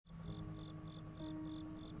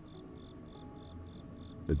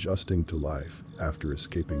Adjusting to life after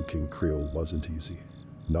escaping King Creole wasn't easy.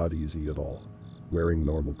 Not easy at all. Wearing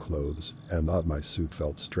normal clothes and not my suit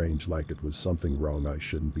felt strange, like it was something wrong I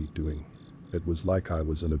shouldn't be doing. It was like I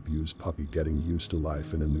was an abused puppy getting used to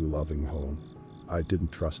life in a new loving home. I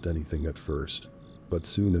didn't trust anything at first. But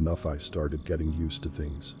soon enough I started getting used to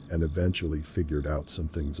things and eventually figured out some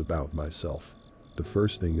things about myself. The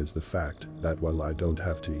first thing is the fact that while I don't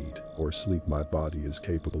have to eat or sleep, my body is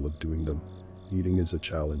capable of doing them. Eating is a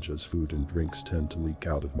challenge as food and drinks tend to leak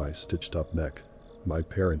out of my stitched up neck. My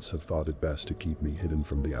parents have thought it best to keep me hidden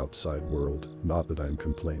from the outside world, not that I'm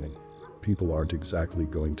complaining. People aren't exactly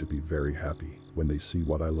going to be very happy when they see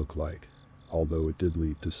what I look like. Although it did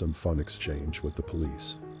lead to some fun exchange with the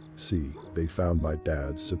police. See, they found my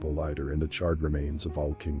dad's Zippo lighter in the charred remains of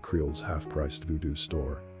all King Creole's half-priced Voodoo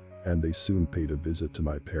store. And they soon paid a visit to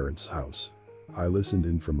my parents' house. I listened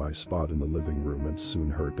in from my spot in the living room and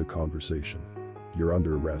soon heard the conversation. "You're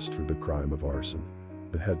under arrest for the crime of arson,"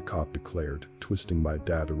 the head cop declared, twisting my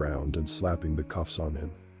dad around and slapping the cuffs on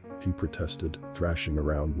him. He protested, thrashing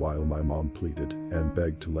around while my mom pleaded and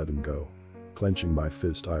begged to let him go. Clenching my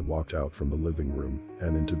fist, I walked out from the living room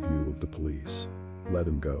and into view of the police. "Let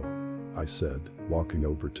him go," I said, walking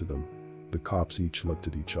over to them. The cops each looked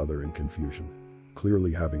at each other in confusion,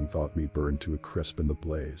 clearly having thought me burned to a crisp in the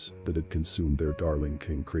blaze that had consumed their darling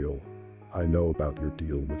King Creole. "I know about your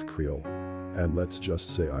deal with Creole. And let's just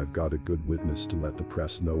say I've got a good witness to let the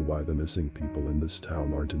press know why the missing people in this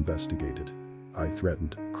town aren't investigated," I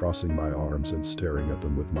threatened, crossing my arms and staring at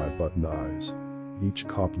them with my button eyes. Each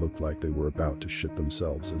cop looked like they were about to shit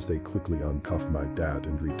themselves as they quickly uncuffed my dad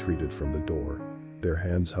and retreated from the door. Their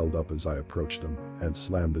hands held up as I approached them and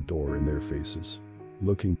slammed the door in their faces.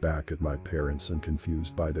 Looking back at my parents and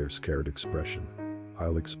confused by their scared expression.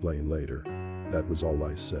 "I'll explain later." That was all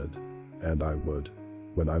I said. And I would.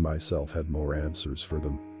 When I myself had more answers for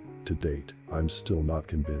them. To date, I'm still not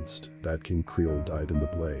convinced that King Creole died in the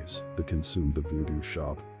blaze that consumed the Voodoo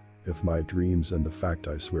shop. If my dreams and the fact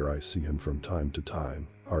I swear I see him from time to time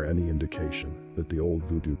are any indication that the old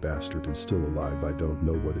Voodoo bastard is still alive, I don't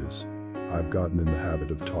know what is. I've gotten in the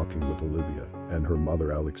habit of talking with Olivia and her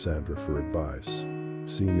mother Alexandra for advice.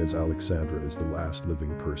 Seeing as Alexandra is the last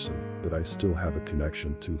living person that I still have a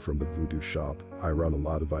connection to from the Voodoo shop, I run a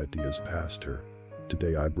lot of ideas past her.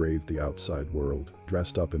 Today I braved the outside world,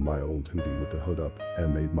 dressed up in my old hoodie with the hood up,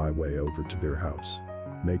 and made my way over to their house.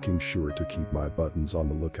 Making sure to keep my buttons on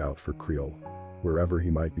the lookout for Creole. Wherever he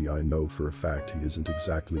might be, I know for a fact he isn't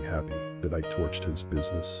exactly happy that I torched his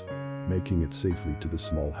business. Making it safely to the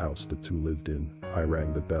small house the two lived in, I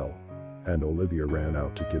rang the bell. And Olivia ran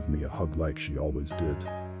out to give me a hug like she always did.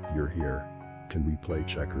 "You're here. Can we play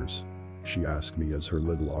checkers?" she asked me as her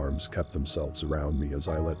little arms kept themselves around me as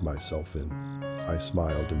I let myself in. I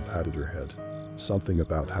smiled and patted her head. Something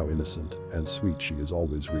about how innocent and sweet she is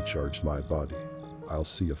always recharged my body. "I'll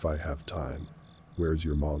see if I have time." "Where's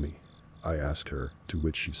your mommy?" I asked her, to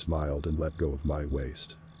which she smiled and let go of my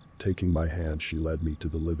waist. Taking my hand, she led me to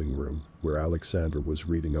the living room, where Alexandra was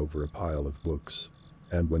reading over a pile of books.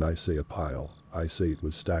 And when I say a pile, I say it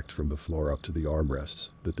was stacked from the floor up to the armrests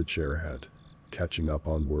that the chair had. "Catching up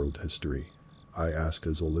on world history?" I asked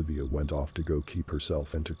as Olivia went off to go keep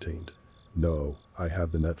herself entertained. "No, I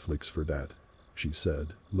have the Netflix for that," she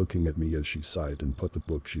said, looking at me as she sighed and put the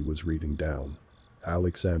book she was reading down.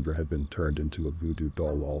 Alexandra had been turned into a voodoo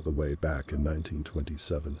doll all the way back in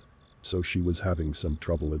 1927. So she was having some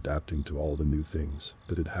trouble adapting to all the new things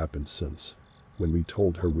that had happened since. When we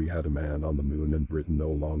told her we had a man on the moon and Britain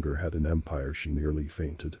no longer had an empire, she nearly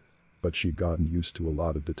fainted. But she'd gotten used to a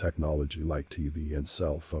lot of the technology like TV and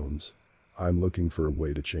cell phones. "I'm looking for a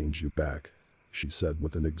way to change you back," she said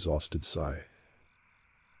with an exhausted sigh.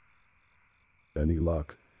 "Any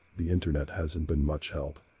luck? The internet hasn't been much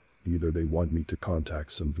help. Either they want me to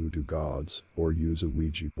contact some voodoo gods or use a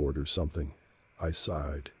Ouija board or something." I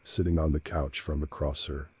sighed, sitting on the couch from across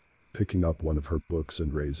her, picking up one of her books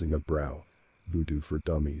and raising a brow. "Voodoo for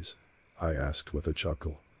dummies?" I asked with a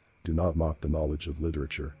chuckle. "Do not mock the knowledge of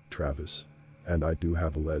literature, Travis. And I do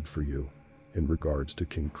have a lead for you. In regards to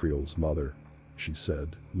King Creole's mother," she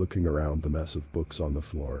said, looking around the mess of books on the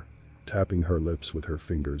floor, tapping her lips with her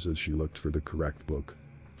fingers as she looked for the correct book,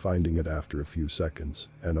 finding it after a few seconds,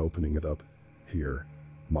 and opening it up. "Here.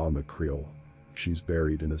 Mama Creole. She's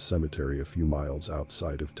buried in a cemetery a few miles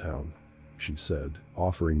outside of town," she said,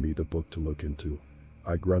 offering me the book to look into.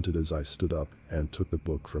 I grunted as I stood up and took the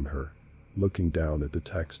book from her, looking down at the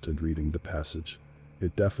text and reading the passage.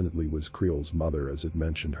 It definitely was Creole's mother, as it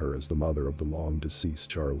mentioned her as the mother of the long-deceased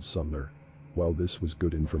Charles Sumner. While this was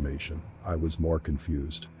good information, I was more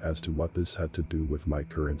confused as to what this had to do with my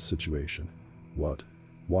current situation. "What?"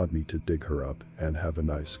 Want me to dig her up and have a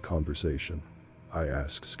nice conversation? I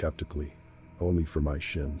asked skeptically. Only for my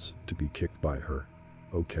shins to be kicked by her.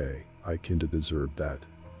 Okay, I kinda deserve that.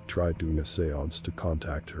 Try doing a seance to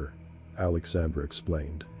contact her. Alexandra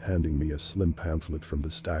explained, handing me a slim pamphlet from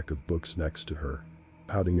the stack of books next to her.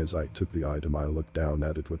 Pouting as I took the item, I looked down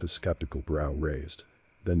at it with a skeptical brow raised.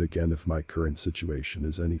 Then again, if my current situation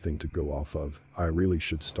is anything to go off of, I really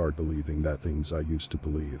should start believing that things I used to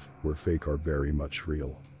believe were fake are very much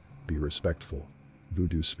real. Be respectful.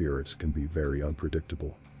 Voodoo spirits can be very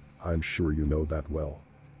unpredictable. I'm sure you know that well,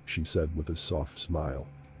 she said with a soft smile.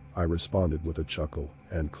 I responded with a chuckle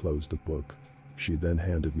and closed the book. She then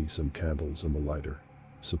handed me some candles and a lighter.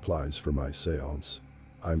 Supplies for my seance.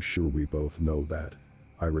 I'm sure we both know that,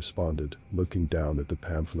 I responded, looking down at the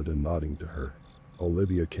pamphlet and nodding to her.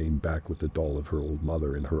 Olivia came back with the doll of her old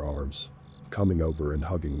mother in her arms, coming over and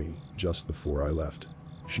hugging me just before I left.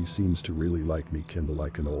 She seems to really like me, kinda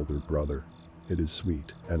like an older brother. It is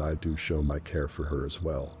sweet, and I do show my care for her as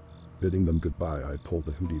well. Bidding them goodbye, I pulled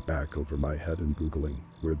the hoodie back over my head and Googling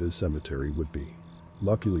where this cemetery would be.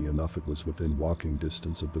 Luckily enough, it was within walking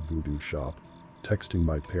distance of the Voodoo shop. Texting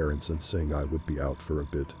my parents and saying I would be out for a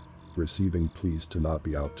bit. Receiving please to not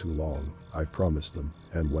be out too long, I promised them,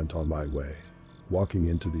 and went on my way. Walking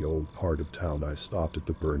into the old part of town, I stopped at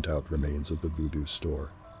the burnt-out remains of the Voodoo store.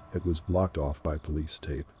 It was blocked off by police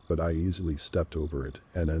tape, but I easily stepped over it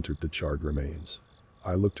and entered the charred remains.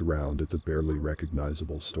 I looked around at the barely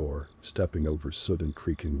recognizable store, stepping over soot and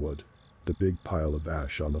creaking wood. The big pile of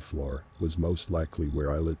ash on the floor was most likely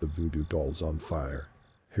where I lit the voodoo dolls on fire.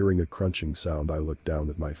 Hearing a crunching sound, I looked down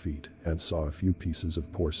at my feet and saw a few pieces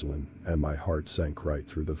of porcelain, and my heart sank right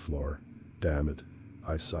through the floor. Damn it.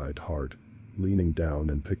 I sighed hard, leaning down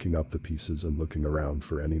and picking up the pieces and looking around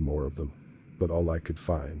for any more of them. But all I could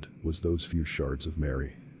find was those few shards of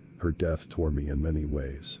Mary. Her death tore me in many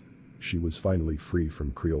ways. She was finally free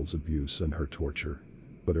from Creel's abuse and her torture.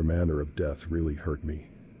 But her manner of death really hurt me.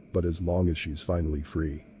 But as long as she's finally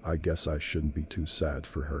free, I guess I shouldn't be too sad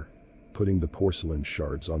for her. Putting the porcelain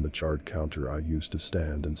shards on the charred counter I used to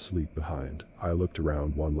stand and sleep behind, I looked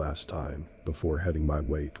around one last time before heading my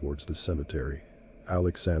way towards the cemetery.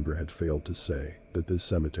 Alexandra had failed to say that this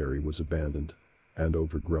cemetery was abandoned and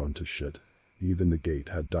overgrown to shit. Even the gate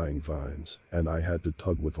had dying vines, and I had to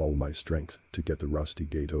tug with all my strength to get the rusty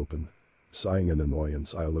gate open. Sighing in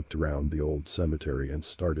annoyance, I looked around the old cemetery and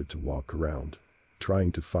started to walk around,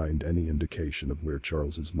 trying to find any indication of where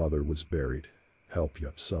Charles's mother was buried. "Help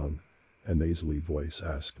ya, son?" a nasally voice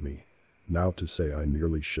asked me. Now to say I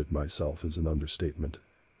nearly shit myself is an understatement.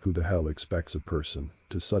 Who the hell expects a person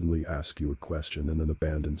to suddenly ask you a question in an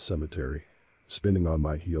abandoned cemetery? Spinning on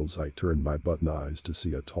my heels, I turned my button eyes to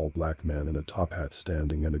see a tall black man in a top hat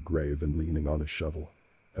standing in a grave and leaning on a shovel,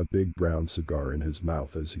 a big brown cigar in his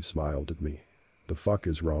mouth as he smiled at me. "The fuck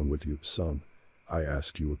is wrong with you, son? I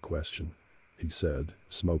asked you a question," he said,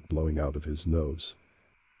 smoke blowing out of his nose.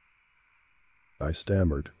 I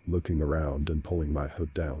stammered, looking around and pulling my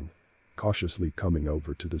hood down, cautiously coming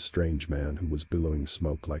over to the strange man who was billowing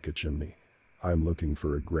smoke like a chimney. "I'm looking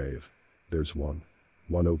for a grave. There's one.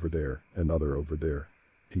 One over there, another over there."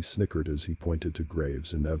 He snickered as he pointed to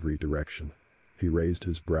graves in every direction. He raised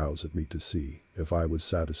his brows at me to see if I was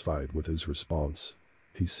satisfied with his response.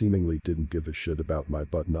 He seemingly didn't give a shit about my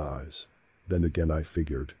button eyes. Then again, I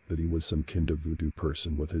figured that he was some kind of voodoo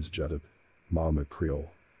person with his jettab. Mama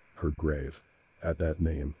Creole. Her grave. At that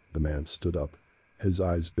name, the man stood up, his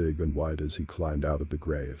eyes big and wide as he climbed out of the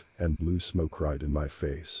grave and blew smoke right in my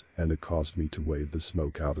face, and it caused me to wave the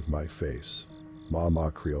smoke out of my face.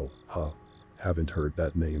 Mama Creole, huh? Haven't heard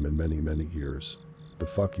that name in many years. The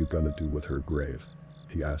fuck you gonna do with her grave?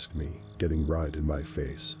 He asked me, getting right in my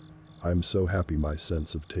face. I'm so happy my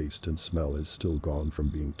sense of taste and smell is still gone from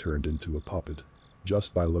being turned into a puppet.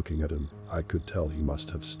 Just by looking at him, I could tell he must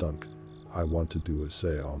have stunk. "I want to do a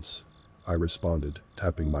seance," I responded,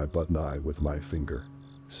 tapping my button eye with my finger.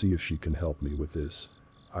 "See if she can help me with this,"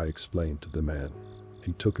 I explained to the man.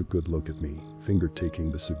 He took a good look at me, finger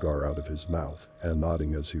taking the cigar out of his mouth and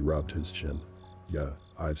nodding as he rubbed his chin. "Yeah,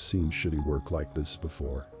 I've seen shitty work like this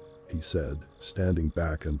before," he said, standing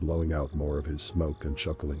back and blowing out more of his smoke and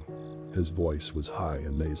chuckling. His voice was high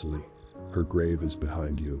and nasally. "Her grave is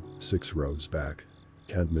behind you, 6 rows back.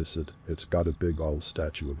 Can't miss it, it's got a big old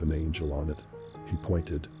statue of an angel on it." He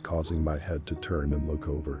pointed, causing my head to turn and look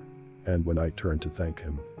over. And when I turned to thank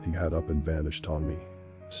him, he had up and vanished on me.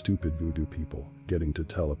 Stupid voodoo people, getting to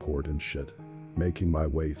teleport and shit. Making my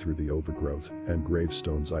way through the overgrowth and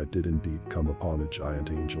gravestones, I did indeed come upon a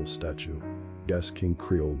giant angel statue. Guess King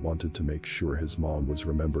Creole wanted to make sure his mom was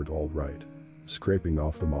remembered all right. Scraping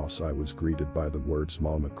off the moss, I was greeted by the words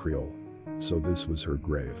Mama Creole. So this was her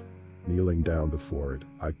grave. Kneeling down before it,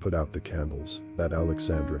 I put out the candles that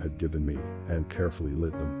Alexandra had given me and carefully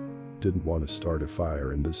lit them. Didn't want to start a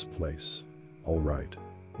fire in this place. Alright.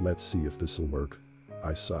 Let's see if this'll work.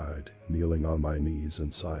 I sighed, kneeling on my knees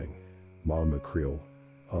and sighing. Mama Creole.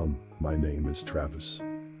 My name is Travis.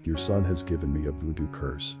 Your son has given me a voodoo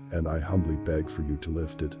curse, and I humbly beg for you to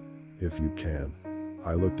lift it. If you can.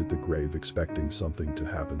 I looked at the grave expecting something to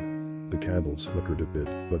happen. The candles flickered a bit,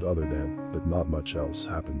 but other than that not much else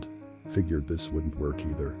happened. Figured this wouldn't work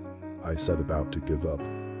either. I set about to give up,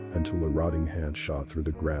 until a rotting hand shot through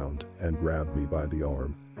the ground and grabbed me by the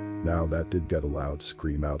arm. Now that did get a loud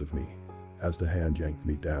scream out of me, as the hand yanked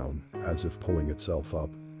me down, as if pulling itself up.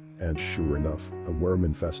 And sure enough, a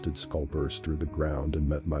worm-infested skull burst through the ground and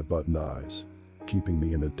met my button eyes, keeping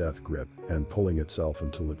me in a death grip and pulling itself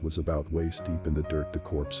until it was about waist deep in the dirt. The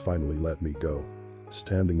corpse finally let me go.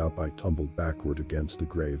 Standing up, I tumbled backward against the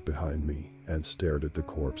grave behind me and stared at the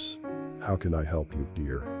corpse. How can I help you,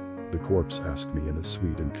 dear? The corpse asked me in a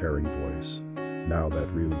sweet and caring voice. Now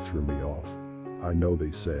that really threw me off. I know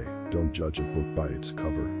they say, don't judge a book by its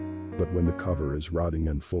cover. But when the cover is rotting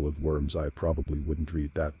and full of worms, I probably wouldn't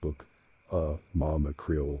read that book. Mama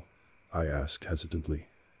Creole? I asked hesitantly,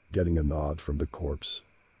 getting a nod from the corpse.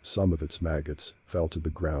 Some of its maggots fell to the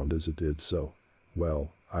ground as it did so.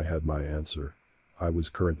 Well, I had my answer. I was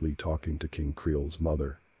currently talking to King Creole's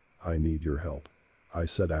mother. I need your help, I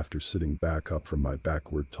said after sitting back up from my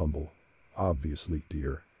backward tumble. Obviously,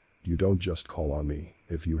 dear. You don't just call on me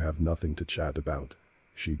if you have nothing to chat about.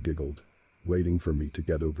 She giggled, waiting for me to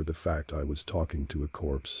get over the fact I was talking to a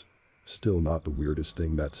corpse. Still not the weirdest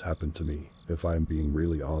thing that's happened to me, if I'm being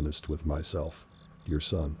really honest with myself. Your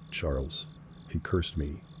son, Charles. He cursed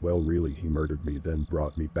me. Well, really, he murdered me, then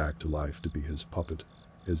brought me back to life to be his puppet.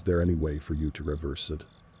 Is there any way for you to reverse it?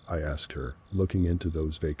 I asked her, looking into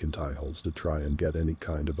those vacant eye holes to try and get any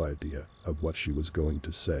kind of idea of what she was going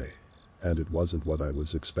to say. And it wasn't what I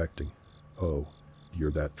was expecting. Oh,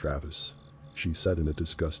 you're that Travis, she said in a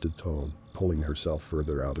disgusted tone, pulling herself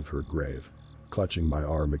further out of her grave, clutching my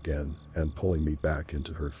arm again and pulling me back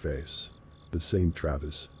into her face. The same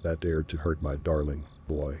Travis that dared to hurt my darling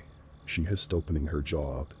boy, she hissed, opening her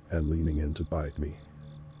jaw up and leaning in to bite me.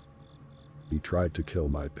 He tried to kill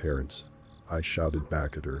my parents, I shouted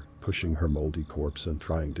back at her, pushing her moldy corpse and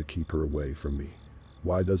trying to keep her away from me.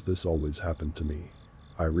 Why does this always happen to me?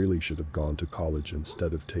 I really should have gone to college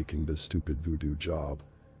instead of taking this stupid voodoo job.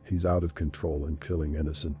 He's out of control and killing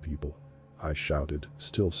innocent people, I shouted,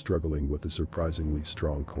 still struggling with the surprisingly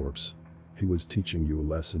strong corpse. He was teaching you a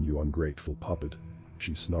lesson, you ungrateful puppet,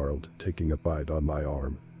 she snarled, taking a bite on my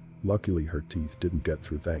arm. Luckily her teeth didn't get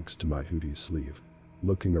through thanks to my hoodie sleeve.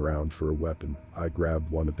 Looking around for a weapon, I grabbed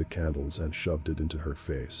one of the candles and shoved it into her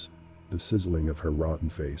face. The sizzling of her rotten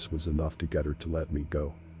face was enough to get her to let me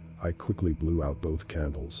go. I quickly blew out both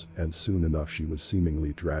candles, and soon enough she was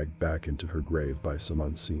seemingly dragged back into her grave by some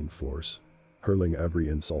unseen force, hurling every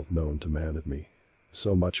insult known to man at me.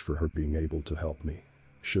 So much for her being able to help me.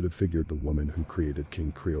 Should have figured the woman who created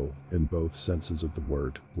King Creole, in both senses of the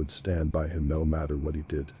word, would stand by him no matter what he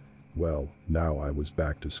did. Well, now I was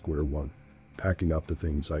back to square one. Packing up the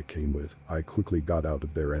things I came with, I quickly got out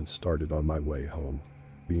of there and started on my way home,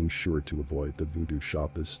 being sure to avoid the voodoo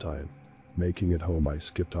shop this time. Making it home, I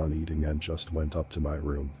skipped on eating and just went up to my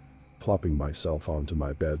room, plopping myself onto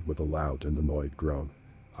my bed with a loud and annoyed groan.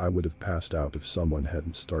 I would have passed out if someone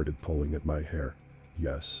hadn't started pulling at my hair.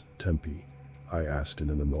 Yes, Tempe? I asked in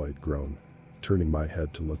an annoyed groan, turning my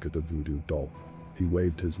head to look at the voodoo doll. He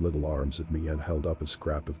waved his little arms at me and held up a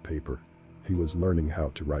scrap of paper. He was learning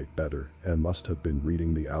how to write better and must have been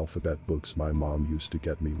reading the alphabet books my mom used to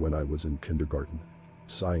get me when I was in kindergarten.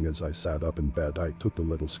 Sighing as I sat up in bed, I took the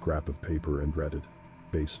little scrap of paper and read it.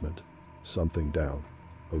 Basement. Something down.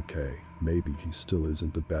 Okay, maybe he still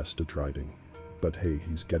isn't the best at writing. But hey,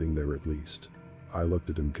 he's getting there at least. I looked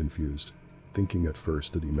at him confused, thinking at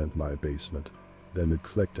first that he meant my basement. Then it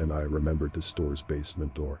clicked and I remembered the store's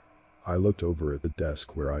basement door. I looked over at the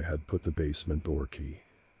desk where I had put the basement door key.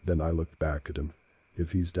 Then I looked back at him.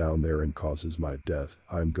 If he's down there and causes my death,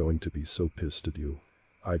 I'm going to be so pissed at you,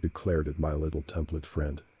 I declared at my little template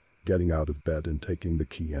friend, getting out of bed and taking the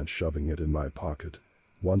key and shoving it in my pocket.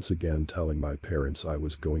 Once again telling my parents I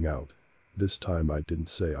was going out. This time I didn't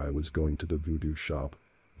say I was going to the voodoo shop.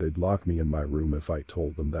 They'd lock me in my room if I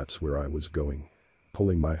told them that's where I was going.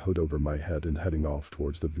 Pulling my hood over my head and heading off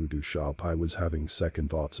towards the voodoo shop, I was having second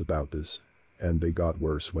thoughts about this. And they got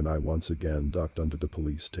worse when I once again ducked under the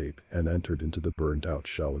police tape and entered into the burnt-out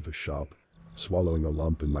shell of a shop. Swallowing a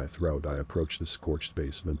lump in my throat, I approached the scorched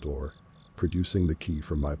basement door, Producing the key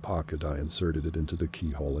from my pocket, I inserted it into the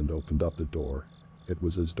keyhole and opened up the door. It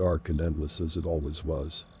was as dark and endless as it always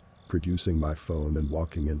was. Producing my phone and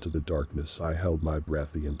walking into the darkness, I held my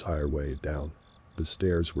breath the entire way down. The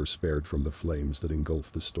stairs were spared from the flames that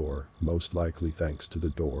engulfed the store, most likely thanks to the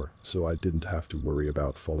door, so I didn't have to worry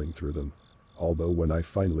about falling through them. Although when I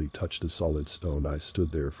finally touched the solid stone, I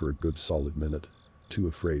stood there for a good solid minute, too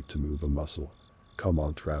afraid to move a muscle. "Come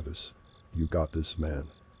on, Travis. You got this, man."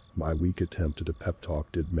 My weak attempt at a pep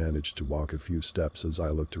talk did manage to walk a few steps as I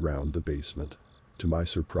looked around the basement. To my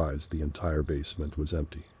surprise, the entire basement was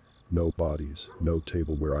empty. No bodies, no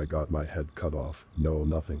table where I got my head cut off, no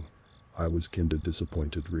nothing. I was kinda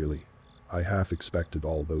disappointed, really. I half expected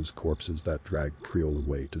all those corpses that dragged Creole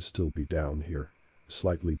away to still be down here.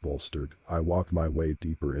 Slightly bolstered, I walked my way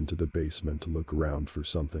deeper into the basement to look around for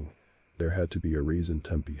something. There had to be a reason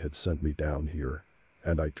Tempe had sent me down here,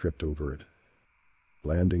 and I tripped over it.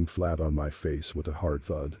 Landing flat on my face with a hard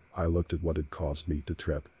thud, I looked at what had caused me to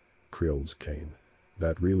trip. Creole's cane.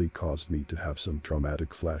 That really caused me to have some traumatic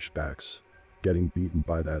flashbacks. Getting beaten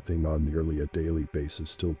by that thing on nearly a daily basis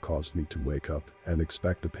still caused me to wake up and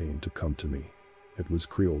expect the pain to come to me. It was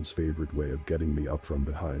Creole's favorite way of getting me up from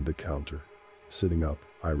behind the counter. Sitting up,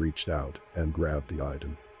 I reached out and grabbed the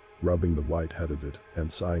item. Rubbing the white head of it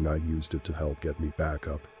and sighing, I used it to help get me back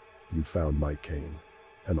up. "You found my cane,"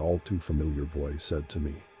 an all too familiar voice said to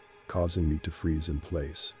me, causing me to freeze in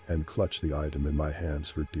place and clutch the item in my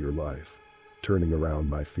hands for dear life. Turning around,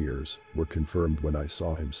 my fears were confirmed when I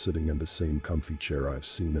saw him sitting in the same comfy chair I've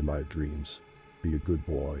seen in my dreams. "Be a good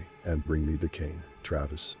boy and bring me the cane,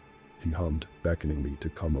 Travis," he hummed, beckoning me to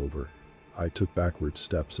come over. I took backward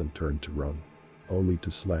steps and turned to run, only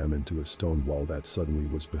to slam into a stone wall that suddenly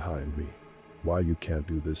was behind me. "Why you can't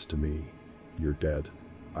do this to me? You're dead,"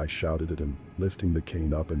 I shouted at him, lifting the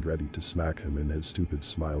cane up and ready to smack him in his stupid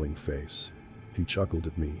smiling face. He chuckled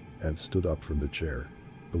at me and stood up from the chair.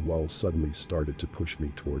 The wall suddenly started to push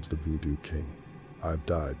me towards the Voodoo King. "I've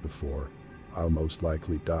died before. I'll most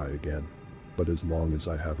likely die again. But as long as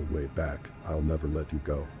I have a way back, I'll never let you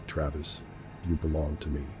go, Travis. You belong to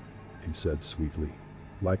me," he said sweetly,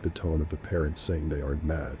 like the tone of a parent saying they aren't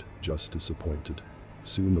mad, just disappointed.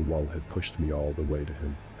 Soon the wall had pushed me all the way to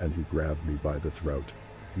him, and he grabbed me by the throat.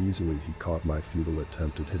 Easily he caught my futile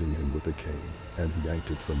attempt at hitting him with a cane, and he yanked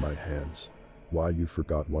it from my hands. "Why, you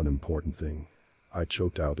forgot one important thing," I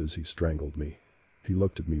choked out as he strangled me. He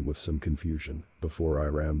looked at me with some confusion before I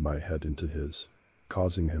rammed my head into his,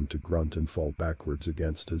 causing him to grunt and fall backwards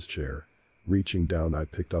against his chair. Reaching down, I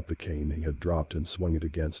picked up the cane he had dropped and swung it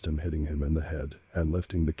against him, hitting him in the head and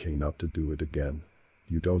lifting the cane up to do it again.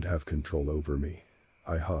 "You don't have control over me,"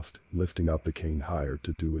 I huffed, lifting up the cane higher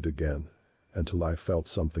to do it again, until I felt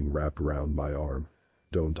something wrap around my arm.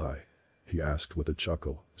 "Don't I?" he asked with a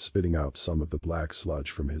chuckle, spitting out some of the black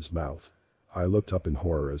sludge from his mouth. I looked up in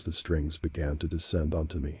horror as the strings began to descend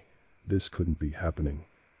onto me. This couldn't be happening.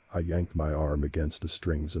 I yanked my arm against the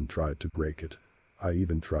strings and tried to break it. I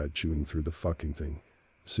even tried chewing through the fucking thing.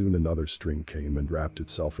 Soon another string came and wrapped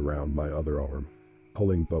itself around my other arm.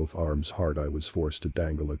 Pulling both arms hard, I was forced to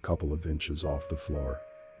dangle a couple of inches off the floor.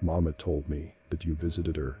 "Mama told me that you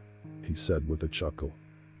visited her," he said with a chuckle,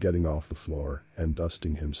 getting off the floor and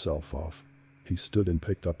dusting himself off. He stood and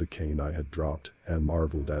picked up the cane I had dropped and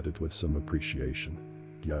marveled at it with some appreciation.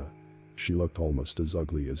 "Yeah. She looked almost as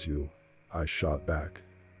ugly as you," I shot back,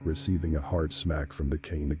 receiving a hard smack from the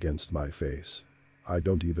cane against my face. I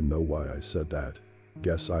don't even know why I said that.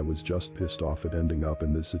 Guess I was just pissed off at ending up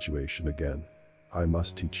in this situation again. "I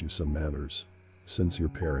must teach you some manners, since your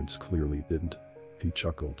parents clearly didn't," he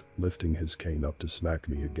chuckled, lifting his cane up to smack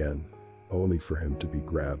me again, only for him to be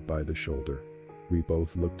grabbed by the shoulder. We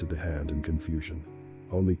both looked at the hand in confusion.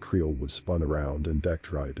 Only Creole was spun around and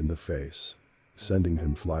decked right in the face, sending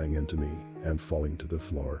him flying into me and falling to the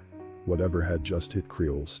floor. Whatever had just hit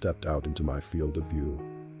Creole stepped out into my field of view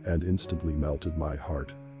and instantly melted my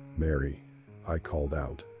heart. "Mary," I called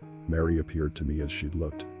out. Mary appeared to me as she'd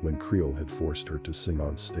looked when Creole had forced her to sing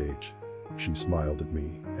on stage. She smiled at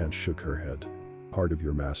me and shook her head. "Part of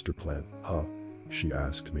your master plan, huh?" she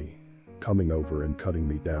asked me, coming over and cutting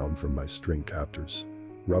me down from my string captors.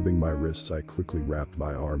 Rubbing my wrists, I quickly wrapped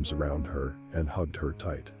my arms around her and hugged her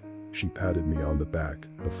tight. She patted me on the back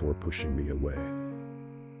before pushing me away.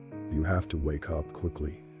 "You have to wake up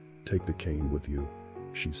quickly. Take the cane with you,"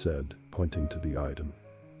 she said, pointing to the item.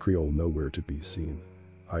 Creole nowhere to be seen.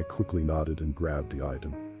 I quickly nodded and grabbed the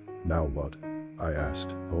item. "Now what?" I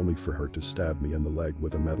asked, only for her to stab me in the leg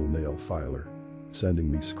with a metal nail filer,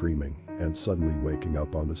 sending me screaming and suddenly waking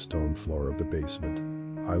up on the stone floor of the basement.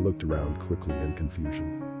 I looked around quickly in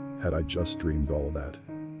confusion. Had I just dreamed all that?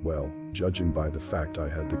 Well, judging by the fact I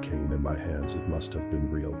had the cane in my hands, it must have been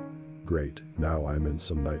real. Great, now I'm in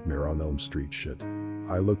some Nightmare on Elm Street shit.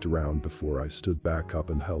 I looked around before I stood back up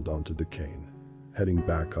and held onto the cane. Heading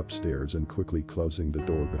back upstairs and quickly closing the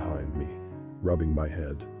door behind me. Rubbing my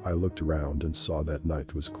head, I looked around and saw that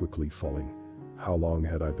night was quickly falling. How long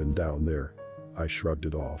had I been down there? I shrugged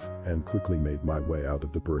it off and quickly made my way out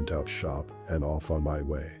of the burnt-out shop and off on my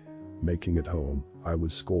way. Making it home, I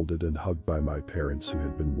was scolded and hugged by my parents, who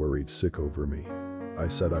had been worried sick over me. I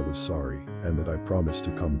said I was sorry and that I promised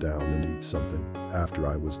to come down and eat something after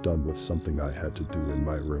I was done with something I had to do in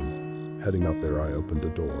my room. Heading up there, I opened the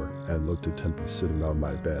door and looked at Tempe sitting on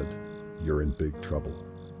my bed. "You're in big trouble,"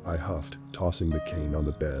 I huffed, tossing the cane on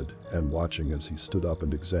the bed and watching as he stood up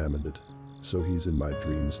and examined it. "So he's in my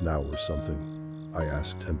dreams now or something?" I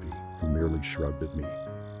asked Tempe, who merely shrugged at me.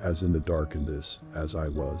 As in the dark in this, as I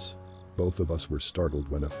was. Both of us were startled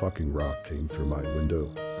when a fucking rock came through my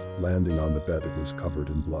window. Landing on the bed, it was covered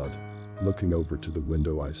in blood. Looking over to the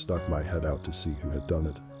window, I stuck my head out to see who had done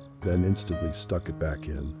it. Then instantly stuck it back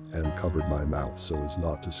in and covered my mouth so as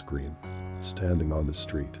not to scream. Standing on the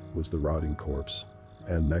street was the rotting corpse.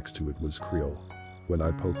 And next to it was Creole. When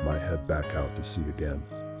I poked my head back out to see again,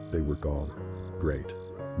 they were gone. Great.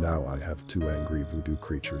 Now I have two angry voodoo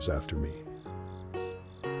creatures after me.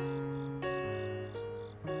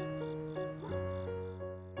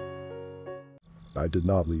 I did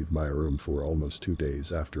not leave my room for almost 2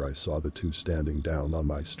 days after I saw the two standing down on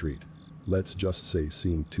my street. Let's just say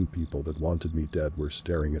seeing two people that wanted me dead were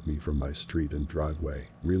staring at me from my street and driveway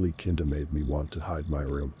really kinda made me want to hide my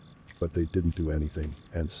room. But they didn't do anything,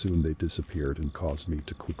 and soon they disappeared and caused me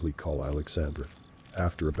to quickly call Alexandra.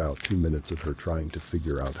 After about 2 minutes of her trying to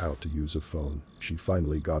figure out how to use a phone, she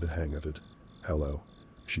finally got a hang of it. "Hello,"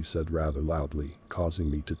 she said rather loudly,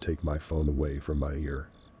 causing me to take my phone away from my ear.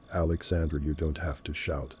 "Alexandra, you don't have to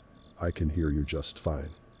shout. I can hear you just fine."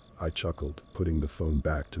 I chuckled, putting the phone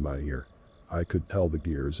back to my ear. I could tell the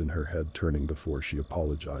gears in her head turning before she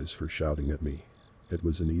apologized for shouting at me. It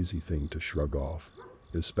was an easy thing to shrug off,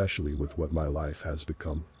 especially with what my life has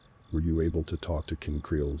become. "Were you able to talk to King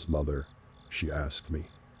Creole's mother?" she asked me,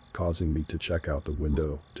 causing me to check out the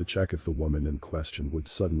window to check if the woman in question would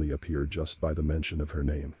suddenly appear just by the mention of her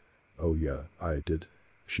name. "Oh yeah, I did.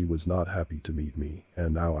 She was not happy to meet me,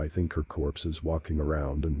 and now I think her corpse is walking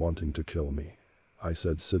around and wanting to kill me," I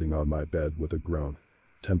said, sitting on my bed with a groan.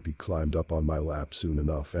 Tempe climbed up on my lap soon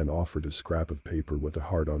enough and offered a scrap of paper with a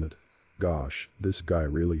heart on it. Gosh, this guy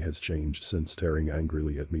really has changed since staring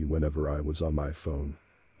angrily at me whenever I was on my phone.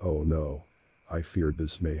 Oh no. I feared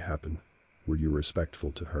this may happen. "Were you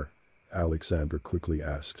respectful to her?" Alexandra quickly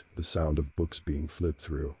asked, the sound of books being flipped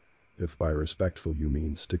through. "If by respectful you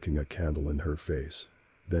mean sticking a candle in her face,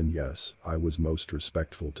 then yes, I was most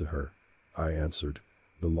respectful to her," I answered.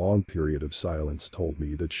 The long period of silence told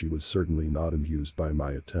me that she was certainly not amused by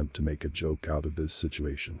my attempt to make a joke out of this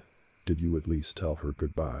situation. "Did you at least tell her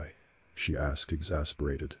goodbye?" she asked,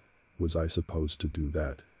 exasperated. "Was I supposed to do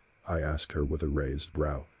that?" I asked her with a raised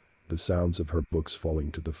brow. The sounds of her books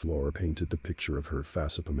falling to the floor painted the picture of her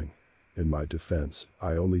facepalming. In my defense,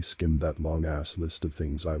 I only skimmed that long-ass list of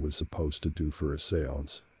things I was supposed to do for a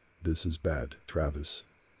seance. "This is bad, Travis.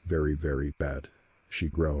 Very, very bad," she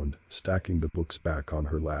groaned, stacking the books back on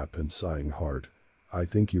her lap and sighing hard. "I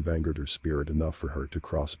think you've angered her spirit enough for her to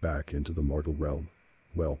cross back into the mortal realm."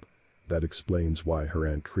 "Well, that explains why her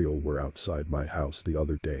Aunt Creole were outside my house the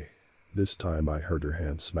other day." This time I heard her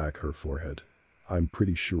hand smack her forehead. I'm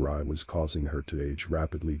pretty sure I was causing her to age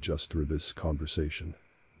rapidly just through this conversation.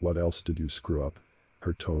 "What else did you screw up?"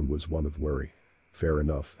 Her tone was one of worry. Fair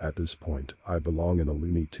enough, at this point, I belong in a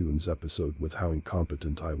Looney Tunes episode with how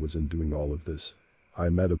incompetent I was in doing all of this. I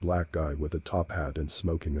met a black guy with a top hat and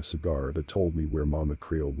smoking a cigar that told me where Mama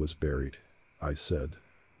Creole was buried, I said.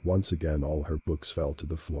 Once again all her books fell to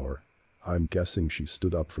the floor. I'm guessing she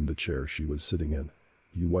stood up from the chair she was sitting in.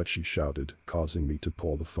 "You what?" she shouted, causing me to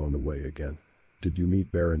pull the phone away again. "Did you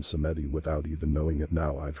meet Baron Samedi without even knowing it?"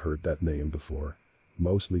 Now I've heard that name before.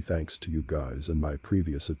 Mostly thanks to you guys and my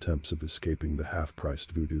previous attempts of escaping the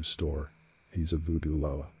half-priced voodoo store. He's a voodoo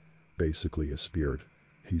loa. Basically a spirit.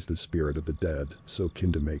 He's the spirit of the dead, so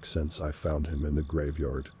kinda makes sense I found him in the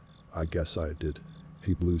graveyard. I guess I did.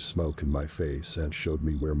 He blew smoke in my face and showed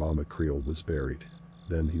me where Mama Creole was buried.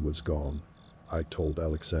 Then he was gone," I told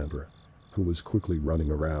Alexandra, who was quickly running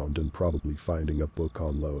around and probably finding a book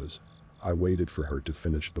on Loas. I waited for her to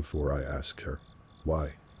finish before I asked her,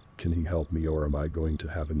 "Why? Can he help me, or am I going to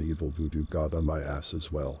have an evil voodoo god on my ass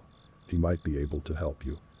as well?" "He might be able to help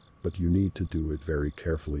you, but you need to do it very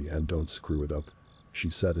carefully and don't screw it up,"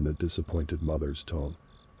 she said in a disappointed mother's tone.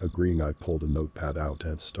 Agreeing, I pulled a notepad out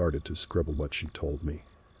and started to scribble what she told me.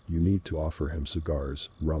 You need to offer him cigars,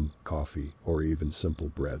 rum, coffee, or even simple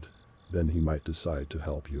bread. Then he might decide to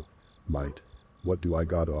help you. Might. What do I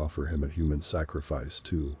gotta offer him, a human sacrifice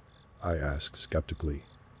too? I asked skeptically.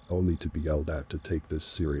 Only to be yelled at to take this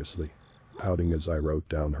seriously. Pouting as I wrote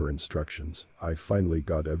down her instructions, I finally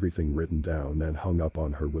got everything written down and hung up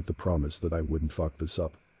on her with the promise that I wouldn't fuck this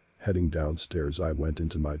up. Heading downstairs, I went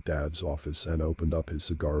into my dad's office and opened up his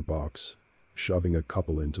cigar box, shoving a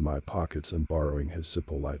couple into my pockets and borrowing his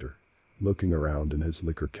Zippo lighter. Looking around in his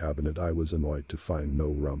liquor cabinet, I was annoyed to find no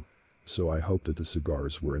rum, so I hoped that the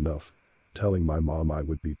cigars were enough. Telling my mom I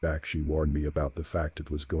would be back, she warned me about the fact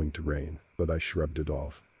it was going to rain, but I shrugged it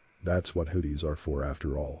off. That's what hoodies are for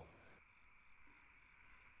after all.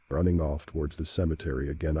 Running off towards the cemetery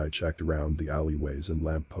again, I checked around the alleyways and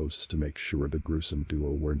lampposts to make sure the gruesome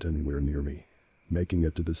duo weren't anywhere near me. Making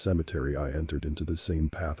it to the cemetery, I entered into the same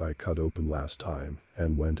path I cut open last time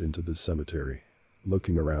and went into the cemetery,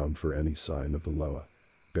 looking around for any sign of the Loa.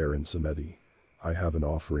 Baron Samedi, I have an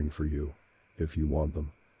offering for you, if you want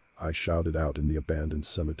them, I shouted out in the abandoned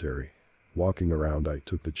cemetery. Walking around, I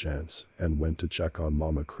took the chance and went to check on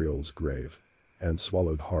Mama Creel's grave, and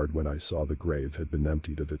swallowed hard when I saw the grave had been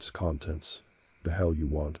emptied of its contents. The hell you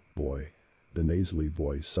want, boy? The nasally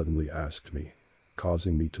voice suddenly asked me,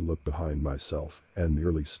 causing me to look behind myself and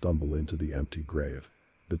nearly stumble into the empty grave.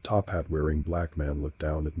 The top hat wearing black man looked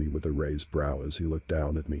down at me with a raised brow as he looked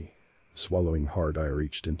down at me. Swallowing hard, I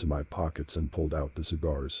reached into my pockets and pulled out the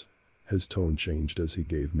cigars. His tone changed as he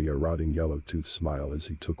gave me a rotting yellow-toothed smile as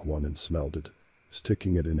he took one and smelled it.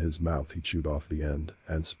 Sticking it in his mouth, he chewed off the end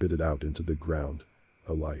and spit it out into the ground.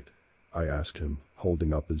 A light? I asked him,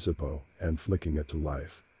 holding up the Zippo and flicking it to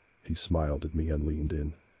life. He smiled at me and leaned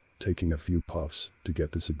in, taking a few puffs to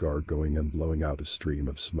get the cigar going and blowing out a stream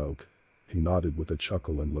of smoke. He nodded with a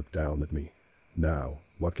chuckle and looked down at me. Now,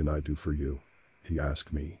 what can I do for you? He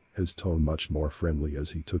asked me, his tone much more friendly as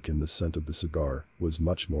he took in the scent of the cigar, was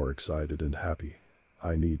much more excited and happy.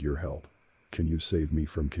 I need your help. Can you save me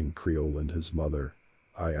from King Creole and his mother?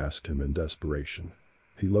 I asked him in desperation.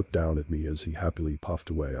 He looked down at me as he happily puffed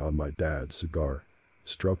away on my dad's cigar.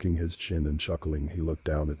 Stroking his chin and chuckling, he looked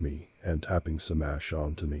down at me and tapping some ash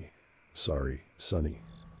onto me. Sorry, Sonny.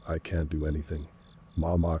 I can't do anything.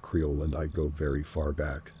 Mama Creole and I go very far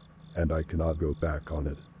back, and I cannot go back on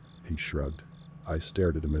it. He shrugged. I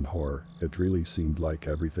stared at him in horror. It really seemed like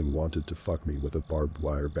everything wanted to fuck me with a barbed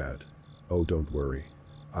wire bat. Oh, don't worry.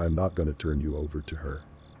 I'm not gonna turn you over to her.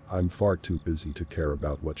 I'm far too busy to care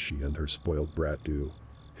about what she and her spoiled brat do.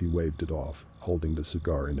 He waved it off, holding the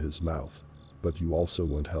cigar in his mouth. But you also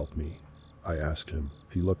won't help me? I asked him.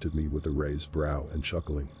 He looked at me with a raised brow and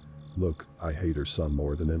chuckling. Look, I hate her son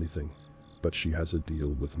more than anything. But she has a deal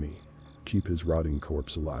with me. Keep his rotting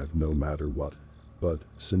corpse alive no matter what. But,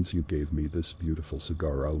 since you gave me this beautiful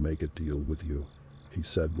cigar, I'll make a deal with you, he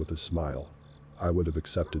said with a smile. I would have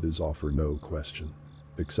accepted his offer, no question.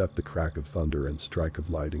 Except the crack of thunder and strike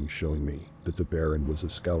of lightning showing me that the Baron was a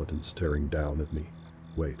skeleton staring down at me.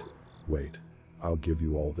 Wait. I'll give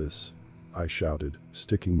you all this, I shouted,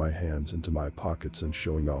 sticking my hands into my pockets and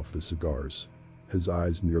showing off the cigars. His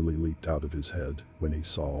eyes nearly leaped out of his head when he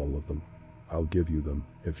saw all of them. I'll give you them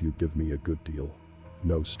if you give me a good deal.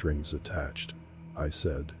 No strings attached, I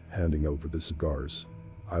said, handing over the cigars.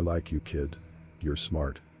 I like you, kid. You're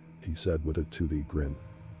smart, he said with a toothy grin,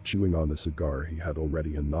 chewing on the cigar he had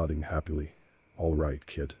already and nodding happily. All right,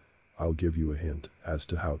 kid. I'll give you a hint as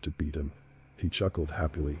to how to beat him. He chuckled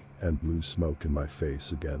happily and blew smoke in my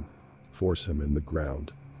face again. Force him in the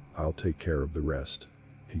ground. I'll take care of the rest,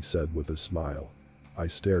 he said with a smile. I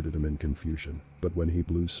stared at him in confusion, but when he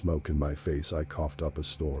blew smoke in my face, I coughed up a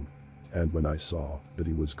storm. And when I saw that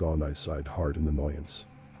he was gone, I sighed hard in annoyance.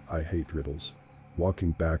 I hate riddles.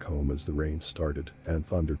 Walking back home as the rain started and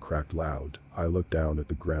thunder cracked loud, I looked down at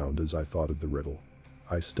the ground as I thought of the riddle.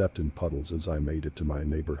 I stepped in puddles as I made it to my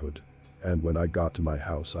neighborhood. And when I got to my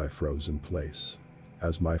house, I froze in place,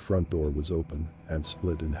 as my front door was open and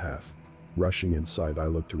split in half. Rushing inside, I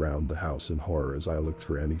looked around the house in horror as I looked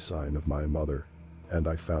for any sign of my mother. And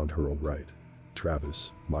I found her all right.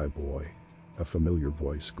 Travis, my boy. A familiar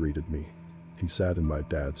voice greeted me. He sat in my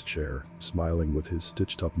dad's chair, smiling with his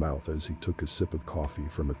stitched-up mouth as he took a sip of coffee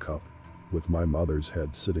from a cup, with my mother's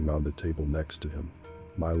head sitting on the table next to him.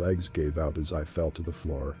 My legs gave out as I fell to the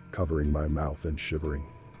floor, covering my mouth and shivering.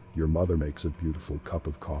 Your mother makes a beautiful cup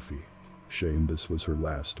of coffee. Shame this was her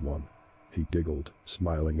last one. He giggled,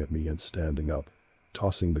 smiling at me and standing up,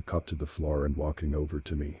 tossing the cup to the floor and walking over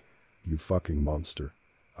to me. You fucking monster,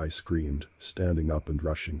 I screamed, standing up and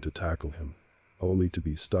rushing to tackle him. only to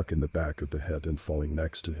be stuck in the back of the head and falling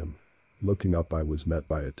next to him. Looking up, I was met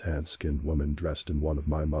by a tan-skinned woman dressed in one of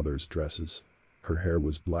my mother's dresses. Her hair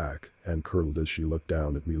was black and curled as she looked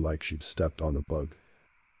down at me like she'd stepped on a bug.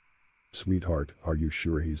 "Sweetheart, are you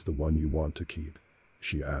sure he's the one you want to keep?"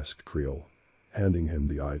 she asked Creole, handing him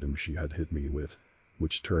the item she had hit me with,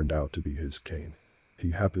 which turned out to be his cane.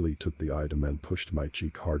 He happily took the item and pushed my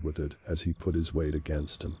cheek hard with it as he put his weight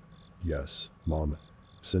against him. "Yes, Mom.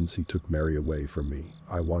 Since he took Mary away from me,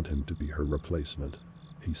 I want him to be her replacement,"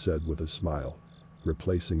 he said with a smile,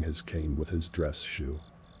 replacing his cane with his dress shoe,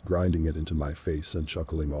 grinding it into my face and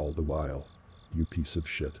chuckling all the while. "You piece of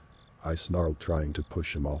shit," I snarled, trying to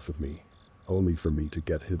push him off of me, only for me to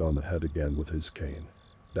get hit on the head again with his cane.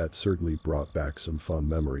 That certainly brought back some fun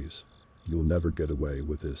memories. "You'll never get away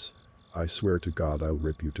with this. I swear to God I'll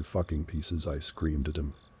rip you to fucking pieces," I screamed at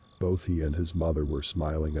him. Both he and his mother were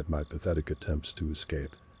smiling at my pathetic attempts to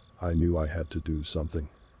escape. I knew I had to do something,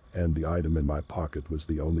 and the item in my pocket was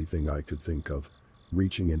the only thing I could think of.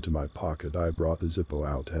 Reaching into my pocket, I brought the Zippo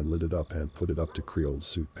out and lit it up and put it up to Creole's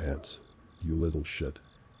suit pants. "You little shit,"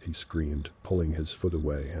 he screamed, pulling his foot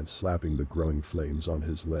away and slapping the growing flames on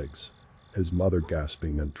his legs. His mother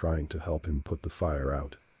gasping and trying to help him put the fire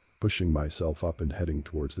out. Pushing myself up and heading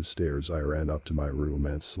towards the stairs, I ran up to my room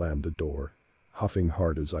and slammed the door, huffing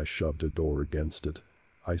hard as I shoved a door against it.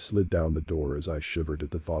 I slid down the door as I shivered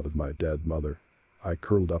at the thought of my dead mother. I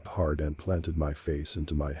curled up hard and planted my face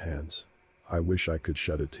into my hands. I wish I could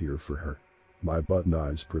shed a tear for her. My button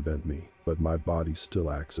eyes prevent me, but my body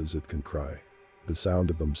still acts as it can cry. The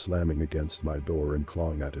sound of them slamming against my door and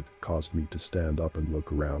clawing at it caused me to stand up and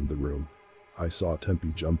look around the room. I saw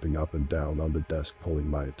Tempe jumping up and down on the desk, pulling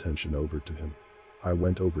my attention over to him. I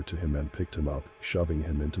went over to him and picked him up, shoving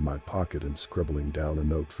him into my pocket and scribbling down a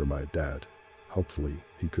note for my dad. Hopefully,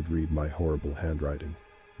 he could read my horrible handwriting.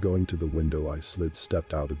 Going to the window, I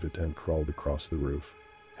stepped out of it and crawled across the roof,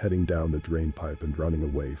 heading down the drain pipe and running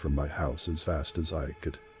away from my house as fast as I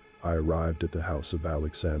could. I arrived at the house of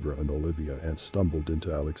Alexandra and Olivia and stumbled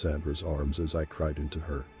into Alexandra's arms as I cried into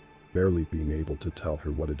her, barely being able to tell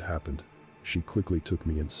her what had happened. She quickly took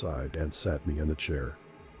me inside and sat me in a chair,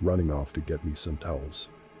 running off to get me some towels.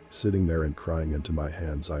 Sitting there and crying into my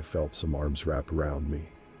hands, I felt some arms wrap around me.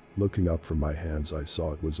 Looking up from my hands, I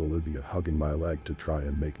saw it was Olivia hugging my leg to try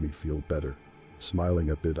and make me feel better. Smiling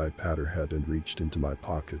a bit, I pat her head and reached into my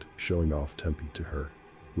pocket, showing off Tempe to her,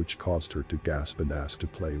 which caused her to gasp and ask to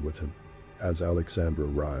play with him. As Alexandra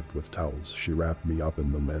arrived with towels, she wrapped me up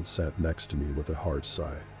in them and sat next to me with a hard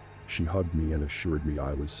sigh. She hugged me and assured me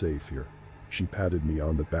I was safe here. She patted me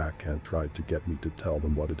on the back and tried to get me to tell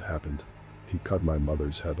them what had happened. "He cut my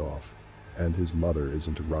mother's head off, and his mother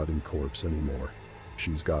isn't a rotting corpse anymore.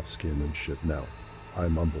 She's got skin and shit now," I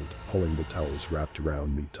mumbled, pulling the towels wrapped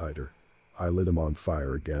around me tighter. "I lit him on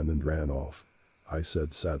fire again and ran off," I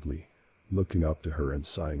said sadly, looking up to her and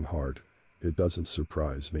sighing hard. "It doesn't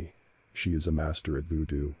surprise me. She is a master at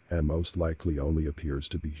voodoo and most likely only appears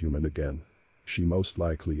to be human again. She most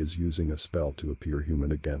likely is using a spell to appear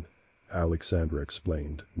human again," Alexandra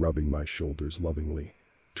explained, rubbing my shoulders lovingly,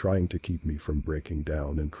 trying to keep me from breaking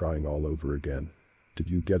down and crying all over again. "Did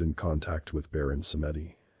you get in contact with Baron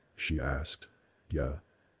Samedi?" she asked. "Yeah.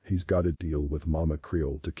 He's got a deal with Mama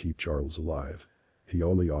Creole to keep Charles alive. He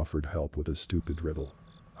only offered help with a stupid riddle,"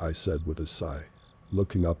 I said with a sigh,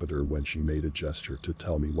 looking up at her when she made a gesture to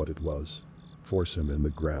tell me what it was. "Force him in the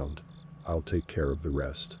ground. I'll take care of the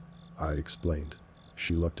rest," I explained.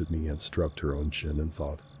 She looked at me and stroked her own chin in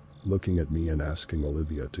thought, looking at me and asking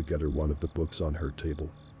Olivia to get her one of the books on her table.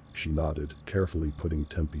 She nodded, carefully putting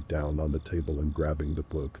Tempe down on the table and grabbing the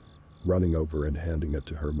book, running over and handing it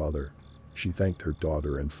to her mother. She thanked her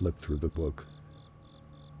daughter and flipped through the book.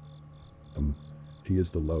 He is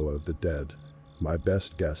the Loa of the dead. My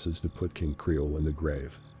best guess is to put King Creole in the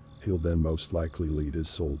grave. He'll then most likely lead his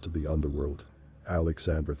soul to the underworld,"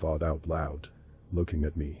 Alexandra thought out loud, looking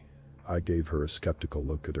at me. I gave her a skeptical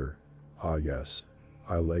look at her. "Ah yes.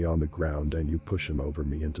 I lay on the ground and you push him over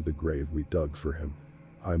me into the grave we dug for him,"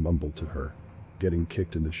 I mumbled to her, getting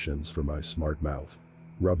kicked in the shins for my smart mouth.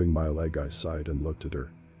 Rubbing my leg, I sighed and looked at her.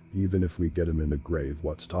 "Even if we get him in a grave,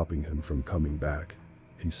 what's stopping him from coming back?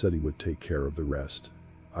 He said he would take care of the rest.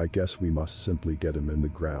 I guess we must simply get him in the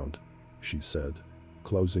ground," she said,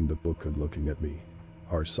 closing the book and looking at me.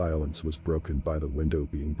 Our silence was broken by the window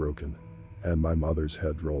being broken, and my mother's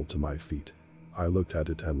head rolled to my feet. I looked at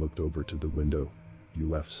it and looked over to the window. "You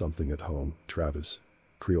left something at home, Travis,"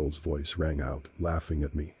 Creole's voice rang out, laughing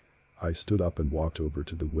at me. I stood up and walked over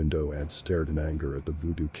to the window and stared in anger at the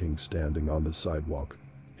Voodoo King standing on the sidewalk.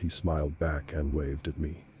 He smiled back and waved at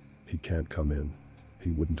me. "He can't come in.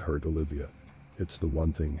 He wouldn't hurt Olivia. It's the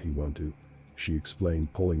one thing he won't do," she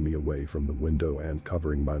explained, pulling me away from the window and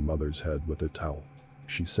covering my mother's head with a towel.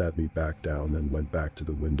 She sat me back down and went back to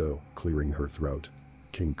the window, clearing her throat.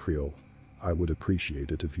 "King Creole, I would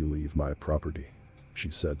appreciate it if you leave my property," she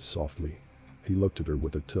said softly. He looked at her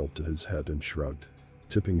with a tilt to his head and shrugged,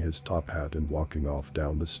 tipping his top hat and walking off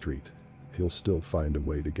down the street. "He'll still find a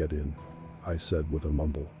way to get in," I said with a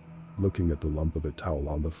mumble, looking at the lump of a towel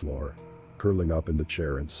on the floor, curling up in the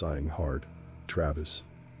chair and sighing hard. "Travis,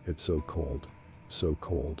 it's so cold. So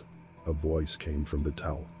cold." A voice came from the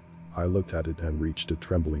towel. I looked at it and reached a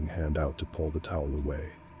trembling hand out to pull the towel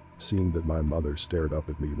away, seeing that my mother stared up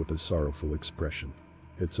at me with a sorrowful expression.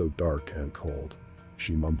 "It's so dark and cold,"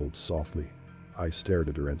 she mumbled softly. I stared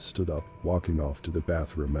at her and stood up, walking off to the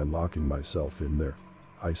bathroom and locking myself in there.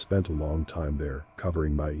 I spent a long time there,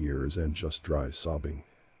 covering my ears and just dry sobbing.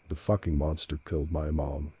 The fucking monster killed my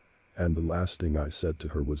mom. And the last thing I said to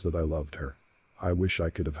her was that I loved her. I wish I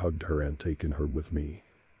could have hugged her and taken her with me.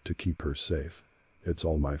 To keep her safe. It's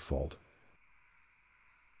all my fault.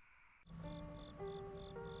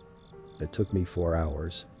 It took me 4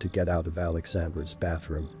 hours to get out of Alexandra's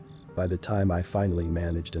bathroom. By the time I finally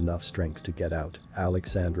managed enough strength to get out,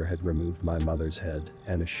 Alexandra had removed my mother's head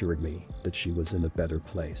and assured me that she was in a better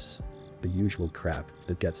place. The usual crap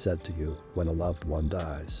that gets said to you when a loved one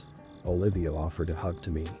dies. Olivia offered a hug to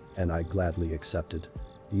me, and I gladly accepted.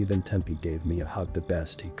 Even Tempe gave me a hug the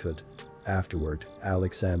best he could. Afterward,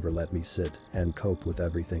 Alexandra let me sit and cope with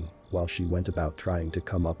everything while she went about trying to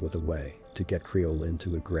come up with a way to get Creole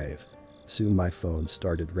into a grave. Soon my phone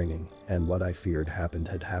started ringing, and what I feared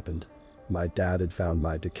had happened. My dad had found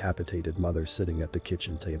my decapitated mother sitting at the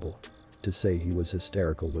kitchen table. To say he was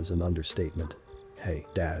hysterical was an understatement. "Hey,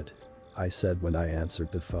 Dad," I said when I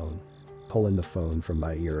answered the phone, pulling the phone from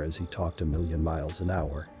my ear as he talked a million miles an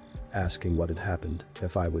hour, asking what had happened,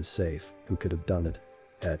 if I was safe, who could have done it.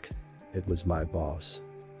 "Heck, it was my boss,"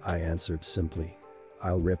 I answered simply.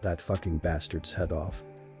 "I'll rip that fucking bastard's head off,"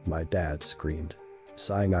 my dad screamed.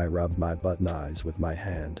 Sighing, I rubbed my button eyes with my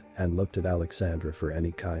hand and looked at Alexandra for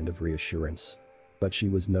any kind of reassurance. But she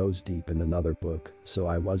was nose deep in another book, so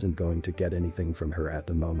I wasn't going to get anything from her at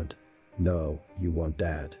the moment. "No, you won't,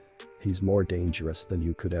 Dad. He's more dangerous than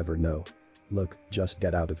you could ever know. Look, just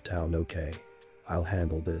get out of town, okay? I'll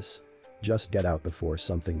handle this. Just get out before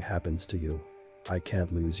something happens to you. I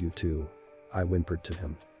can't lose you too," I whimpered to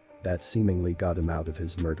him. That seemingly got him out of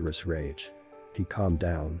his murderous rage. He calmed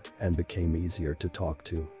down and became easier to talk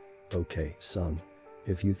to. "Okay, son.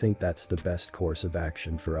 If you think that's the best course of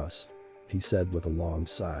action for us," he said with a long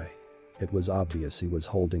sigh. It was obvious he was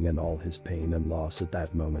holding in all his pain and loss at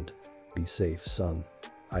that moment. "Be safe, son.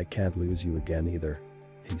 I can't lose you again either,"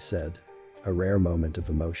 he said. A rare moment of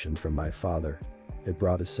emotion from my father. It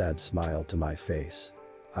brought a sad smile to my face.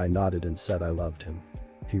 I nodded and said I loved him.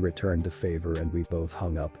 He returned the favor and we both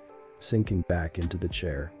hung up. Sinking back into the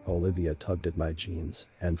chair, Olivia tugged at my jeans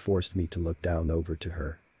and forced me to look down over to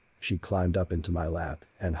her. She climbed up into my lap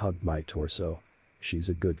and hugged my torso. "She's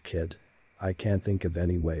a good kid. I can't think of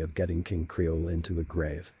any way of getting King Creole into a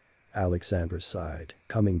grave." Alexandra sighed,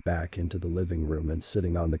 coming back into the living room and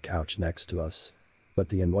sitting on the couch next to us. But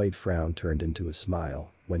the annoyed frown turned into a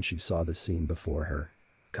smile when she saw the scene before her.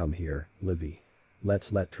 "Come here, Livy.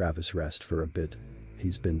 Let's let Travis rest for a bit.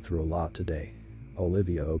 He's been through a lot today."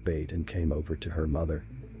 Olivia obeyed and came over to her mother.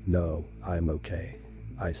 "No, I'm okay,"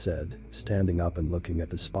 I said, standing up and looking at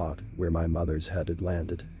the spot where my mother's head had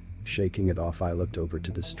landed. Shaking it off, I looked over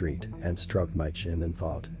to the street and stroked my chin and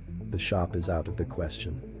thought, the shop is out of the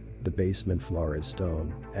question. The basement floor is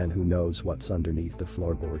stone, and who knows what's underneath the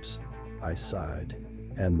floorboards. I sighed.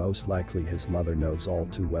 And most likely his mother knows all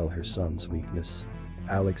too well her son's weakness.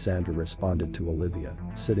 Alexandra responded to Olivia,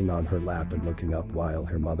 sitting on her lap and looking up while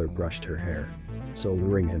her mother brushed her hair. "So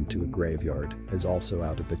luring him to a graveyard is also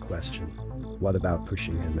out of the question. What about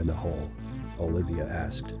pushing him in a hole?" Olivia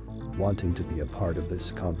asked, wanting to be a part of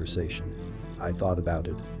this conversation. I thought about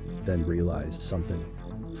it, then realized something.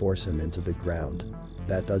 Force him into the ground.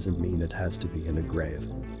 That doesn't mean it has to be in a grave.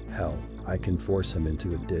 Hell, I can force him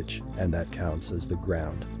into a ditch, and that counts as the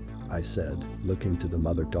ground, I said, looking to the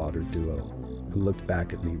mother-daughter duo, who looked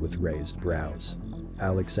back at me with raised brows.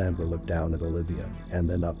 Alexandra looked down at Olivia and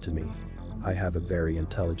then up to me. "I have a very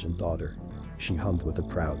intelligent daughter," she hummed with a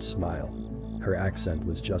proud smile. Her accent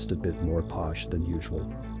was just a bit more posh than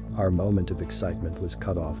usual. Our moment of excitement was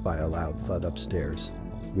cut off by a loud thud upstairs.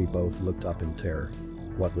 We both looked up in terror.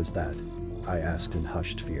 "What was that?" I asked in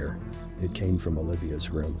hushed fear. "It came from Olivia's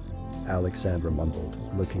room," Alexandra mumbled,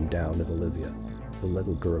 looking down at Olivia. The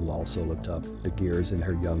little girl also looked up, the gears in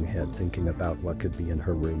her young head thinking about what could be in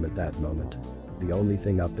her room at that moment. "The only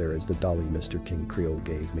thing up there is the dolly Mr. King Creole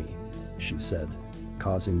gave me," she said,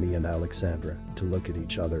 causing me and Alexandra to look at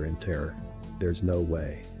each other in terror. There's no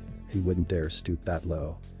way. He wouldn't dare stoop that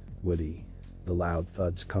low, would he? The loud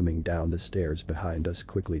thuds coming down the stairs behind us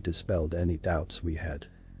quickly dispelled any doubts we had.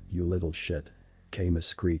 "You little shit," came a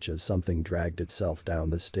screech as something dragged itself down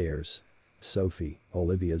the stairs. Sophie,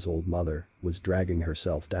 Olivia's old mother, was dragging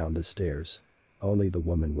herself down the stairs. Only the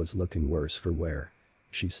woman was looking worse for wear.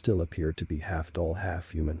 She still appeared to be half doll,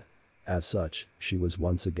 half human. As such, she was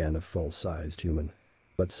once again a full-sized human.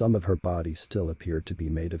 But some of her body still appeared to be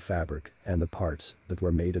made of fabric, and the parts that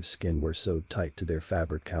were made of skin were sewed tight to their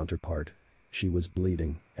fabric counterpart. She was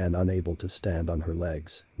bleeding and unable to stand on her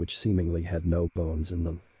legs, which seemingly had no bones in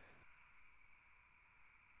them.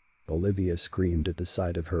 Olivia screamed at the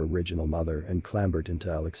sight of her original mother and clambered into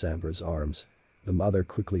Alexandra's arms. The mother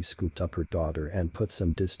quickly scooped up her daughter and put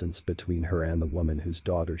some distance between her and the woman whose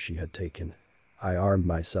daughter she had taken. I armed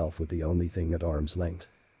myself with the only thing at arm's length.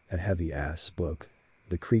 A heavy-ass book.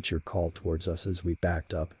 The creature called towards us as we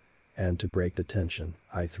backed up, and to break the tension,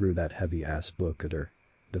 I threw that heavy-ass book at her.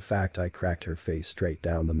 The fact I cracked her face straight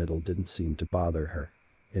down the middle didn't seem to bother her.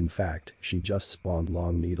 In fact, she just spawned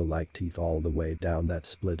long needle-like teeth all the way down that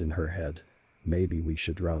split in her head. "Maybe we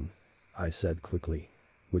should run," I said quickly.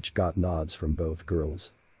 Which got nods from both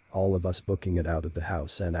girls. All of us booking it out of the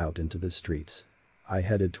house and out into the streets. I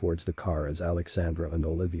headed towards the car as Alexandra and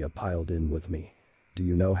Olivia piled in with me. "Do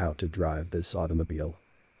you know how to drive this automobile?"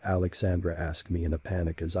 Alexandra asked me in a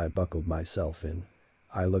panic as I buckled myself in.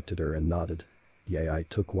 I looked at her and nodded. "Yeah, I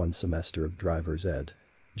took 1 semester of driver's ed.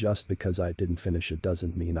 Just because I didn't finish it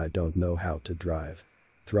doesn't mean I don't know how to drive."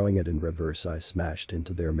 Throwing it in reverse, I smashed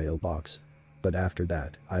into their mailbox. But after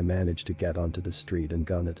that, I managed to get onto the street and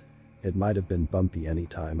gun it. It might have been bumpy any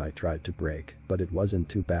time I tried to brake, but it wasn't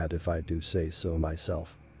too bad if I do say so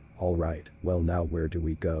myself. "Alright, well now where do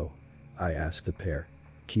we go?" I asked the pair,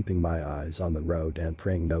 keeping my eyes on the road and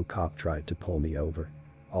praying no cop tried to pull me over.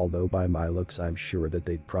 Although by my looks I'm sure that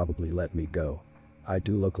they'd probably let me go. I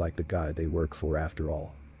do look like the guy they work for after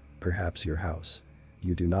all. "Perhaps your house.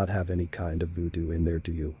 You do not have any kind of voodoo in there,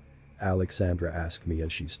 do you?" Alexandra asked me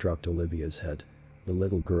as she stroked Olivia's head. The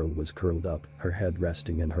little girl was curled up, her head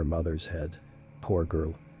resting in her mother's head. Poor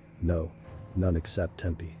girl. "No. None except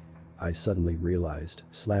Tempe." I suddenly realized,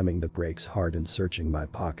 slamming the brakes hard and searching my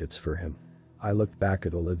pockets for him. I looked back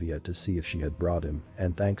at Olivia to see if she had brought him,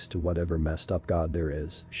 and thanks to whatever messed up god there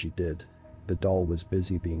is, she did. The doll was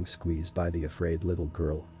busy being squeezed by the afraid little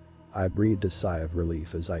girl. I breathed a sigh of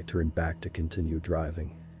relief as I turned back to continue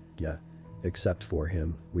driving. Yeah. Except for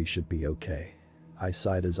him, we should be okay. I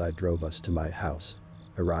sighed as I drove us to my house.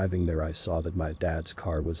 Arriving there, I saw that my dad's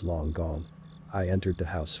car was long gone. I entered the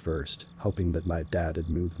house first, hoping that my dad had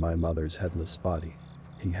moved my mother's headless body.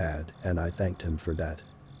 He had, and I thanked him for that.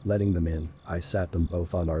 Letting them in, I sat them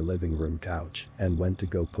both on our living room couch and went to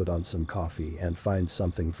go put on some coffee and find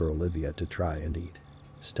something for Olivia to try and eat.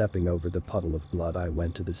 Stepping over the puddle of blood, I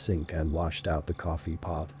went to the sink and washed out the coffee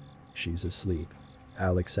pot. "She's asleep,"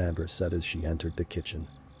 Alexandra said as she entered the kitchen.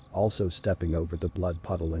 Also stepping over the blood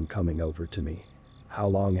puddle and coming over to me. "How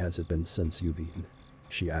long has it been since you've eaten?"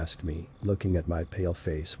 she asked me, looking at my pale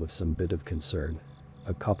face with some bit of concern.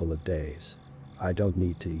 "A couple of days. I don't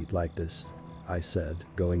need to eat like this," I said,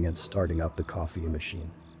 going and starting up the coffee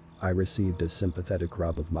machine. I received a sympathetic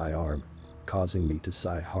rub of my arm, causing me to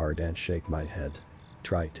sigh hard and shake my head.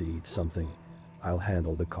 "Try to eat something. I'll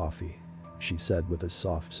handle the coffee," she said with a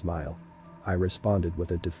soft smile. I responded with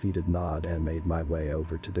a defeated nod and made my way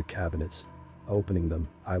over to the cabinets. Opening them,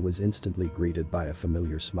 I was instantly greeted by a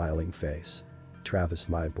familiar smiling face. "Travis,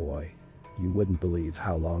 my boy. You wouldn't believe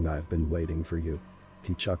how long I've been waiting for you,"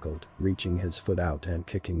 he chuckled, reaching his foot out and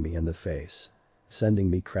kicking me in the face, sending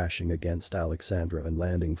me crashing against Alexandra and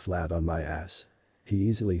landing flat on my ass. He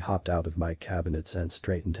easily hopped out of my cabinets and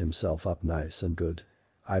straightened himself up nice and good.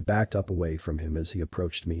 I backed up away from him as he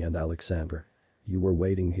approached me and Alexandra. "You were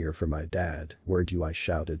waiting here for my dad, weren't you?" I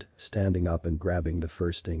shouted, standing up and grabbing the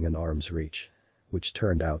first thing in arm's reach. Which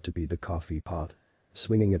turned out to be the coffee pot.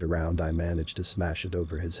 Swinging it around, I managed to smash it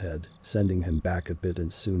over his head, sending him back a bit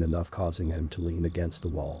and soon enough causing him to lean against the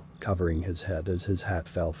wall, covering his head as his hat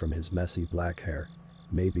fell from his messy black hair.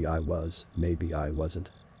 Maybe I was, maybe I wasn't.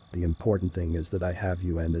 The important thing is that I have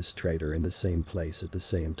you and this traitor in the same place at the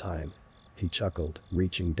same time. He chuckled,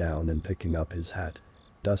 reaching down and picking up his hat.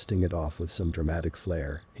 Dusting it off with some dramatic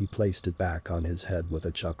flair, he placed it back on his head with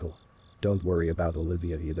a chuckle. "Don't worry about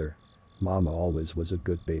Olivia either. Mama always was a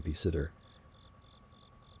good babysitter,"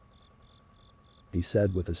 he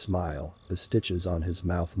said with a smile, the stitches on his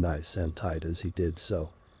mouth nice and tight as he did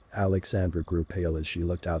so. Alexandra grew pale as she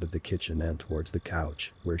looked out of the kitchen and towards the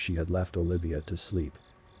couch where she had left Olivia to sleep.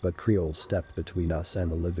 But Creole stepped between us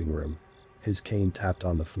and the living room. His cane tapped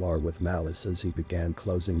on the floor with malice as he began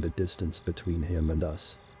closing the distance between him and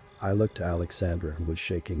us. I looked to Alexandra, who was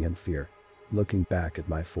shaking in fear. Looking back at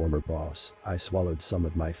my former boss, I swallowed some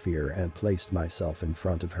of my fear and placed myself in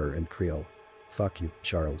front of her in Creole. "Fuck you,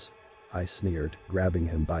 Charles," I sneered, grabbing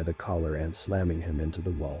him by the collar and slamming him into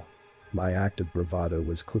the wall. My act of bravado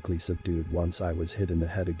was quickly subdued once I was hit in the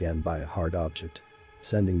head again by a hard object,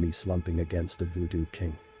 sending me slumping against the Voodoo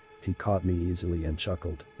King. He caught me easily and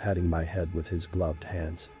chuckled, patting my head with his gloved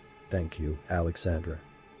hands. "Thank you, Alexandra.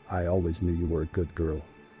 I always knew you were a good girl."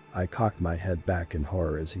 I cocked my head back in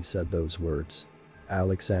horror as he said those words.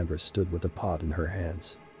 Alexandra stood with a pot in her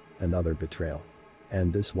hands. Another betrayal.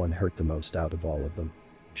 And this one hurt the most out of all of them.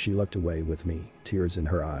 She looked away with me, tears in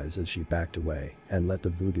her eyes as she backed away and let the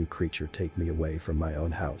voodoo creature take me away from my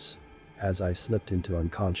own house. As I slipped into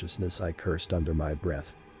unconsciousness, I cursed under my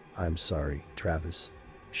breath. "I'm sorry, Travis,"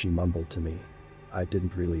 she mumbled to me. I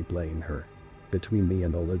didn't really blame her. Between me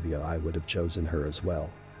and Olivia, I would have chosen her as well.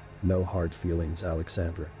 No hard feelings,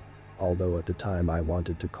 Alexandra. Although at the time I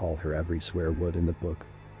wanted to call her every swear word in the book.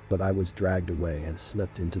 But I was dragged away and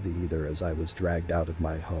slipped into the ether as I was dragged out of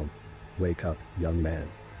my home. "Wake up, young man,"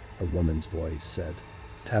 a woman's voice said,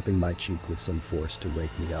 tapping my cheek with some force to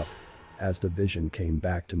wake me up. As the vision came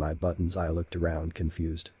back to my buttons, I looked around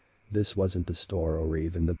confused. This wasn't the store or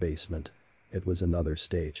even the basement. It was another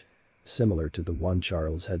stage. Similar to the one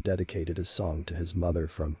Charles had dedicated a song to his mother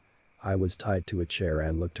from. I was tied to a chair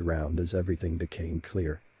and looked around as everything became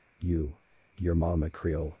clear. Your mama,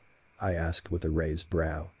 Creole?" I asked with a raised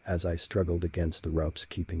brow as I struggled against the ropes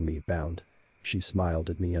keeping me bound. She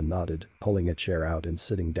smiled at me and nodded, pulling a chair out and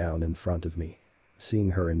sitting down in front of me.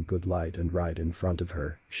 Seeing her in good light and right in front of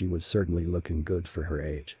her, she was certainly looking good for her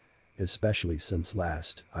age. Especially since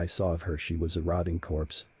last I saw of her, she was a rotting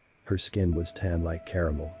corpse. Her skin was tan like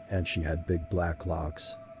caramel and she had big black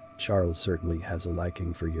locks. "Charles certainly has a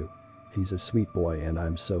liking for you. He's a sweet boy and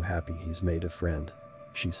I'm so happy he's made a friend,"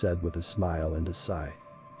 she said with a smile and a sigh.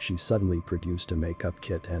 She suddenly produced a makeup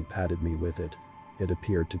kit and patted me with it. It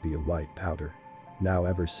appeared to be a white powder. Now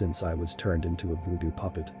ever since I was turned into a voodoo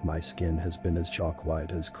puppet, my skin has been as chalk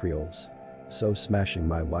white as Creole's. So smashing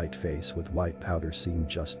my white face with white powder seemed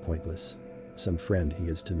just pointless. "Some friend he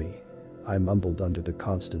is to me," I mumbled under the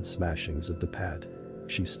constant smashings of the pad.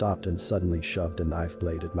 She stopped and suddenly shoved a knife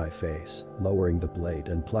blade at my face, lowering the blade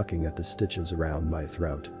and plucking at the stitches around my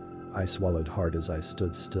throat. I swallowed hard as I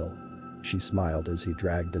stood still. She smiled as he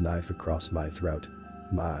dragged the knife across my throat.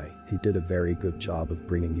 He did a very good job of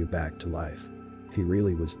bringing you back to life. He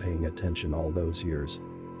really was paying attention all those years."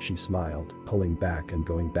 She smiled, pulling back and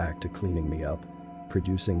going back to cleaning me up,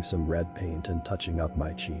 producing some red paint and touching up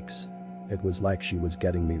my cheeks. It was like she was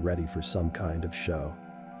getting me ready for some kind of show.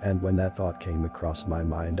 And when that thought came across my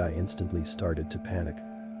mind, I instantly started to panic.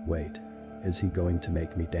 "Wait. Is he going to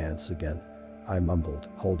make me dance again?" I mumbled,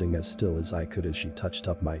 holding as still as I could as she touched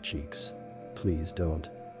up my cheeks. "Please don't.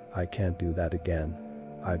 I can't do that again,"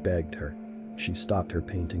 I begged her. She stopped her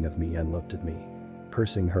painting of me and looked at me,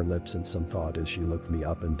 pursing her lips in some thought as she looked me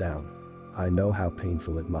up and down. "I know how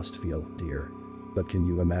painful it must feel, dear. But can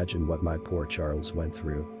you imagine what my poor Charles went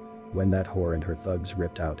through? When that whore and her thugs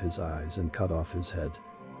ripped out his eyes and cut off his head.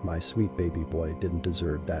 My sweet baby boy didn't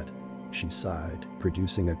deserve that." She sighed,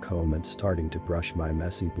 producing a comb and starting to brush my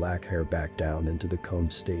messy black hair back down into the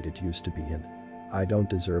combed state it used to be in. "I don't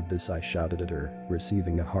deserve this," I shouted at her,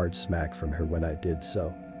 receiving a hard smack from her when I did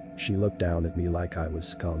so. She looked down at me like I was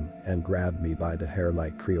scum and grabbed me by the hair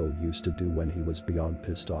like Creole used to do when he was beyond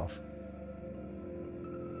pissed off.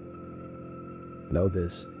 "Know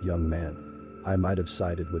this, young man. I might have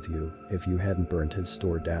sided with you if you hadn't burned his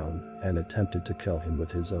store down and attempted to kill him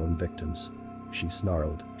with his own victims," she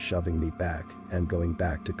snarled, shoving me back and going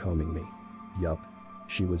back to combing me. Yup.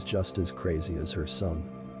 She was just as crazy as her son.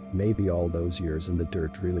 Maybe all those years in the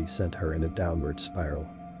dirt really sent her in a downward spiral.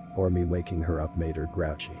 Or me waking her up made her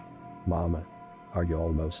grouchy. "Mama, are you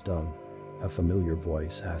almost done?" a familiar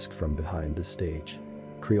voice asked from behind the stage.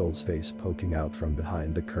 Creole's face poking out from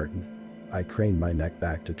behind the curtain. I craned my neck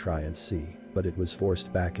back to try and see, but it was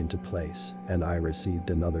forced back into place and I received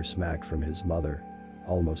another smack from his mother.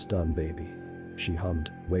 "Almost done, baby," she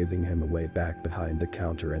hummed, waving him away back behind the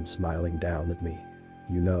counter and smiling down at me.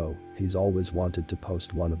 "You know, he's always wanted to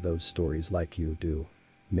post one of those stories like you do.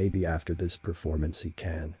 Maybe after this performance he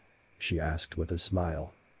can?" she asked with a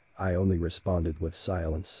smile. I only responded with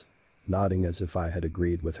silence. Nodding as if I had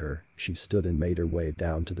agreed with her, she stood and made her way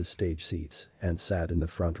down to the stage seats and sat in the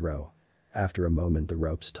front row. After a moment the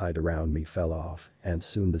ropes tied around me fell off, and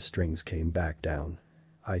soon the strings came back down.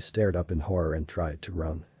 I stared up in horror and tried to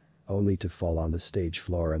run. Only to fall on the stage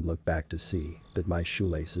floor and look back to see that my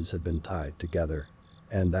shoelaces had been tied together.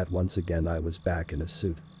 And that once again I was back in a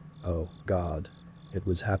suit. Oh, God. It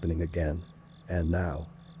was happening again. And now,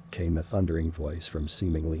 came a thundering voice from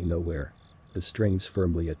seemingly nowhere. The strings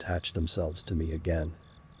firmly attached themselves to me again.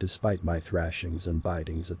 Despite my thrashings and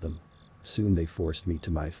bitings at them. Soon they forced me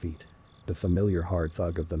to my feet. The familiar hard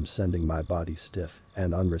thug of them sending my body stiff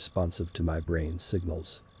and unresponsive to my brain's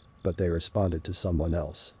signals. But they responded to someone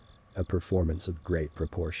else. A performance of great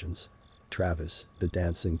proportions. Travis, the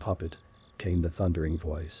dancing puppet. Came the thundering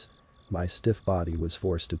voice. My stiff body was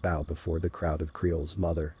forced to bow before the crowd of Creel's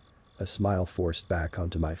mother. A smile forced back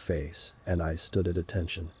onto my face, and I stood at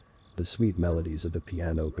attention. The sweet melodies of the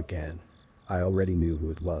piano began. I already knew who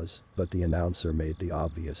it was, but the announcer made the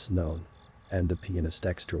obvious known. And the pianist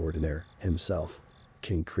extraordinaire, himself.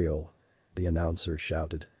 King Creole. The announcer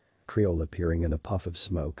shouted. Creole appearing in a puff of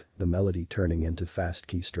smoke, the melody turning into fast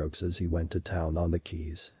keystrokes as he went to town on the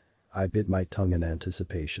keys. I bit my tongue in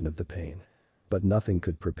anticipation of the pain. But nothing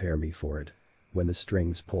could prepare me for it. When the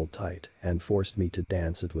strings pulled tight and forced me to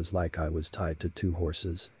dance, it was like I was tied to two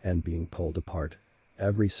horses and being pulled apart.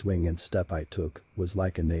 Every swing and step I took was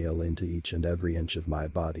like a nail into each and every inch of my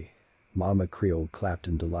body. Mama Creole clapped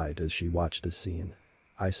in delight as she watched the scene.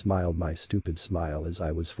 I smiled my stupid smile as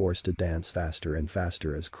I was forced to dance faster and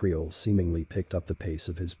faster as Creole seemingly picked up the pace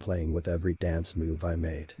of his playing with every dance move I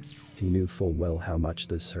made. He knew full well how much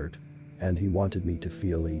this hurt. And he wanted me to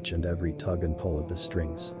feel each and every tug and pull of the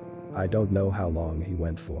strings. I don't know how long he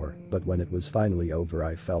went for, but when it was finally over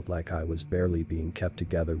I felt like I was barely being kept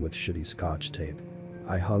together with shitty scotch tape.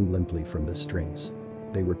 I hung limply from the strings.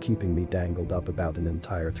 They were keeping me dangled up about an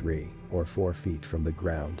entire 3 or 4 feet from the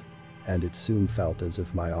ground. And it soon felt as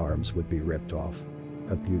if my arms would be ripped off.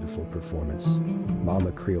 A beautiful performance.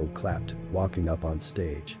 Mama Creole clapped, walking up on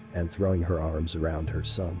stage and throwing her arms around her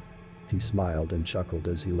son. He smiled and chuckled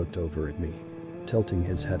as he looked over at me, tilting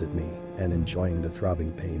his head at me and enjoying the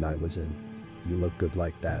throbbing pain I was in. You look good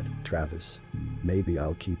like that, Travis. Maybe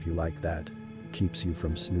I'll keep you like that. Keeps you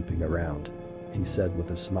from snooping around. He said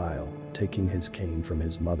with a smile, taking his cane from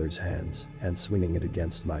his mother's hands and swinging it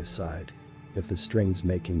against my side. If the strings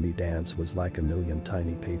making me dance was like a million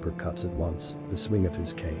tiny paper cuts at once, the swing of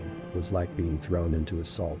his cane was like being thrown into a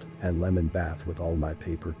salt and lemon bath with all my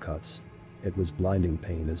paper cuts. It was blinding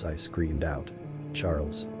pain as I screamed out.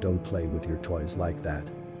 Charles, don't play with your toys like that.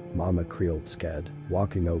 Mama Creole scared,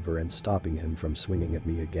 walking over and stopping him from swinging at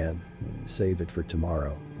me again. Save it for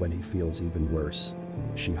tomorrow, when he feels even worse.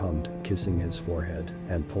 She hummed, kissing his forehead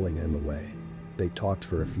and pulling him away. They talked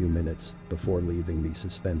for a few minutes before leaving me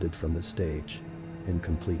suspended from the stage. In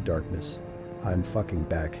complete darkness. I'm fucking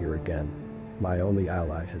back here again. My only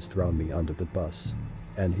ally has thrown me under the bus.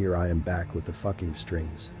 And here I am back with the fucking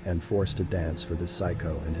strings and forced to dance for the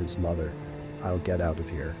psycho and his mother. I'll get out of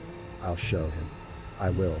here. I'll show him. I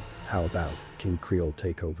will. How about King Creole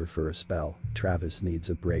take over for a spell? Travis needs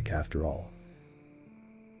a break after all.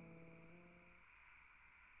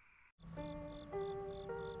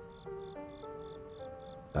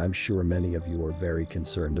 I'm sure many of you are very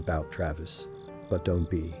concerned about Travis. But don't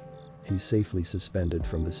be. He's safely suspended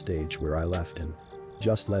from the stage where I left him.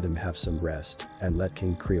 Just let him have some rest and let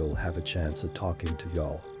King Creole have a chance at talking to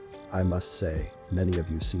y'all. I must say, many of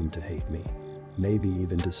you seem to hate me. Maybe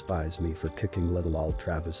even despise me for kicking little old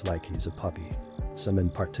Travis like he's a puppy. Some in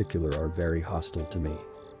particular are very hostile to me.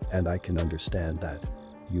 And I can understand that.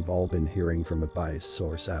 You've all been hearing from a biased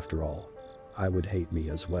source after all. I would hate me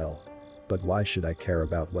as well. But why should I care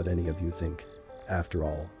about what any of you think? After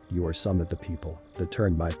all, you are some of the people that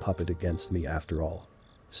turned my puppet against me after all.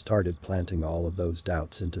 Started planting all of those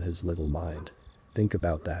doubts into his little mind. Think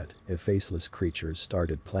about that, if faceless creatures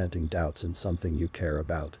started planting doubts in something you care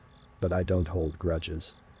about. But I don't hold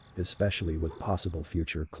grudges. Especially with possible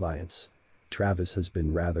future clients. Travis has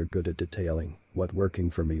been rather good at detailing what working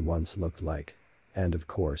for me once looked like. And of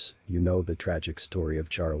course, you know the tragic story of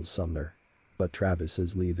Charles Sumner. But Travis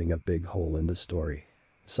is leaving a big hole in the story.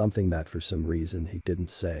 Something that for some reason he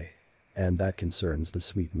didn't say. And that concerns the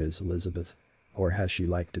sweet Miss Elizabeth. Or has she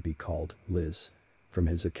like to be called, Liz? From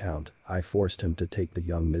his account, I forced him to take the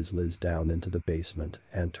young Ms. Liz down into the basement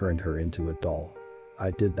and turned her into a doll.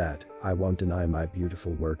 I did that, I won't deny my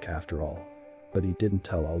beautiful work after all. But he didn't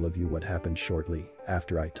tell all of you what happened shortly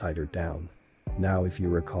after I tied her down. Now if you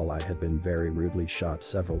recall, I had been very rudely shot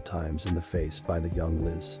several times in the face by the young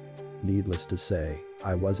Liz. Needless to say,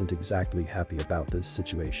 I wasn't exactly happy about this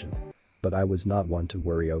situation. But I was not one to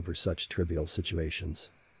worry over such trivial situations.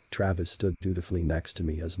 Travis stood dutifully next to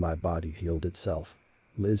me as my body healed itself.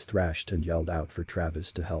 Liz thrashed and yelled out for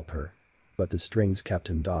Travis to help her. But the strings kept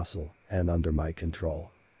him docile and under my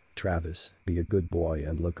control. Travis, be a good boy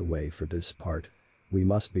and look away for this part. We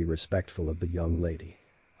must be respectful of the young lady.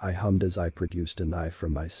 I hummed as I produced a knife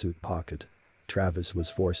from my suit pocket. Travis was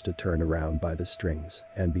forced to turn around by the strings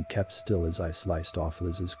and be kept still as I sliced off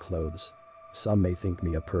Liz's clothes. Some may think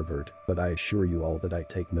me a pervert, but I assure you all that I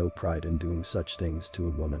take no pride in doing such things to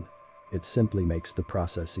a woman. It simply makes the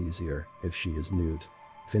process easier if she is nude.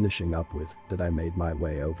 Finishing up with that, I made my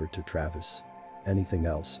way over to Travis. "Anything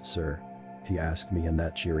else, sir?" he asked me in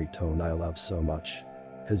that cheery tone I love so much.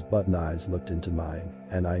 His button eyes looked into mine,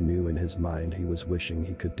 and I knew in his mind he was wishing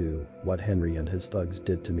he could do what Henry and his thugs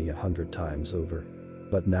did to me 100 times over.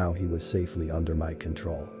 But now he was safely under my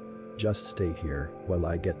control. "Just stay here while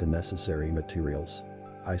I get the necessary materials."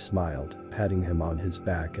 I smiled, patting him on his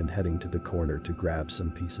back and heading to the corner to grab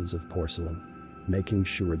some pieces of porcelain. Making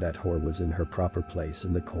sure that whore was in her proper place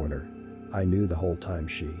in the corner. I knew the whole time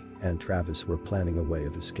she and Travis were planning a way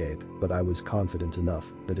of escape, but I was confident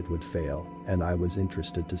enough that it would fail, and I was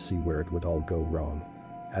interested to see where it would all go wrong.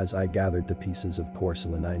 As I gathered the pieces of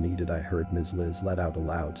porcelain I needed, I heard Ms. Liz let out a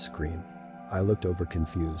loud scream. I looked over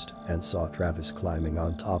confused and saw Travis climbing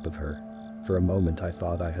on top of her. For a moment I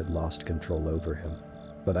thought I had lost control over him.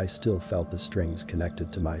 But I still felt the strings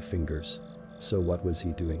connected to my fingers. So what was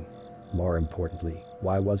he doing? More importantly,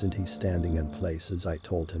 why wasn't he standing in place as I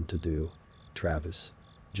told him to do? "Travis.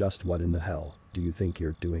 Just what in the hell do you think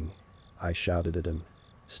you're doing?" I shouted at him.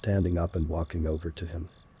 Standing up and walking over to him.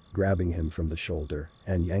 Grabbing him from the shoulder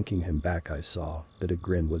and yanking him back, I saw that a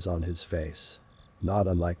grin was on his face. Not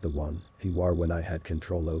unlike the one he wore when I had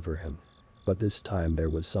control over him. But this time there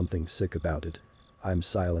was something sick about it. "I'm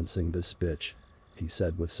silencing this bitch," he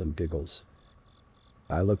said with some giggles.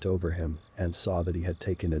 I looked over him and saw that he had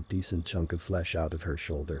taken a decent chunk of flesh out of her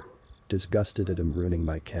shoulder. Disgusted at him ruining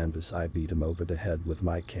my canvas, I beat him over the head with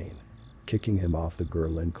my cane. Kicking him off the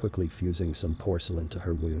girl and quickly fusing some porcelain to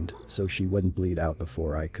her wound so she wouldn't bleed out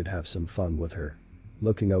before I could have some fun with her.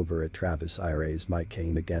 Looking over at Travis, I raised my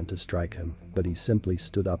cane again to strike him, but he simply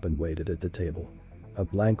stood up and waited at the table. A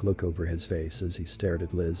blank look over his face as he stared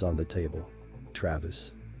at Liz on the table.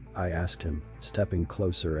 "Travis?" I asked him, stepping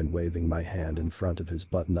closer and waving my hand in front of his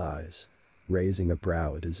button eyes. Raising a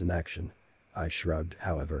brow at his inaction. I shrugged,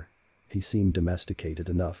 however. He seemed domesticated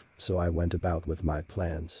enough, so I went about with my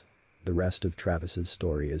plans. The rest of Travis's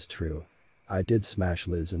story is true. I did smash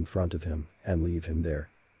Liz in front of him and leave him there.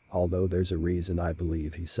 Although there's a reason I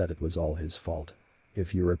believe he said it was all his fault.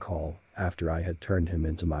 If you recall, after I had turned him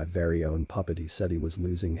into my very own puppet, he said he was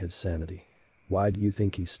losing his sanity. Why do you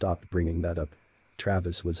think he stopped bringing that up?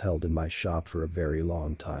 Travis was held in my shop for a very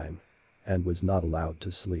long time. And was not allowed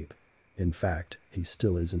to sleep. In fact, he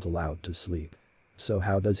still isn't allowed to sleep. So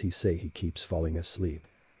how does he say he keeps falling asleep?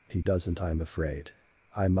 He doesn't, I'm afraid.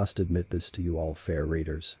 I must admit this to you all fair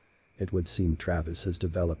readers. It would seem Travis has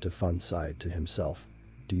developed a fun side to himself.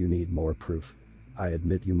 Do you need more proof? I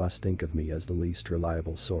admit you must think of me as the least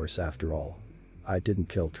reliable source after all. I didn't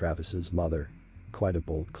kill Travis's mother. Quite a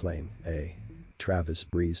bold claim, eh? Travis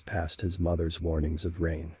breezed past his mother's warnings of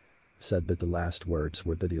rain. Said that the last words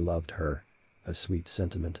were that he loved her. A sweet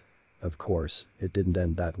sentiment. Of course, it didn't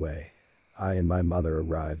end that way. I and my mother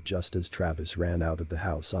arrived just as Travis ran out of the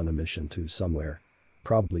house on a mission to somewhere.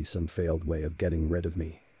 Probably some failed way of getting rid of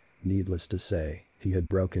me. Needless to say, he had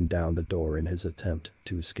broken down the door in his attempt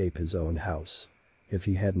to escape his own house. If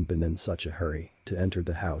he hadn't been in such a hurry to enter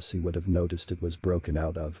the house, he would have noticed it was broken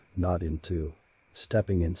out of, not into.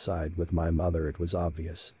 Stepping inside with my mother, it was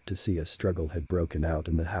obvious to see a struggle had broken out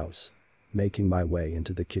in the house. Making my way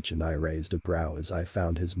into the kitchen, I raised a brow as I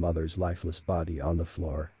found his mother's lifeless body on the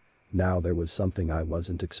floor. Now there was something I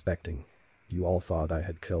wasn't expecting. You all thought I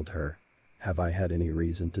had killed her. Have I had any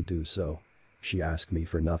reason to do so? She asked me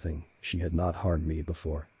for nothing. She had not harmed me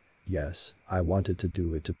before. Yes, I wanted to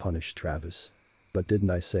do it to punish Travis. But didn't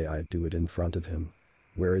I say I'd do it in front of him?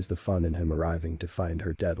 Where is the fun in him arriving to find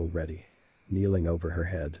her dead already? Kneeling over her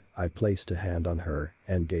head, I placed a hand on her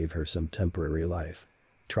and gave her some temporary life.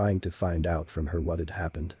 Trying to find out from her what had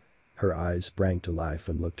happened. Her eyes sprang to life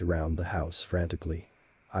and looked around the house frantically.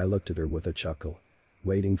 I looked at her with a chuckle.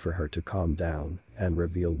 Waiting for her to calm down and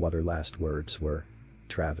reveal what her last words were.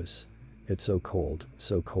 "Travis. It's so cold,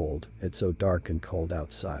 it's so dark and cold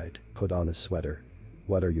outside, put on a sweater."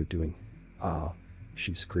 "What are you doing?" "Ah,"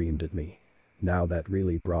 she screamed at me. Now that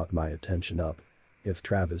really brought my attention up. If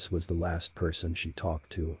Travis was the last person she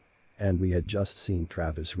talked to. And we had just seen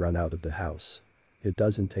Travis run out of the house. It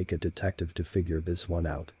doesn't take a detective to figure this one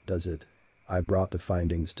out, does it? I brought the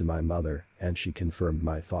findings to my mother, and she confirmed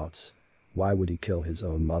my thoughts. Why would he kill his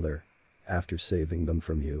own mother? After saving them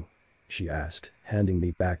from you? She asked, handing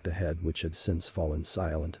me back the head which had since fallen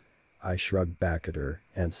silent. I shrugged back at her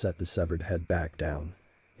and set the severed head back down.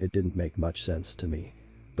 It didn't make much sense to me.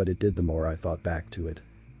 But it did the more I thought back to it.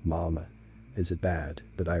 Mama. Is it bad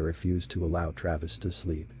that I refused to allow Travis to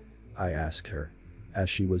sleep? I asked her. As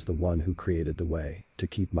she was the one who created the way to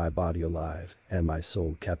keep my body alive and my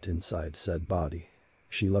soul kept inside said body.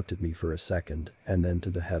 She looked at me for a second and then to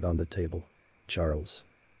the head on the table. Charles.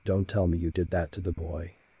 Don't tell me you did that to the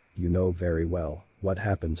boy. You know very well what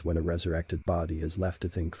happens when a resurrected body is left to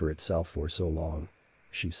think for itself for so long.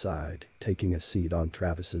 She sighed, taking a seat on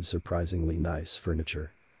Travis's surprisingly nice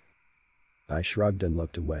furniture. I shrugged and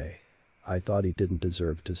looked away. I thought he didn't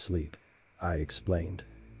deserve to sleep. I explained.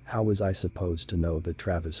 How was I supposed to know that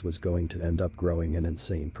Travis was going to end up growing an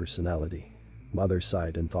insane personality? Mother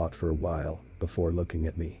sighed and thought for a while before looking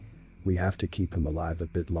at me. We have to keep him alive a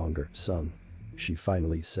bit longer, son. She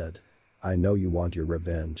finally said. I know you want your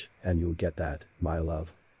revenge, and you'll get that, my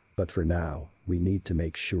love. But for now, we need to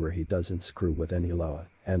make sure he doesn't screw with any Loa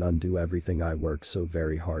and undo everything I worked so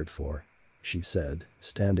very hard for. She said,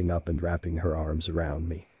 standing up and wrapping her arms around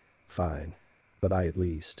me. Fine. But I at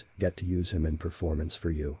least get to use him in performance for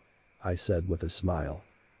you. I said with a smile.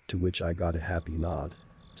 To which I got a happy nod.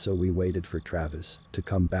 So we waited for Travis to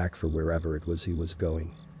come back for wherever it was he was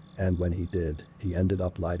going. And when he did, he ended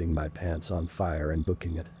up lighting my pants on fire and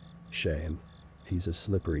booking it. Shame. He's a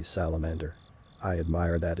slippery salamander. I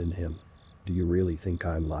admire that in him. Do you really think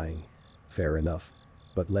I'm lying? Fair enough.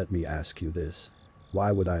 But let me ask you this.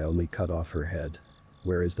 Why would I only cut off her head?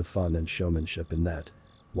 Where is the fun and showmanship in that?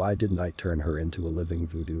 Why didn't I turn her into a living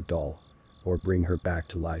voodoo doll? Or bring her back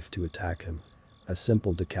to life to attack him? A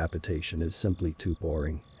simple decapitation is simply too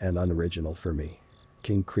boring and unoriginal for me.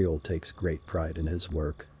 King Creole takes great pride in his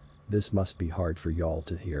work. This must be hard for y'all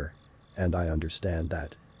to hear. And I understand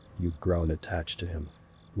that. You've grown attached to him.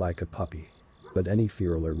 Like a puppy. But any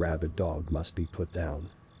feral or rabid dog must be put down.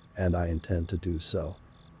 And I intend to do so.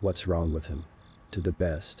 What's wrong with him? To the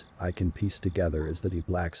best I can piece together is that he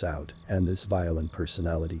blacks out and this violent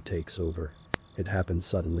personality takes over. It happened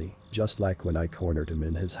suddenly, just like when I cornered him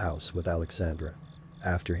in his house with Alexandra.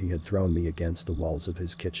 After he had thrown me against the walls of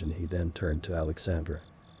his kitchen, he then turned to Alexandra,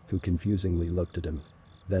 who confusingly looked at him,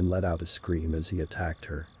 then let out a scream as he attacked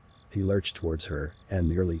her. He lurched towards her and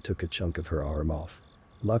nearly took a chunk of her arm off.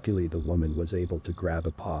 Luckily the woman was able to grab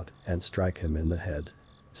a pot and strike him in the head,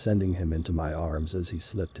 sending him into my arms as he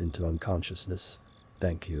slipped into unconsciousness.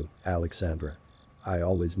 Thank you, Alexandra. I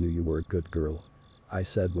always knew you were a good girl. I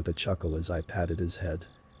said with a chuckle as I patted his head.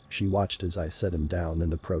 She watched as I set him down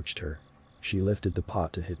and approached her. She lifted the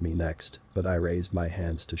pot to hit me next, but I raised my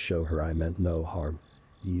hands to show her I meant no harm.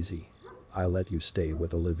 Easy. I'll let you stay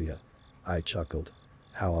with Olivia. I chuckled.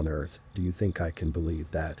 How on earth do you think I can believe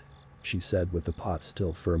that? She said with the pot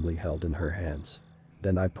still firmly held in her hands.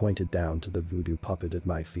 Then I pointed down to the voodoo puppet at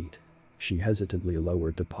my feet. She hesitantly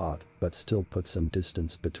lowered the pot but still put some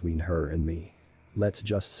distance between her and me. Let's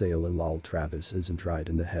just say lol Travis isn't right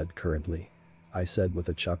in the head currently. I said with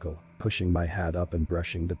a chuckle, pushing my hat up and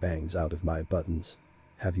brushing the bangs out of my buttons.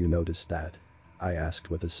 Have you noticed that? I asked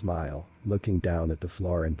with a smile, looking down at the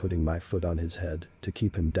floor and putting my foot on his head to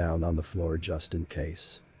keep him down on the floor just in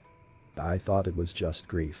case. I thought it was just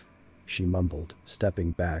grief. She mumbled,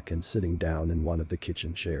 stepping back and sitting down in one of the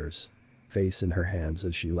kitchen chairs, face in her hands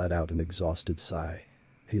as she let out an exhausted sigh.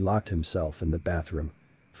 He locked himself in the bathroom.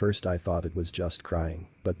 First I thought it was just crying,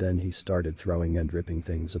 but then he started throwing and ripping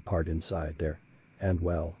things apart inside there. And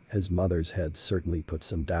well, his mother's head certainly put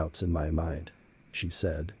some doubts in my mind. She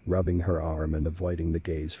said, rubbing her arm and avoiding the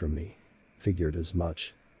gaze from me. Figured as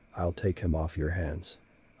much. I'll take him off your hands.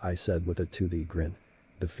 I said with a toothy grin.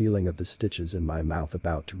 The feeling of the stitches in my mouth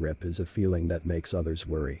about to rip is a feeling that makes others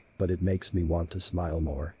worry, but it makes me want to smile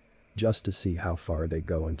more. Just to see how far they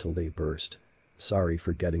go until they burst. Sorry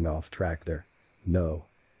for getting off track there. No.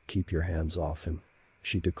 Keep your hands off him.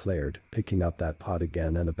 She declared, picking up that pot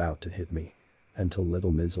again and about to hit me. Until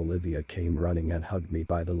little Miss Olivia came running and hugged me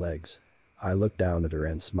by the legs. I looked down at her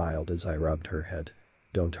and smiled as I rubbed her head.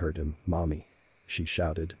 Don't hurt him, Mommy. She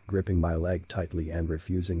shouted, gripping my leg tightly and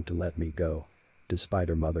refusing to let me go. Despite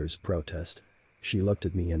her mother's protest. She looked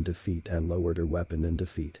at me in defeat and lowered her weapon in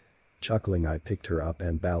defeat. Chuckling, I picked her up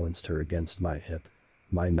and balanced her against my hip.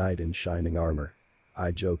 My knight in shining armor.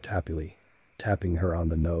 I joked happily, tapping her on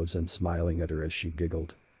the nose and smiling at her as she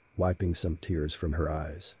giggled, wiping some tears from her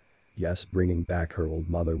eyes. Yes, bringing back her old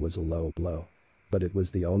mother was a low blow. But it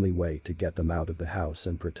was the only way to get them out of the house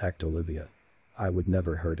and protect Olivia. I would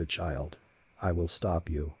never hurt a child. I will stop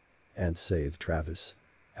you. and save Travis.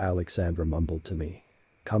 Alexandra mumbled to me.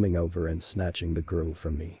 Coming over and snatching the girl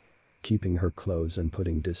from me. Keeping her close and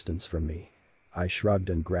putting distance from me. I shrugged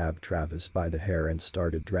and grabbed Travis by the hair and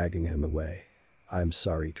started dragging him away. "I'm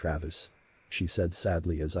sorry, Travis," she said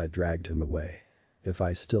sadly as I dragged him away. "If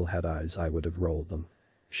I still had eyes I would have rolled them.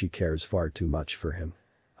 She cares far too much for him.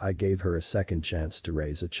 I gave her a second chance to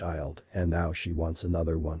raise a child and now she wants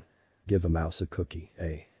another one. Give a mouse a cookie,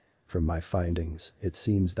 eh?" From my findings, it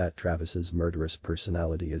seems that Travis's murderous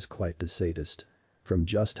personality is quite the sadist. From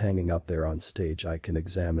just hanging up there on stage I can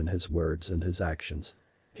examine his words and his actions.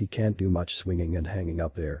 He can't do much swinging and hanging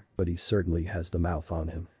up there, but he certainly has the mouth on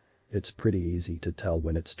him. It's pretty easy to tell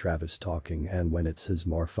when it's Travis talking and when it's his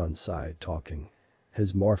more fun side talking.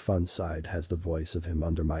 His more fun side has the voice of him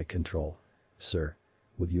under my control. "Sir,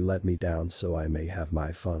 would you let me down so I may have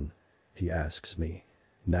my fun?" he asks me.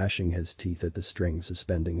 Gnashing his teeth at the string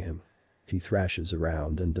suspending him. He thrashes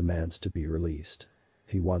around and demands to be released.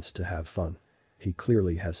 He wants to have fun. He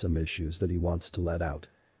clearly has some issues that he wants to let out.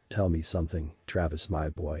 "Tell me something, Travis my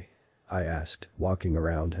boy," I asked, walking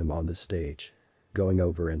around him on the stage. Going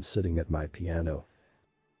over and sitting at my piano.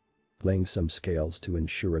 Playing some scales to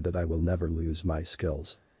ensure that I will never lose my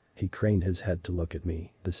skills. He craned his head to look at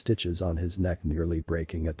me, the stitches on his neck nearly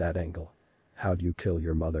breaking at that angle. "How'd you kill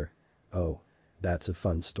your mother?" "Oh. That's a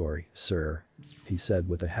fun story, sir," he said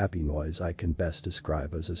with a happy noise I can best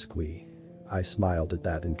describe as a squee. I smiled at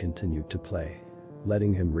that and continued to play.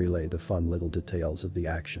 Letting him relay the fun little details of the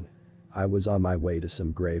action. I was on my way to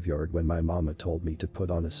some graveyard when my mama told me to put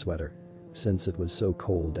on a sweater. Since it was so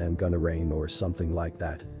cold and gonna rain or something like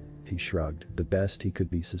that. He shrugged, the best he could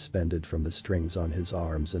be suspended from the strings on his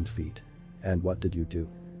arms and feet. "And what did you do?"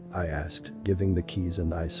 I asked, giving the keys a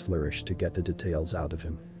nice flourish to get the details out of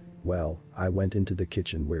him. "Well, I went into the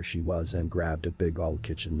kitchen where she was and grabbed a big old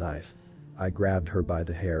kitchen knife. I grabbed her by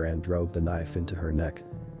the hair and drove the knife into her neck.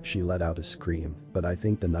 She let out a scream, but I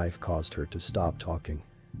think the knife caused her to stop talking.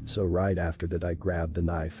 So right after that I grabbed the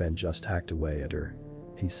knife and just hacked away at her,"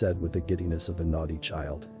 he said with the giddiness of a naughty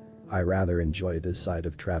child. "I rather enjoy this side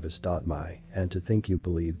of Travis. My, and to think you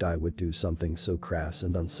believed I would do something so crass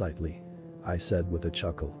and unsightly," I said with a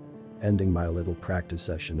chuckle. Ending my little practice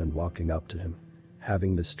session and walking up to him.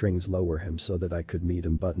 Having the strings lower him so that I could meet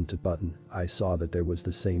him button to button, I saw that there was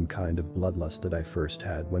the same kind of bloodlust that I first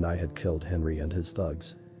had when I had killed Henry and his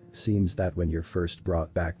thugs. Seems that when you're first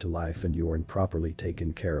brought back to life and you aren't properly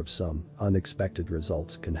taken care of, some unexpected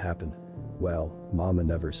results can happen. Well, Mama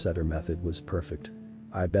never said her method was perfect.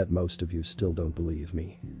 I bet most of you still don't believe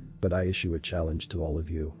me. But I issue a challenge to all of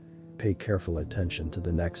you. Pay careful attention to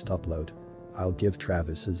the next upload. I'll give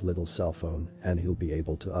Travis his little cell phone and he'll be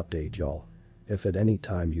able to update y'all. If at any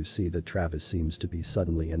time you see that Travis seems to be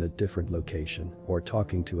suddenly in a different location or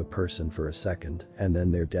talking to a person for a second and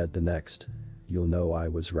then they're dead the next, you'll know I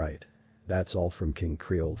was right. That's all from King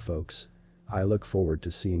Creole, folks. I look forward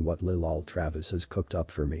to seeing what lil ol' Travis has cooked up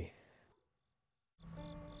for me.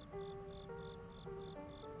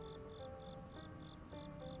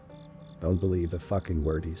 Don't believe a fucking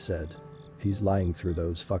word he said. He's lying through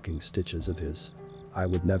those fucking stitches of his. I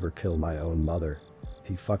would never kill my own mother.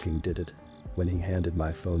 He fucking did it. When he handed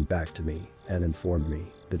my phone back to me and informed me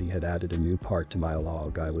that he had added a new part to my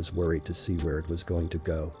log, I was worried to see where it was going to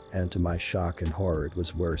go, and to my shock and horror it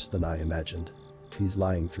was worse than I imagined. He's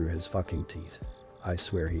lying through his fucking teeth. I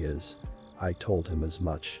swear he is. I told him as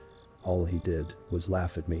much. All he did was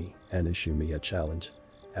laugh at me and issue me a challenge.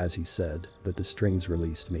 As he said that the strings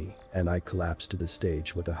released me and I collapsed to the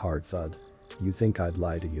stage with a hard thud. "You think I'd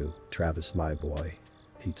lie to you, Travis my boy?"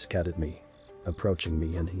 He scat at me. Approaching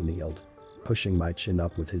me and he kneeled. Pushing my chin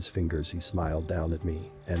up with his fingers he smiled down at me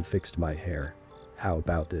and fixed my hair. "How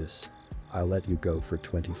about this? I'll let you go for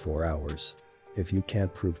 24 hours. If you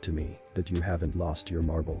can't prove to me that you haven't lost your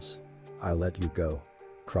marbles, I'll let you go.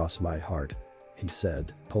 Cross my heart," he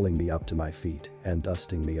said, pulling me up to my feet and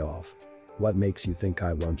dusting me off. "What makes you think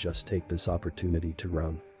I won't just take this opportunity to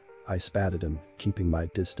run?" I spat at him, keeping my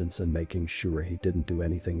distance and making sure he didn't do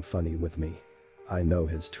anything funny with me. I know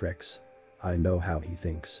his tricks. I know how he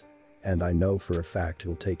thinks. And I know for a fact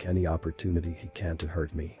he'll take any opportunity he can to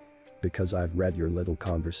hurt me. Because I've read your little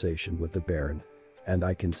conversation with the Baron. And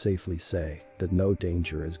I can safely say that no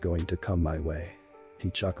danger is going to come my way. He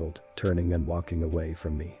chuckled, turning and walking away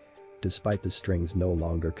from me. Despite the strings no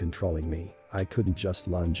longer controlling me, I couldn't just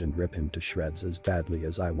lunge and rip him to shreds as badly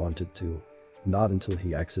as I wanted to. Not until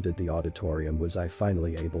he exited the auditorium was I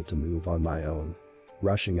finally able to move on my own.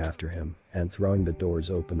 Rushing after him and throwing the doors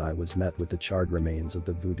open, I was met with the charred remains of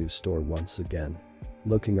the Voodoo store once again.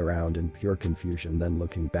 Looking around in pure confusion, then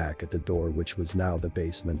looking back at the door which was now the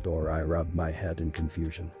basement door, I rubbed my head in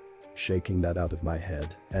confusion. shaking that out of my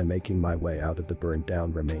head and making my way out of the burnt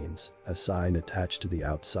down remains. A sign attached to the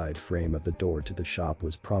outside frame of the door to the shop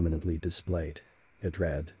was prominently displayed. It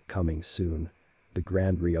read, "Coming soon. The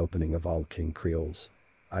grand reopening of all King Creoles."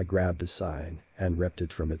 I grabbed the sign and ripped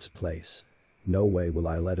it from its place. No way will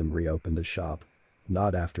I let him reopen the shop.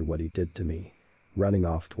 Not after what he did to me. Running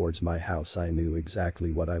off towards my house, I knew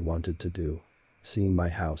exactly what I wanted to do. Seeing my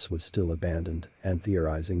house was still abandoned and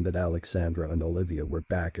theorizing that Alexandra and Olivia were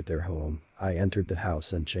back at their home, I entered the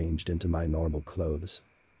house and changed into my normal clothes.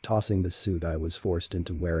 Tossing the suit I was forced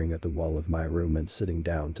into wearing at the wall of my room and sitting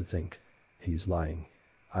down to think. He's lying.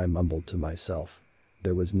 I mumbled to myself.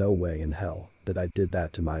 There was no way in hell that I did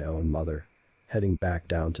that to my own mother. Heading back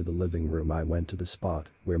down to the living room, I went to the spot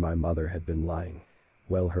where my mother had been lying.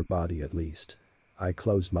 Well, her body at least. I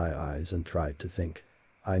closed my eyes and tried to think.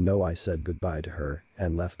 I know I said goodbye to her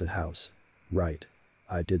and left the house. Right.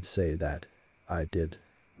 I did say that. I did.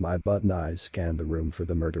 My button eyes scanned the room for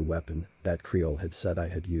the murder weapon that Creole had said I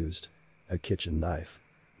had used. A kitchen knife.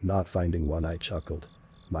 Not finding one, I chuckled.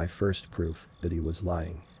 My first proof that he was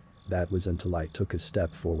lying. That was until I took a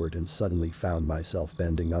step forward and suddenly found myself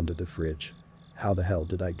bending under the fridge. How the hell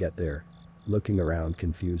did I get there? Looking around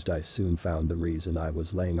confused, I soon found the reason I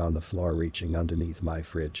was laying on the floor reaching underneath my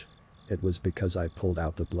fridge. It was because I pulled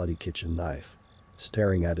out the bloody kitchen knife.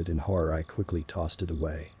 Staring at it in horror, I quickly tossed it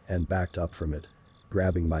away and backed up from it,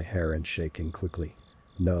 grabbing my hair and shaking quickly.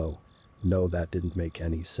 No, that didn't make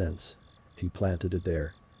any sense. He planted it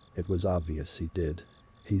there. It was obvious he did.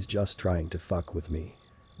 He's just trying to fuck with me.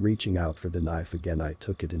 Reaching out for the knife again, I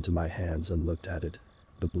took it into my hands and looked at it.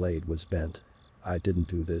 The blade was bent. I didn't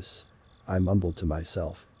do this. I mumbled to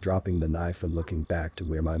myself, dropping the knife and looking back to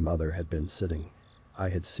where my mother had been sitting. I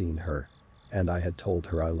had seen her. And I had told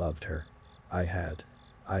her I loved her. I had.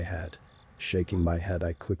 Shaking my head,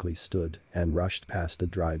 I quickly stood and rushed past the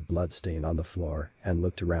dried bloodstain on the floor and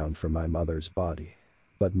looked around for my mother's body.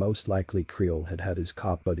 But most likely Creole had had his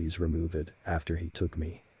cop buddies remove it after he took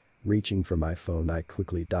me. Reaching for my phone, I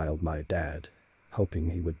quickly dialed my dad, hoping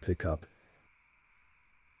he would pick up.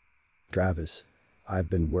 "Travis, I've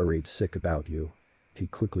been worried sick about you," he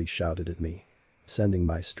quickly shouted at me, sending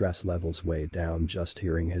my stress levels way down just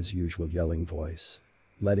hearing his usual yelling voice.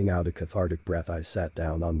 Letting out a cathartic breath, I sat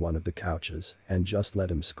down on one of the couches and just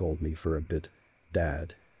let him scold me for a bit.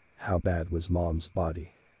 "Dad, how bad was Mom's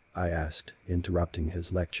body?" I asked, interrupting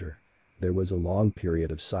his lecture. There was a long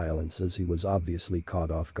period of silence as he was obviously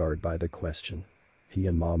caught off guard by the question. He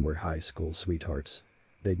and Mom were high school sweethearts.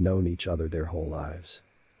 They'd known each other their whole lives.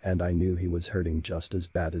 And I knew he was hurting just as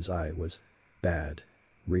bad as I was. Bad.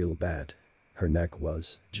 Real bad. Her neck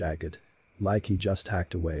was jagged. Like he just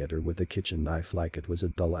hacked away at her with a kitchen knife like it was a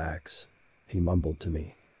dull axe. He mumbled to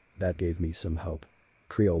me. That gave me some hope.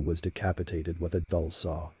 Creole was decapitated with a dull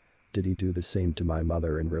saw. Did he do the same to my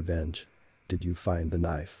mother in revenge? "Did you find the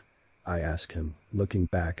knife?" I asked him, looking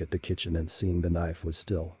back at the kitchen and seeing the knife was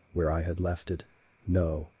still where I had left it.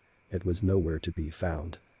 "No. It was nowhere to be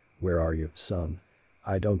found." "Where are you, son?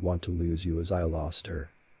 I don't want to lose you as I lost her,"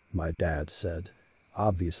 my dad said,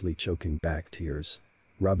 obviously choking back tears.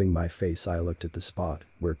 Rubbing my face, I looked at the spot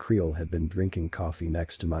where Creole had been drinking coffee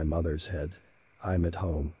next to my mother's head. "I'm at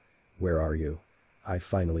home." "Where are you?" I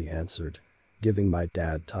finally answered, giving my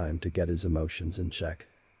dad time to get his emotions in check.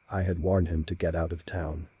 I had warned him to get out of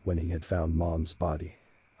town when he had found Mom's body.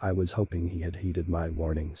 I was hoping he had heeded my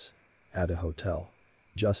warnings. "At a hotel.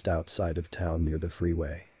 Just outside of town near the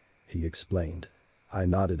freeway," he explained. I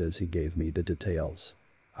nodded as he gave me the details.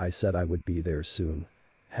 I said I would be there soon.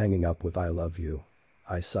 Hanging up with "I love you,"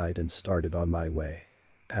 I sighed and started on my way.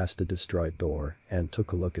 Past the destroyed door and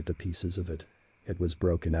took a look at the pieces of it. It was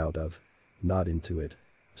broken out of. Not into it.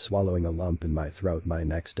 Swallowing a lump in my throat, my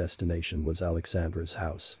next destination was Alexandra's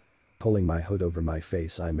house. Pulling my hood over my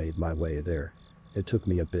face, I made my way there. It took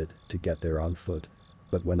me a bit to get there on foot.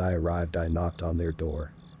 But when I arrived, I knocked on their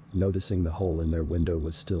door. Noticing the hole in their window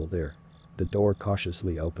was still there. The door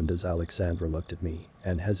cautiously opened as Alexandra looked at me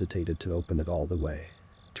and hesitated to open it all the way.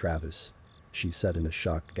 "Travis," she said in a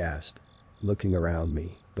shocked gasp, looking around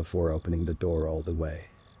me before opening the door all the way.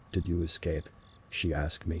 "Did you escape?" she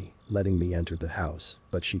asked me, letting me enter the house,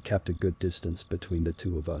 but she kept a good distance between the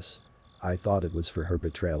two of us. I thought it was for her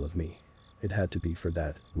betrayal of me. It had to be for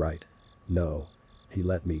that, right? "No." He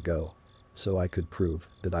let me go. "So I could prove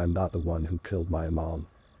that I'm not the one who killed my mom,"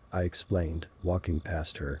 I explained, walking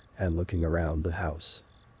past her and looking around the house.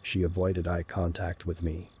 She avoided eye contact with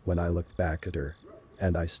me when I looked back at her,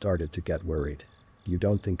 and I started to get worried. "You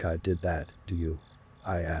don't think I did that, do you?"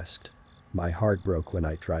 I asked. My heart broke when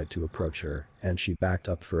I tried to approach her, and she backed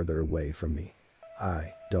up further away from me.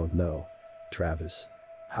 "I don't know, Travis.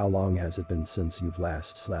 "How long has it been since you've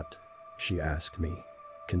last slept?" she asked me.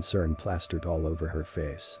 Concern plastered all over her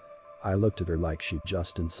face. I looked at her like she'd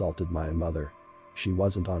just insulted my mother. She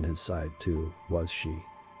wasn't on his side too, was she?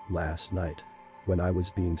 "Last night. When I was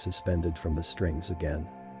being suspended from the strings again,"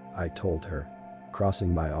 I told her,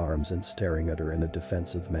 crossing my arms and staring at her in a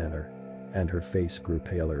defensive manner. And her face grew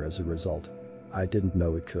paler as a result. I didn't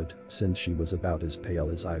know it could, since she was about as pale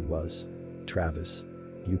as I was. "Travis,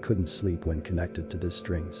 you couldn't sleep when connected to the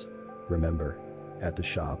strings. Remember? At the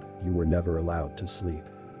shop, you were never allowed to sleep,"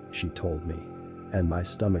 she told me. And my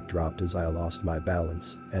stomach dropped as I lost my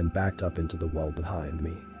balance and backed up into the wall behind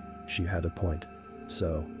me. She had a point.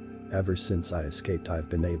 "So, ever since I escaped I've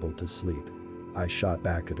been able to sleep." I shot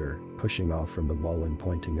back at her, pushing off from the wall and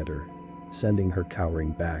pointing at her, sending her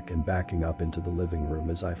cowering back and backing up into the living room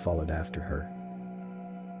as I followed after her.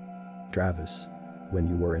 "Travis, when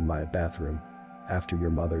you were in my bathroom, after your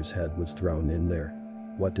mother's head was thrown in there,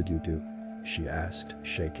 what did you do?" she asked,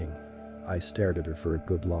 shaking. I stared at her for a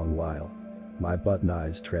good long while, my button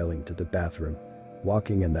eyes trailing to the bathroom.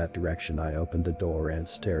 Walking in that direction, I opened the door and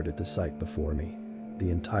stared at the sight before me.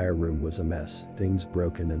 The entire room was a mess, things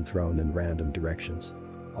broken and thrown in random directions.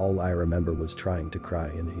 All I remember was trying to cry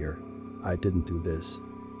in here. "I didn't do this.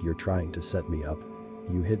 You're trying to set me up.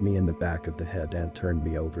 You hit me in the back of the head and turned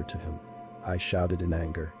me over to him," I shouted in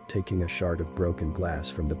anger, taking a shard of broken glass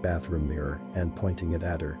from the bathroom mirror and pointing it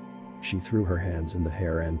at her. She threw her hands in the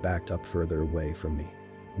hair and backed up further away from me.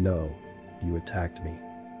 "No. You attacked me.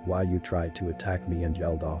 Why you tried to attack me and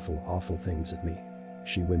yelled awful things at me,"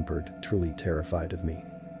 she whimpered, truly terrified of me.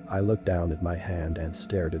 I looked down at my hand and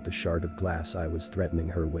stared at the shard of glass I was threatening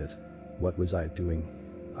her with. What was I doing?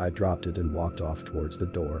 I dropped it and walked off towards the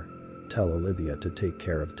door. "Tell Olivia to take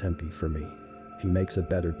care of Tempe for me. He makes a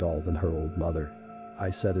better doll than her old mother," I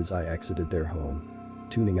said as I exited their home.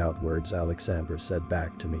 Tuning out words Alexandra said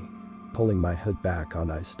back to me. Pulling my hood back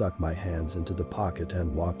on, I stuck my hands into the pocket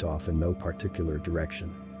and walked off in no particular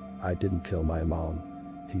direction. "I didn't kill my mom.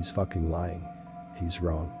 He's fucking lying. He's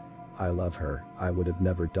wrong. I love her. I would have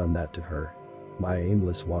never done that to her." My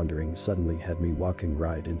aimless wandering suddenly had me walking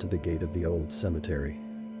right into the gate of the old cemetery.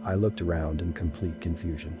 I looked around in complete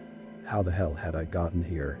confusion. How the hell had I gotten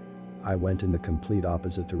here? I went in the complete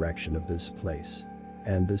opposite direction of this place.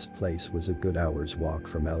 And this place was a good hour's walk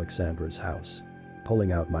from Alexandra's house.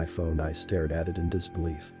 Pulling out my phone, I stared at it in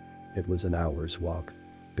disbelief. It was an hour's walk.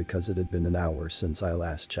 Because it had been an hour since I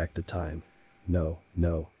last checked the time. No,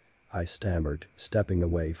 I stammered, stepping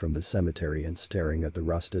away from the cemetery and staring at the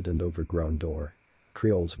rusted and overgrown door.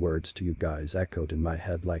 Creole's words to you guys echoed in my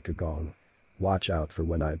head like a gong. "Watch out for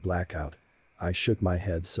when I black out." I shook my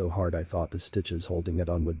head so hard I thought the stitches holding it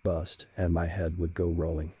on would bust and my head would go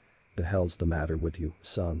rolling. "The hell's the matter with you,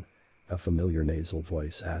 son?" a familiar nasal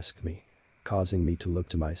voice asked me, causing me to look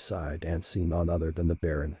to my side and see none other than the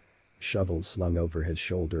Baron. Shovels slung over his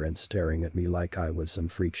shoulder and staring at me like I was some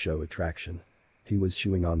freak show attraction. He was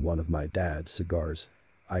chewing on one of my dad's cigars.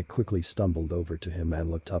 I quickly stumbled over to him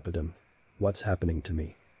and looked up at him. "What's happening to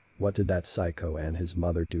me? What did that psycho and his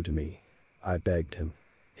mother do to me?" I begged him.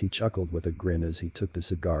 He chuckled with a grin as he took the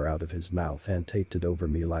cigar out of his mouth and taped it over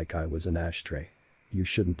me like I was an ashtray. "You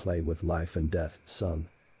shouldn't play with life and death, son.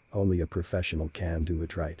 Only a professional can do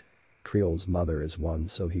it right. Creole's mother is one,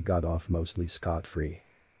 so he got off mostly scot-free.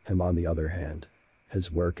 Him on the other hand,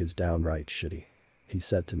 his work is downright shitty," he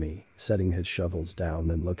said to me, setting his shovels down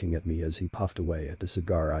and looking at me as he puffed away at the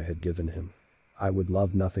cigar I had given him. "I would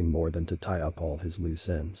love nothing more than to tie up all his loose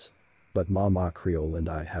ends. But Mama Creole and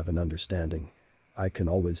I have an understanding." "I can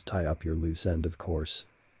always tie up your loose end, of course,"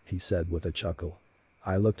 he said with a chuckle.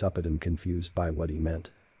 I looked up at him, confused by what he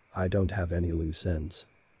meant. "I don't have any loose ends.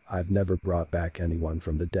 I've never brought back anyone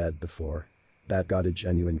from the dead before." That got a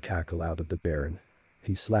genuine cackle out of the Baron.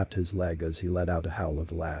 He slapped his leg as he let out a howl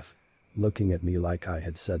of laugh, looking at me like I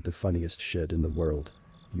had said the funniest shit in the world.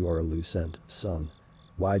 "You're a loose end, son.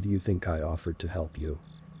 Why do you think I offered to help you?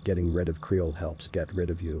 Getting rid of Creole helps get rid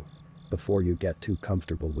of you. Before you get too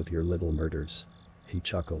comfortable with your little murders." He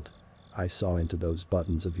chuckled. "I saw into those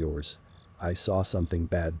buttons of yours. I saw something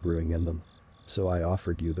bad brewing in them. So I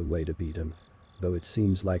offered you the way to beat him. Though it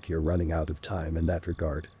seems like you're running out of time in that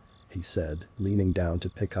regard," he said, leaning down to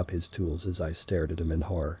pick up his tools as I stared at him in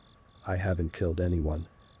horror. "I haven't killed anyone,"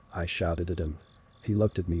 I shouted at him. He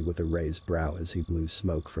looked at me with a raised brow as he blew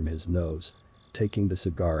smoke from his nose, taking the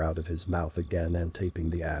cigar out of his mouth again and taping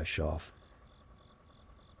the ash off.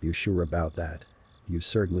 "You sure about that? You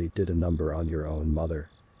certainly did a number on your own mother,"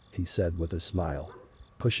 he said with a smile,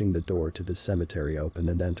 pushing the door to the cemetery open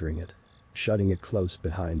and entering it, shutting it close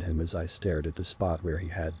behind him as I stared at the spot where he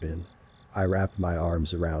had been. I wrapped my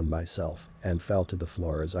arms around myself and fell to the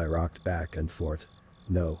floor as I rocked back and forth.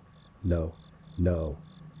 No. No. No.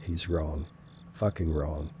 He's wrong. Fucking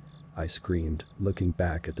wrong. I screamed, looking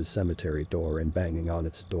back at the cemetery door and banging on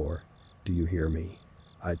its door. Do you hear me?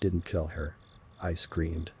 I didn't kill her. I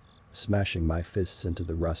screamed, smashing my fists into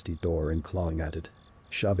the rusty door and clawing at it.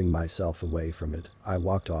 Shoving myself away from it, I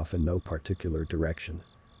walked off in no particular direction.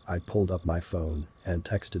 I pulled up my phone and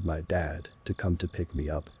texted my dad to come to pick me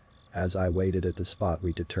up. As I waited at the spot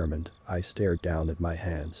we determined, I stared down at my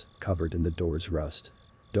hands, covered in the door's rust.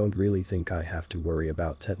 Don't really think I have to worry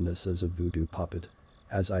about tetanus as a voodoo puppet.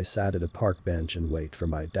 As I sat at a park bench and wait for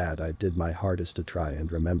my dad, I did my hardest to try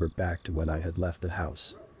and remember back to when I had left the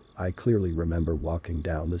house. I clearly remember walking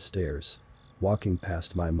down the stairs, walking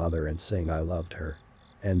past my mother and saying I loved her,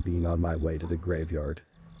 and being on my way to the graveyard.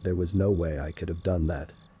 There was no way I could have done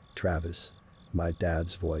that. Travis. My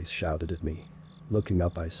dad's voice shouted at me. Looking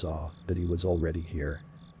up I saw that he was already here.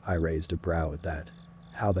 I raised a brow at that.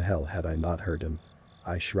 How the hell had I not heard him?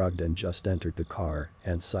 I shrugged and just entered the car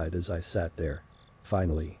and sighed as I sat there.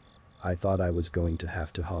 Finally. I thought I was going to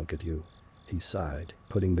have to honk at you. He sighed,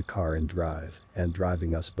 putting the car in drive and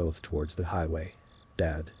driving us both towards the highway.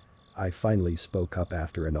 Dad. I finally spoke up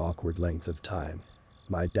after an awkward length of time.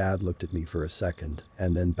 My dad looked at me for a second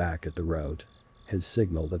and then back at the road. His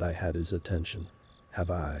signal that I had his attention.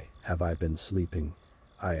 Have I been sleeping?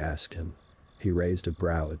 I asked him. He raised a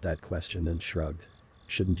brow at that question and shrugged.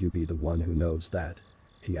 Shouldn't you be the one who knows that?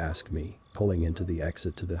 He asked me, pulling into the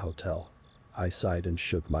exit to the hotel. I sighed and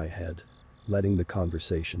shook my head, letting the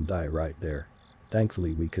conversation die right there.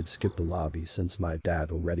 Thankfully we could skip the lobby since my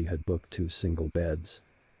dad already had booked 2 single beds,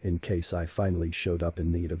 in case I finally showed up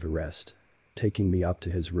in need of a rest. Taking me up to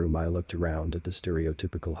his room I looked around at the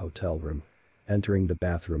stereotypical hotel room. Entering the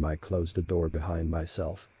bathroom I closed the door behind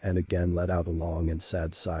myself and again let out a long and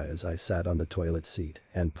sad sigh as I sat on the toilet seat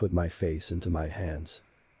and put my face into my hands.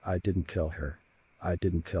 I didn't kill her. I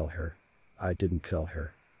didn't kill her. I didn't kill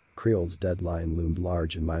her. Creel's deadline loomed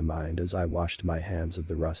large in my mind as I washed my hands of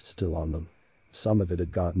the rust still on them. Some of it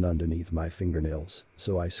had gotten underneath my fingernails,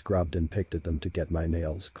 so I scrubbed and picked at them to get my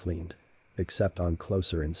nails cleaned. Except on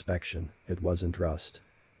closer inspection, it wasn't rust.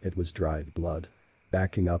 It was dried blood.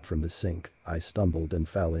 Backing up from the sink, I stumbled and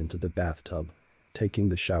fell into the bathtub. Taking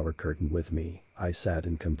the shower curtain with me, I sat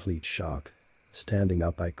in complete shock. Standing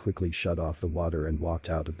up I quickly shut off the water and walked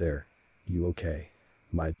out of there. You okay?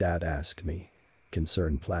 My dad asked me.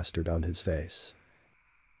 Concern plastered on his face.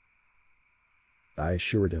 I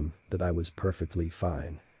assured him that I was perfectly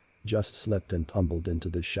fine. Just slipped and tumbled into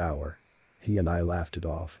the shower. He and I laughed it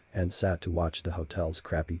off and sat to watch the hotel's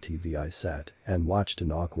crappy TV. I sat and watched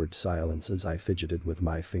in awkward silence as I fidgeted with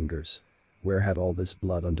my fingers. Where had all this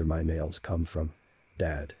blood under my nails come from?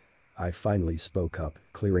 Dad. I finally spoke up,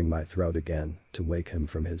 clearing my throat again to wake him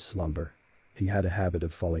from his slumber. He had a habit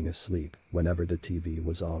of falling asleep whenever the TV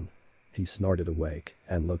was on. He snorted awake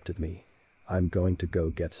and looked at me. I'm going to go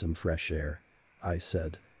get some fresh air, I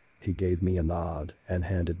said. He gave me a nod and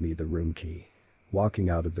handed me the room key. Walking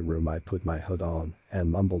out of the room I put my hood on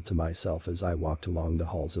and mumbled to myself as I walked along the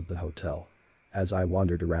halls of the hotel. As I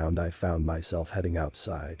wandered around I found myself heading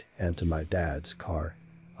outside and to my dad's car.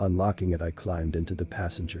 Unlocking it I climbed into the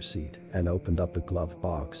passenger seat and opened up the glove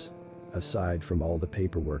box. Aside from all the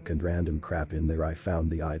paperwork and random crap in there I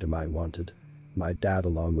found the item I wanted. My dad,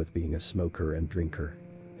 along with being a smoker and drinker,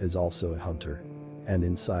 is also a hunter. And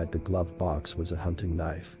inside the glove box was a hunting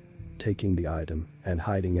knife. Taking the item and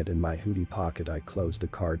hiding it in my hoodie pocket I closed the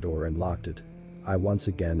car door and locked it. I once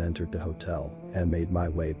again entered the hotel and made my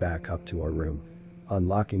way back up to our room.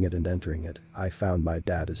 Unlocking it and entering it, I found my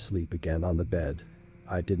dad asleep again on the bed.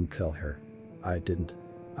 I didn't kill her. I didn't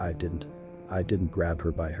grab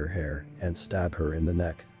her by her hair and stab her in the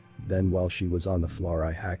neck. Then while she was on the floor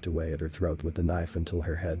I hacked away at her throat with the knife until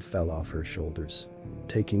her head fell off her shoulders.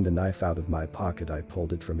 Taking the knife out of my pocket I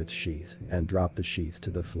pulled it from its sheath and dropped the sheath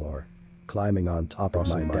to the floor. Climbing on top of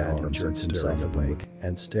my dad he jerked himself awake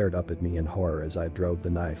and stared up at me in horror as I drove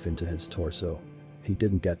the knife into his torso. He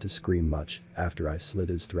didn't get to scream much after I slit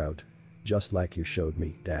his throat. Just like you showed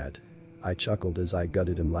me, Dad. I chuckled as I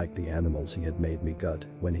gutted him like the animals he had made me gut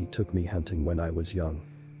when he took me hunting when I was young.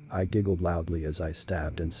 I giggled loudly as I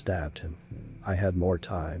stabbed and stabbed him. I had more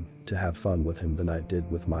time to have fun with him than I did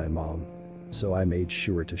with my mom. So I made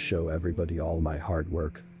sure to show everybody all my hard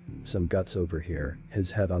work. Some guts over here,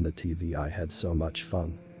 his head on the TV. I had so much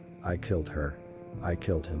fun. I killed her. I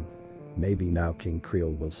killed him. Maybe now King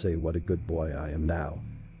Creole will say what a good boy I am now.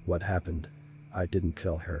 What happened? I didn't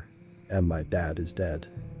kill her. And my dad is dead.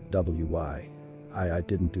 Why? I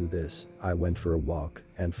didn't do this. I went for a walk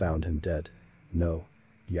and found him dead. No.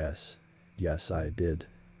 Yes. Yes, I did.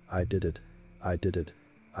 I did it. I did it.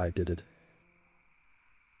 I did it.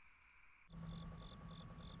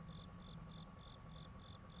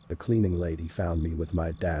 The cleaning lady found me with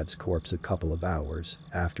my dad's corpse a couple of hours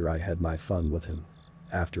after I had my fun with him.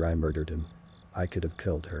 After I murdered him. I could have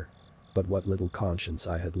killed her. But what little conscience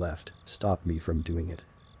I had left stopped me from doing it.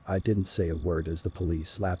 I didn't say a word as the police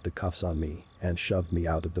slapped the cuffs on me and shoved me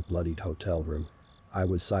out of the bloodied hotel room. I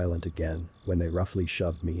was silent again when they roughly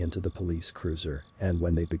shoved me into the police cruiser and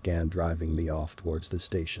when they began driving me off towards the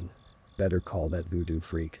station. Better call that voodoo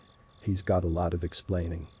freak. He's got a lot of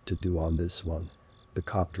explaining to do on this one. The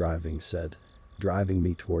cop driving said. Driving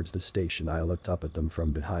me towards the station, I looked up at them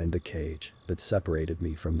from behind the cage that separated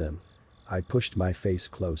me from them. I pushed my face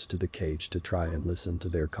close to the cage to try and listen to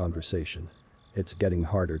their conversation. It's getting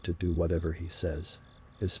harder to do whatever he says.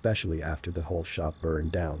 Especially after the whole shop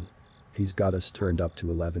burned down. He's got us turned up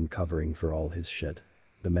to 11 covering for all his shit.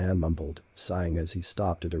 The man mumbled, sighing as he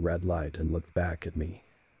stopped at a red light and looked back at me.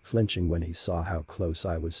 Flinching when he saw how close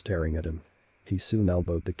I was staring at him. He soon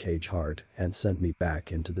elbowed the cage hard and sent me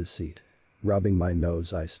back into the seat. Rubbing my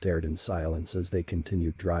nose, I stared in silence as they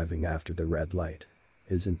continued driving after the red light.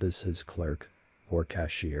 Isn't this his clerk? Or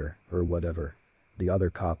cashier, or whatever? The other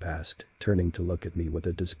cop asked, turning to look at me with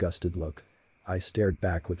a disgusted look. I stared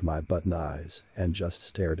back with my button eyes and just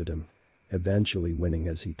stared at him. Eventually winning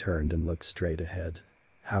as he turned and looked straight ahead.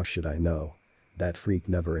 How should I know? That freak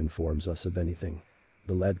never informs us of anything.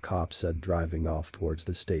 The lead cop said, driving off towards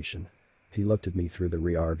the station. He looked at me through the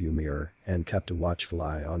rearview mirror and kept a watchful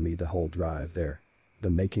eye on me the whole drive there.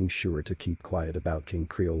 Making sure to keep quiet about King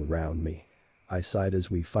Creole around me. I sighed as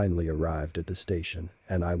we finally arrived at the station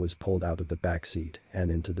and I was pulled out of the back seat and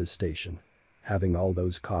into the station. Having all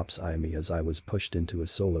those cops eye me as I was pushed into a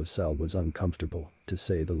solo cell was uncomfortable, to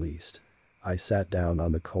say the least. I sat down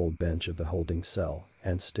on the cold bench of the holding cell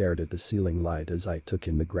and stared at the ceiling light as I took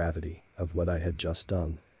in the gravity of what I had just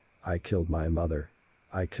done. I killed my mother.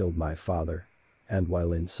 I killed my father. And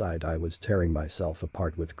while inside I was tearing myself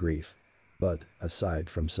apart with grief. But, aside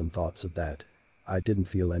from some thoughts of that, I didn't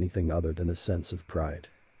feel anything other than a sense of pride.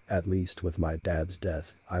 At least with my dad's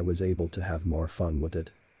death, I was able to have more fun with it.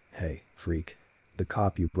 Hey, freak. The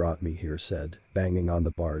cop you brought me here said, banging on the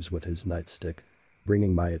bars with his nightstick.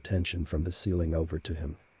 Bringing my attention from the ceiling over to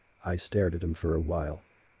him. I stared at him for a while.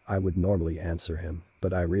 I would normally answer him,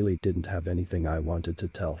 but I really didn't have anything I wanted to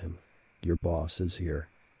tell him. Your boss is here.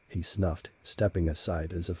 He snuffed, stepping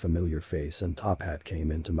aside as a familiar face and top hat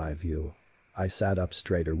came into my view. I sat up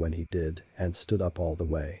straighter when he did and stood up all the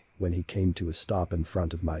way when he came to a stop in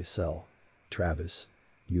front of my cell. Travis.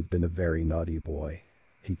 You've been a very naughty boy.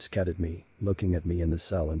 He'd scat at me, looking at me in the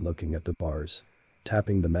cell and looking at the bars.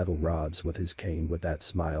 Tapping the metal rods with his cane with that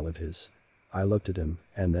smile of his. I looked at him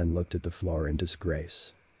and then looked at the floor in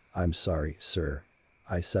disgrace. I'm sorry, sir.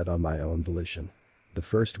 I said on my own volition. The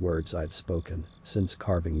first words I'd spoken since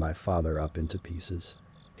carving my father up into pieces.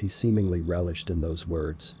 He seemingly relished in those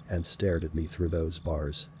words and stared at me through those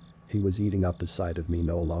bars. He was eating up the sight of me,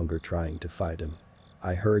 no longer trying to fight him.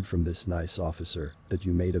 I heard from this nice officer that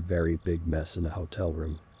you made a very big mess in a hotel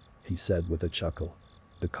room. He said with a chuckle.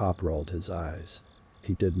 The cop rolled his eyes.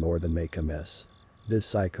 He did more than make a mess. This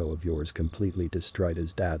psycho of yours completely destroyed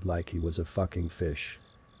his dad like he was a fucking fish.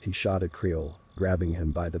 He shot at Creole, grabbing him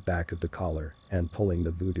by the back of the collar and pulling the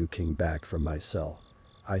Voodoo King back from my cell.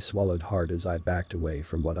 I swallowed hard as I backed away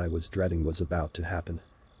from what I was dreading was about to happen.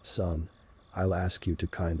 Son. I'll ask you to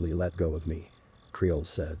kindly let go of me. Creole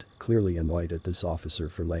said, clearly annoyed at this officer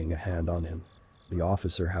for laying a hand on him. The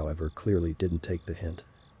officer, however, clearly didn't take the hint.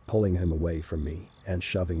 Pulling him away from me and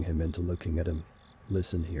shoving him into looking at him.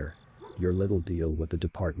 Listen here. Your little deal with the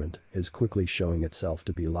department is quickly showing itself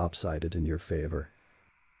to be lopsided in your favor.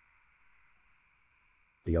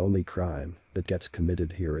 The only crime that gets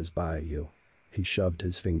committed here is by you. He shoved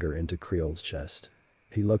his finger into Creole's chest.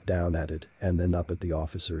 He looked down at it and then up at the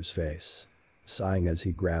officer's face. Sighing as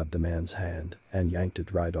he grabbed the man's hand and yanked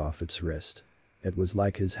it right off its wrist. It was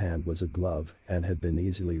like his hand was a glove and had been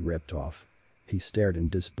easily ripped off. He stared in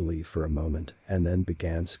disbelief for a moment and then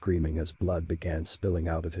began screaming as blood began spilling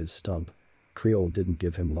out of his stump. Creole didn't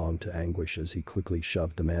give him long to anguish as he quickly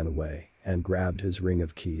shoved the man away and grabbed his ring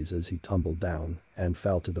of keys as he tumbled down and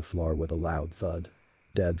fell to the floor with a loud thud.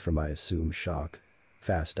 Dead from, I assume, shock.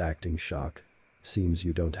 Fast-acting shock. Seems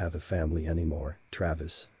you don't have a family anymore,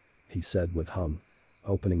 Travis. He said with hum.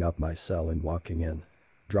 Opening up my cell and walking in.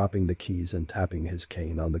 Dropping the keys and tapping his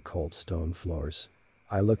cane on the cold stone floors.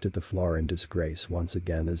 I looked at the floor in disgrace once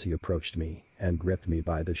again as he approached me and gripped me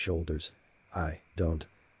by the shoulders. I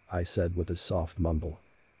said with a soft mumble.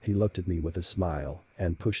 He looked at me with a smile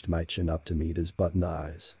and pushed my chin up to meet his button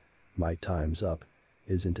eyes. My time's up.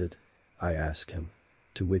 Isn't it? I asked him.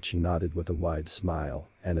 To which he nodded with a wide smile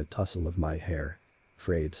and a tussle of my hair.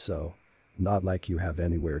 Afraid so. Not like you have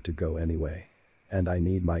anywhere to go anyway. And I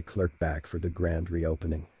need my clerk back for the grand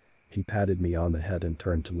reopening. He patted me on the head and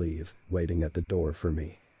turned to leave, waiting at the door for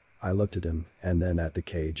me. I looked at him and then at the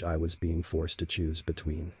cage I was being forced to choose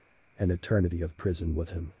between. An eternity of prison with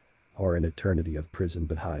him. Or an eternity of prison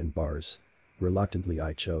behind bars. Reluctantly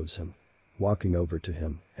I chose him. Walking over to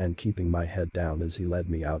him and keeping my head down as he led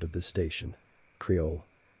me out of the station. Creole.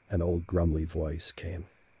 An old grumbly voice came.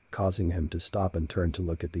 Causing him to stop and turn to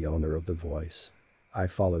look at the owner of the voice. I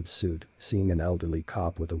followed suit, seeing an elderly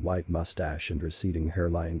cop with a white mustache and receding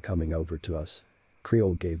hairline coming over to us.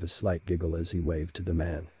 Creole gave a slight giggle as he waved to the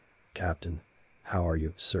man. "Captain. How are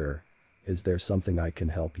you, sir? Is there something I can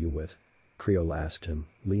help you with?" Creole asked him,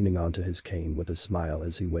 leaning onto his cane with a smile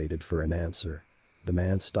as he waited for an answer. The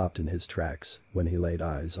man stopped in his tracks when he laid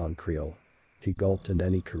eyes on Creole. He gulped and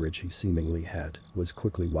any courage he seemingly had was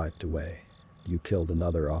quickly wiped away. "You killed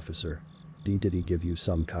another officer. Did he give you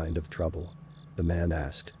some kind of trouble?" The man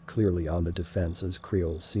asked, clearly on the defense as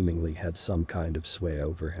Creole seemingly had some kind of sway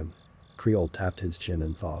over him. Creole tapped his chin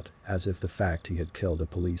and thought, as if the fact he had killed a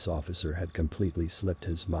police officer had completely slipped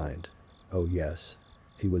his mind. "Oh yes.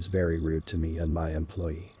 He was very rude to me and my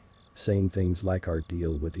employee. Saying things like our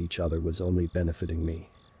deal with each other was only benefiting me.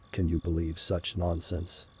 Can you believe such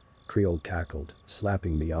nonsense?" Creole cackled,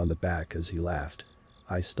 slapping me on the back as he laughed.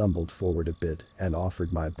 I stumbled forward a bit and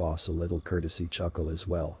offered my boss a little courtesy chuckle as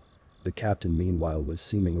well. The captain meanwhile was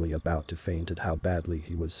seemingly about to faint at how badly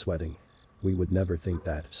he was sweating. "We would never think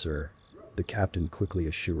that, sir," the captain quickly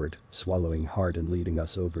assured, swallowing hard and leading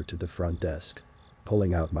us over to the front desk.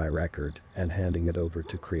 Pulling out my record and handing it over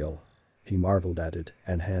to Creole. He marveled at it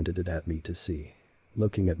and handed it at me to see.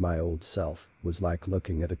 Looking at my old self was like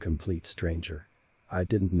looking at a complete stranger. I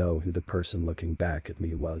didn't know who the person looking back at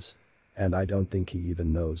me was. And I don't think he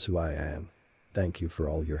even knows who I am. "Thank you for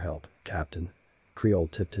all your help, Captain." Creole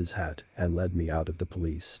tipped his hat and led me out of the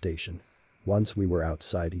police station. Once we were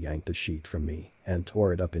outside, he yanked a sheet from me and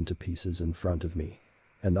tore it up into pieces in front of me.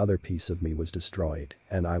 Another piece of me was destroyed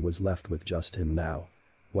and I was left with just him now.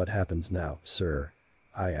 "What happens now, sir?"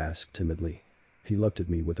 I asked timidly. He looked at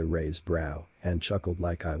me with a raised brow and chuckled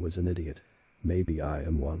like I was an idiot. "Maybe I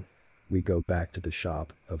am one. We go back to the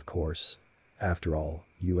shop, of course. After all,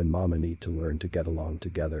 you and Mama need to learn to get along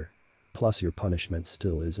together. Plus your punishment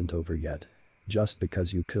still isn't over yet. Just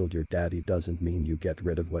because you killed your daddy doesn't mean you get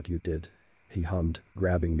rid of what you did." He hummed,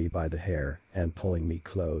 grabbing me by the hair and pulling me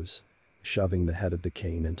close. Shoving the head of the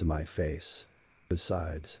cane into my face.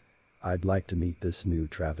 "Besides, I'd like to meet this new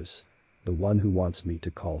Travis. The one who wants me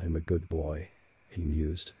to call him a good boy," he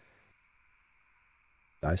mused.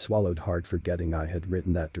 I swallowed hard, forgetting I had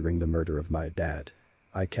written that during the murder of my dad.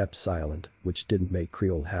 I kept silent, which didn't make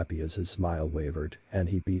Creole happy as his smile wavered and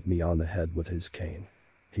he beat me on the head with his cane.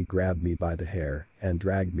 He grabbed me by the hair and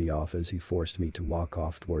dragged me off as he forced me to walk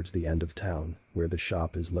off towards the end of town, where the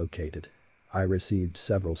shop is located. I received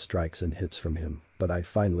several strikes and hits from him, but I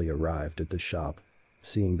finally arrived at the shop.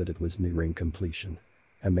 Seeing that it was nearing completion.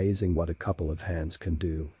 "Amazing what a couple of hands can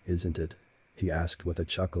do, isn't it?" he asked with a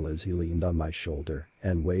chuckle as he leaned on my shoulder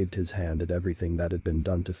and waved his hand at everything that had been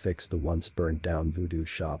done to fix the once burned down Voodoo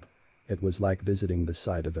shop. It was like visiting the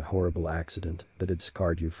site of a horrible accident that had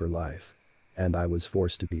scarred you for life. And I was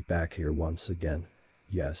forced to be back here once again.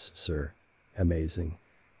 "Yes, sir. Amazing,"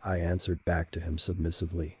 I answered back to him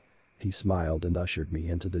submissively. He smiled and ushered me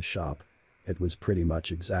into the shop. It was pretty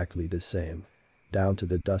much exactly the same. Down to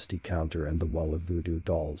the dusty counter and the wall of Voodoo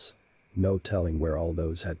dolls. No telling where all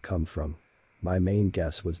those had come from. My main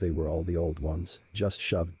guess was they were all the old ones, just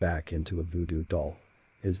shoved back into a Voodoo doll.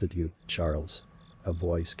 "Is that you, Charles?" A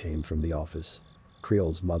voice came from the office.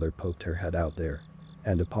 Creole's mother poked her head out there.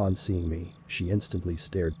 And upon seeing me, she instantly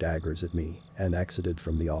stared daggers at me and exited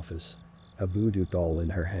from the office. A Voodoo doll in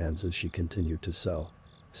her hands as she continued to sew.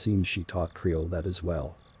 Seems she taught Creole that as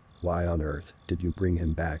well. "Why on earth did you bring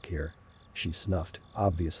him back here?" she snuffed,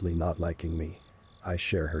 obviously not liking me. I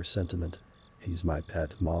share her sentiment. "He's my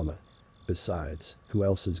pet, Mama. Besides, who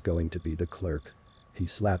else is going to be the clerk?" He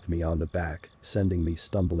slapped me on the back, sending me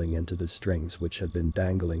stumbling into the strings which had been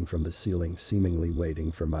dangling from the ceiling, seemingly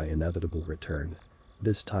waiting for my inevitable return.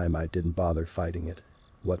 This time I didn't bother fighting it.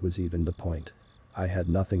 What was even the point? I had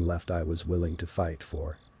nothing left I was willing to fight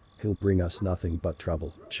for. "He'll bring us nothing but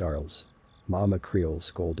trouble, Charles," Mama Creole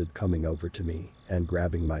scolded, coming over to me and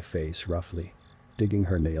grabbing my face roughly. Digging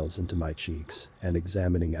her nails into my cheeks and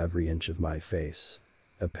examining every inch of my face.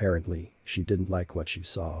 Apparently, she didn't like what she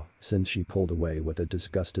saw, since she pulled away with a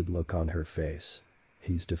disgusted look on her face.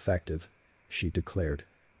 "He's defective," she declared.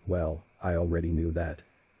 Well, I already knew that.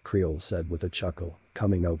 Creole said with a chuckle,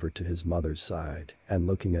 coming over to his mother's side and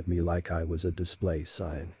looking at me like I was a display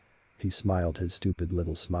sign. He smiled his stupid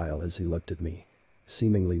little smile as he looked at me,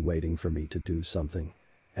 seemingly waiting for me to do something.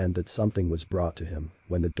 And that something was brought to him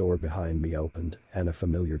when the door behind me opened and a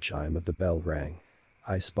familiar chime of the bell rang.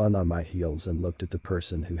 I spun on my heels and looked at the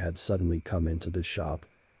person who had suddenly come into the shop.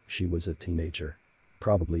 She was a teenager.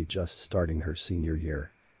 Probably just starting her senior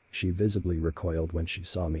year. She visibly recoiled when she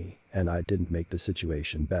saw me, and I didn't make the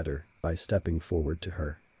situation better by stepping forward to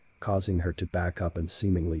her, causing her to back up and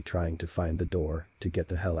seemingly trying to find the door to get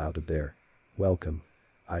the hell out of there. "Welcome,"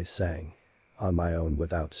 I sang. On my own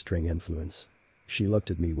without string influence. She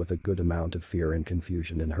looked at me with a good amount of fear and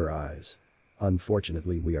confusion in her eyes.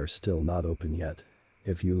 "Unfortunately, we are still not open yet.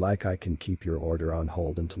 If you like, I can keep your order on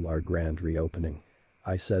hold until our grand reopening,"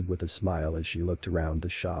 I said with a smile as she looked around the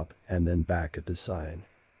shop and then back at the sign.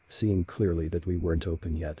 Seeing clearly that we weren't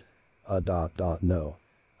open yet. No.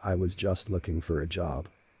 I was just looking for a job,"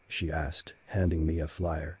 she asked, handing me a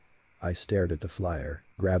flyer. I stared at the flyer,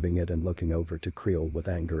 grabbing it and looking over to Creole with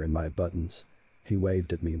anger in my buttons. He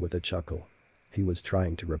waved at me with a chuckle. He was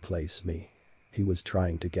trying to replace me. He was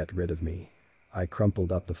trying to get rid of me. I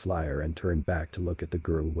crumpled up the flyer and turned back to look at the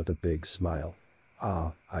girl with a big smile.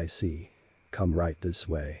 "Ah, I see. Come right this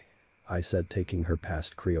way," I said, taking her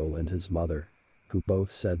past Creole and his mother, who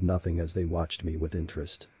both said nothing as they watched me with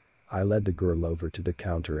interest. I led the girl over to the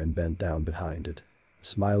counter and bent down behind it,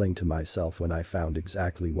 smiling to myself when I found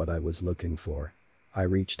exactly what I was looking for. I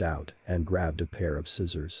reached out and grabbed a pair of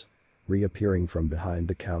scissors. Reappearing from behind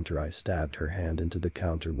the counter, I stabbed her hand into the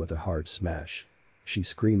counter with a hard smash. She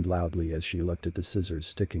screamed loudly as she looked at the scissors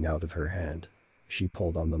sticking out of her hand. She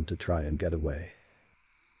pulled on them to try and get away.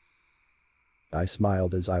 I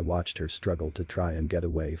smiled as I watched her struggle to try and get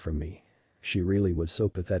away from me. She really was so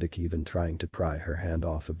pathetic, even trying to pry her hand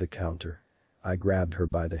off of the counter. I grabbed her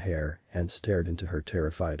by the hair and stared into her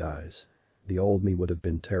terrified eyes. The old me would have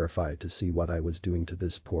been terrified to see what I was doing to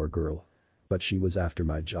this poor girl. But she was after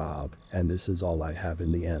my job, and this is all I have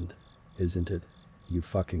in the end. Isn't it? You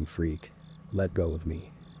fucking freak. Let go of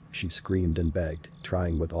me," she screamed and begged,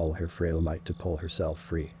 trying with all her frail might to pull herself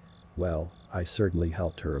free. Well, I certainly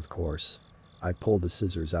helped her, of course. I pulled the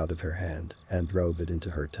scissors out of her hand and drove it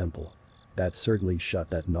into her temple. That certainly shut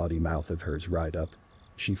that naughty mouth of hers right up.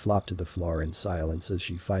 She flopped to the floor in silence as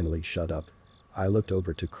she finally shut up. I looked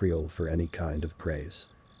over to Creole for any kind of praise.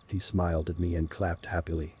 He smiled at me and clapped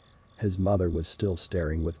happily. His mother was still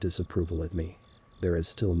staring with disapproval at me. There is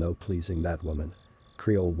still no pleasing that woman.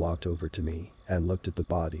 Creole walked over to me and looked at the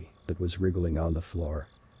body that was wriggling on the floor.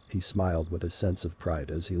 He smiled with a sense of pride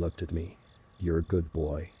as he looked at me. "You're a good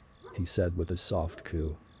boy," he said with a soft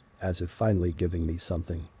coo, as if finally giving me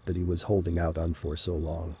something that he was holding out on for so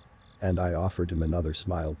long. And I offered him another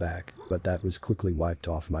smile back, but that was quickly wiped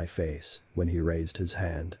off my face when he raised his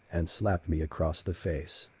hand and slapped me across the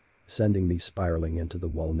face, sending me spiraling into the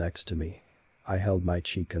wall next to me. I held my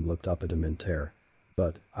cheek and looked up at him in terror.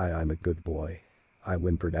 "But I'm a good boy," I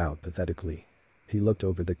whimpered out pathetically. He looked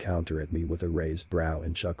over the counter at me with a raised brow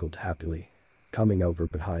and chuckled happily, coming over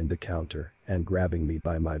behind the counter and grabbing me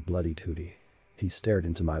by my bloody tootie. He stared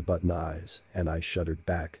into my button eyes and I shuddered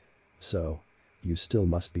back. "So, you still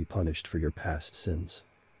must be punished for your past sins.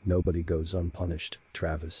 Nobody goes unpunished,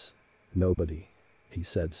 Travis. Nobody," he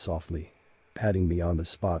said softly, patting me on the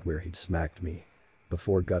spot where he'd smacked me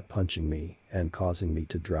before gut punching me and causing me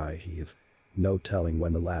to dry heave. "No telling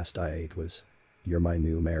when the last I ate was. You're my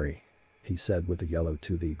new Mary," he said with a yellow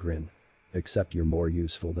toothy grin. "Except you're more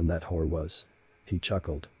useful than that whore was." He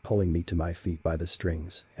chuckled, pulling me to my feet by the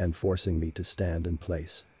strings and forcing me to stand in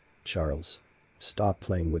place. "Charles, stop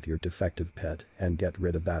playing with your defective pet and get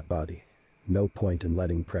rid of that body. No point in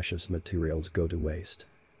letting precious materials go to waste."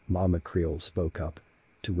 Mama Creole spoke up,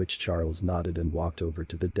 to which Charles nodded and walked over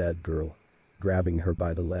to the dead girl, grabbing her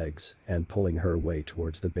by the legs and pulling her away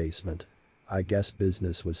towards the basement. I guess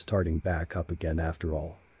business was starting back up again after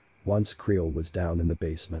all. Once Creole was down in the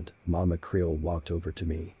basement, Mama Creole walked over to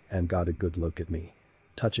me and got a good look at me,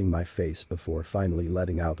 touching my face before finally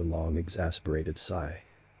letting out a long exasperated sigh.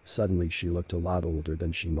 Suddenly she looked a lot older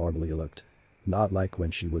than she normally looked. Not like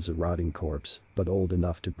when she was a rotting corpse, but old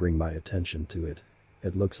enough to bring my attention to it.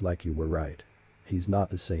 "It looks like you were right. He's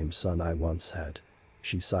not the same son I once had,"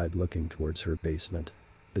 she sighed, looking towards her basement.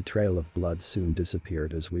 The trail of blood soon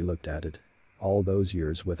disappeared as we looked at it. "All those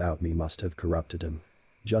years without me must have corrupted him.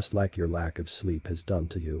 Just like your lack of sleep has done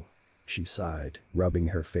to you," she sighed, rubbing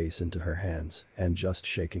her face into her hands and just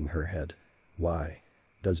shaking her head. "Why?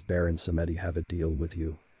 Does Baron Samedi have a deal with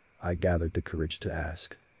you?" I gathered the courage to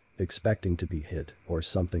ask, expecting to be hit or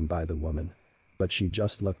something by the woman. But she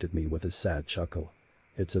just looked at me with a sad chuckle.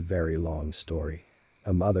 It's a very long story.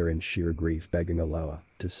 A mother in sheer grief begging Allah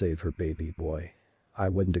to save her baby boy. I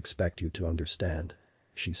wouldn't expect you to understand.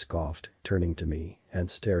 She scoffed, turning to me, and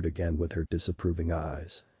stared again with her disapproving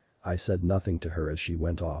eyes. I said nothing to her as she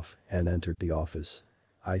went off and entered the office.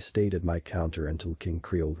 I stayed at my counter until King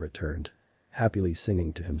Creole returned, happily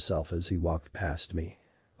singing to himself as he walked past me,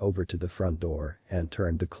 over to the front door and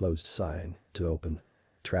turned the closed sign to open.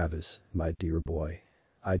 "Travis, my dear boy.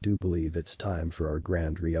 I do believe it's time for our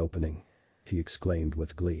grand reopening," he exclaimed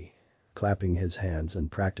with glee, clapping his hands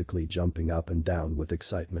and practically jumping up and down with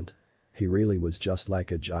excitement. He really was just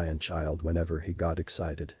like a giant child whenever he got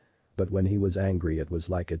excited. But when he was angry it was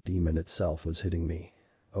like a demon itself was hitting me.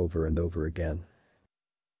 Over and over again.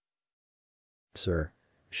 "Sir.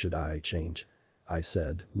 Should I change?" I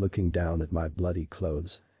said, looking down at my bloody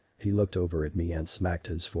clothes. He looked over at me and smacked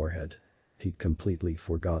his forehead. He'd completely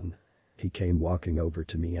forgotten. He came walking over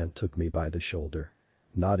to me and took me by the shoulder,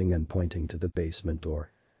 nodding and pointing to the basement door.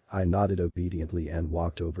 I nodded obediently and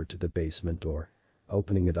walked over to the basement door.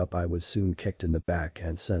 Opening it up, I was soon kicked in the back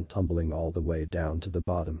and sent tumbling all the way down to the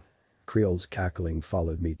bottom. Creole's cackling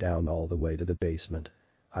followed me down all the way to the basement.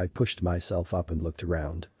 I pushed myself up and looked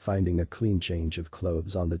around, finding a clean change of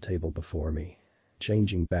clothes on the table before me.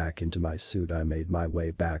 Changing back into my suit, I made my way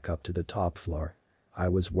back up to the top floor. I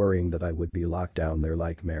was worrying that I would be locked down there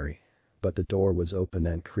like Mary. But the door was open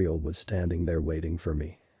and Creole was standing there waiting for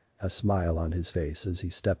me. A smile on his face as he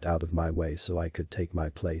stepped out of my way so I could take my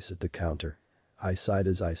place at the counter. I sighed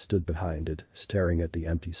as I stood behind it, staring at the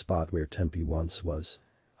empty spot where Tempe once was.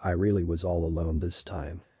 I really was all alone this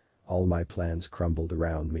time. All my plans crumbled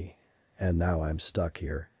around me. And now I'm stuck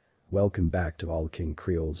here. Welcome back to all King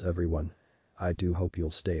Creoles, everyone. I do hope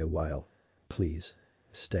you'll stay a while. Please.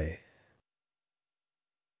 Stay.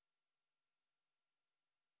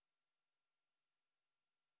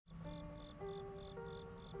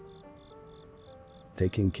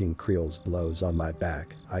 Taking King Creole's blows on my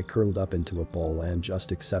back, I curled up into a ball and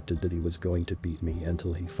just accepted that he was going to beat me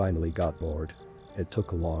until he finally got bored. It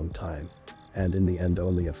took a long time. And in the end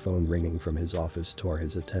only a phone ringing from his office tore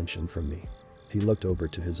his attention from me. He looked over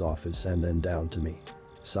to his office and then down to me.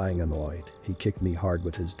 Sighing annoyed, he kicked me hard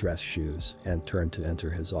with his dress shoes and turned to enter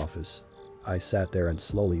his office. I sat there and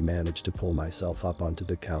slowly managed to pull myself up onto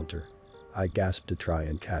the counter. I gasped to try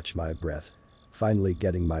and catch my breath. Finally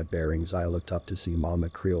getting my bearings, I looked up to see Mama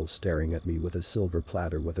Creole staring at me with a silver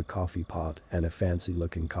platter with a coffee pot and a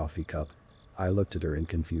fancy-looking coffee cup. I looked at her in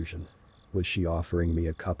confusion. Was she offering me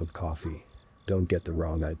a cup of coffee? Don't get the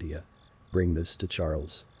wrong idea. Bring this to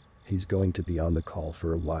Charles. He's going to be on the call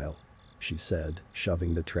for a while, she said,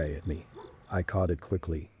 shoving the tray at me. I caught it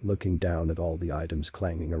quickly, looking down at all the items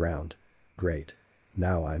clanging around. Great.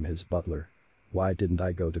 Now I'm his butler. Why didn't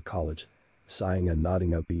I go to college? Sighing and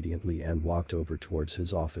nodding obediently and walked over towards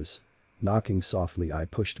his office. Knocking softly, I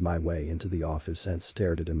pushed my way into the office and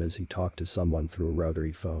stared at him as he talked to someone through a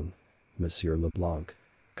rotary phone. "Monsieur Leblanc.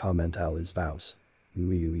 Comment allez-vous?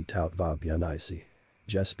 Oui, tout va bien ici.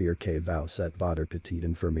 J'espère que vous êtes votre petite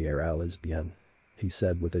infirmière allez bien," he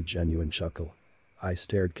said with a genuine chuckle. I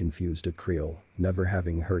stared confused at Creole, never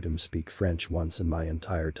having heard him speak French once in my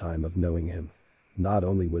entire time of knowing him. Not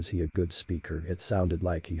only was he a good speaker, it sounded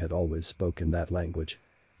like he had always spoken that language.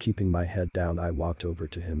 Keeping my head down, I walked over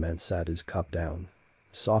to him and sat his cup down.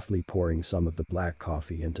 Softly pouring some of the black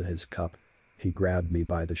coffee into his cup, he grabbed me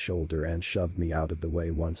by the shoulder and shoved me out of the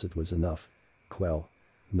way once it was enough. "Quel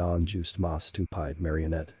non juste ma stupide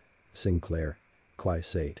marionnette. Sinclair. Qui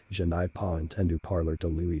sait, je n'ai pas entendu parler de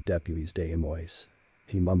lui depuis des mois,"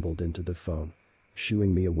 he mumbled into the phone,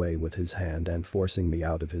 shooing me away with his hand and forcing me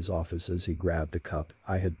out of his office as he grabbed the cup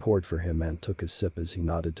I had poured for him and took a sip as he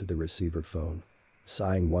nodded to the receiver phone.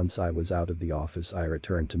 Sighing once I was out of the office, I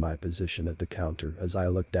returned to my position at the counter as I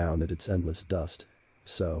looked down at its endless dust.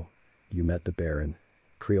 "So, you met the Baron?"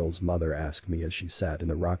 Creole's mother asked me as she sat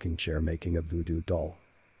in a rocking chair making a voodoo doll.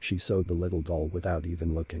 She sewed the little doll without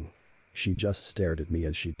even looking. She just stared at me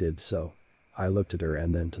as she did so. I looked at her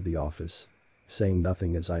and then to the office, saying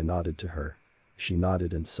nothing as I nodded to her. She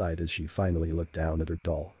nodded and sighed as she finally looked down at her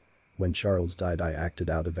doll. When Charles died, I acted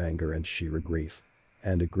out of anger and sheer grief,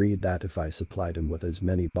 and agreed that if I supplied him with as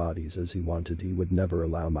many bodies as he wanted, he would never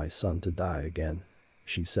allow my son to die again,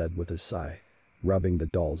 she said with a sigh, rubbing the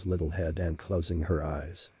doll's little head and closing her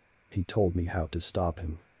eyes. "He told me how to stop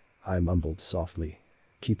him," I mumbled softly,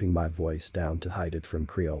 keeping my voice down to hide it from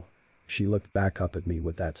Creole. She looked back up at me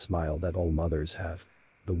with that smile that all mothers have,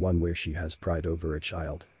 the one where she has pride over a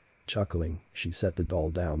child. Chuckling, she set the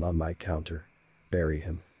doll down on my counter. "Bury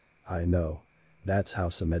him. I know. That's how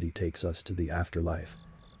Samedi takes us to the afterlife.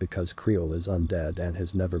 Because Creel is undead and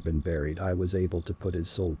has never been buried, I was able to put his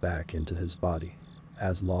soul back into his body.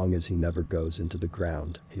 As long as he never goes into the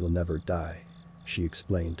ground, he'll never die. She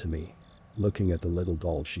explained to me, looking at the little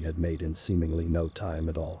doll she had made in seemingly no time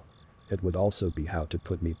at all. It would also be how to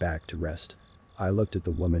put me back to rest. I looked at the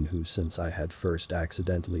woman who since I had first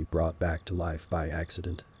accidentally brought back to life by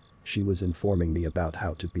accident. She was informing me about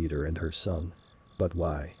how to beat her and her son. But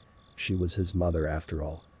why? She was his mother after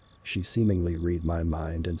all. She seemingly read my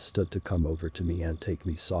mind and stood to come over to me and take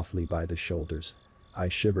me softly by the shoulders. I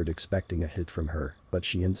shivered expecting a hit from her, but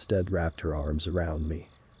she instead wrapped her arms around me.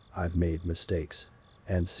 I've made mistakes.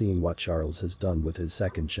 And seeing what Charles has done with his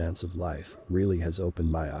second chance of life really has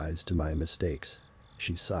opened my eyes to my mistakes.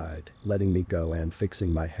 She sighed, letting me go and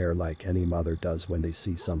fixing my hair like any mother does when they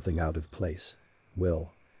see something out of place.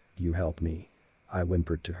 "Will you help me?" I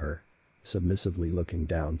whimpered to her, submissively looking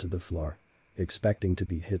down to the floor, expecting to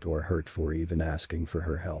be hit or hurt for even asking for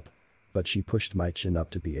her help. But she pushed my chin up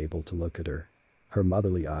to be able to look at her. Her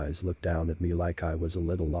motherly eyes looked down at me like I was a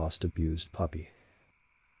little lost abused puppy.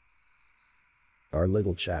 Our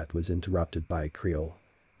little chat was interrupted by Creel,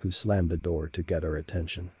 who slammed the door to get our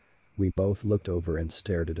attention. We both looked over and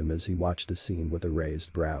stared at him as he watched the scene with a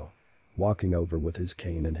raised brow, walking over with his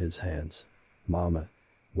cane in his hands. "Mama,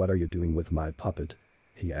 what are you doing with my puppet?"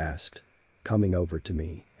 he asked, coming over to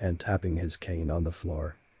me and tapping his cane on the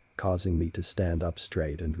floor, causing me to stand up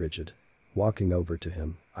straight and rigid. Walking over to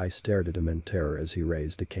him, I stared at him in terror as he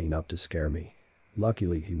raised the cane up to scare me.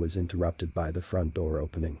 Luckily he was interrupted by the front door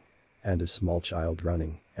opening and a small child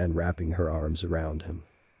running and wrapping her arms around him.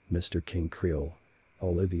 "Mr. King Creel,"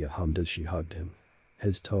 Olivia hummed as she hugged him.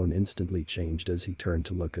 His tone instantly changed as he turned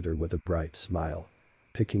to look at her with a bright smile,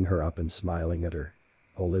 picking her up and smiling at her.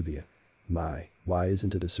 "Olivia. Why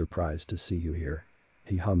isn't it a surprise to see you here?"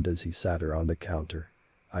 he hummed as he sat her on the counter.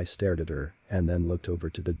 I stared at her and then looked over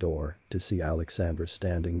to the door to see Alexandra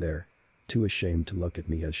standing there, too ashamed to look at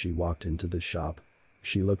me as she walked into the shop.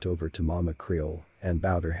 She looked over to Mama Creel and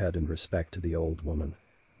bowed her head in respect to the old woman.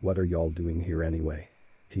 "What are y'all doing here anyway?"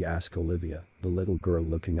 he asked Olivia, the little girl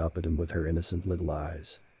looking up at him with her innocent little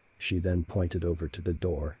eyes. She then pointed over to the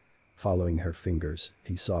door. Following her fingers,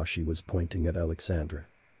 he saw she was pointing at Alexandra,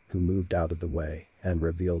 who moved out of the way and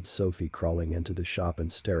revealed Sophie crawling into the shop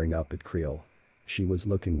and staring up at Creel. She was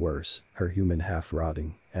looking worse, her human half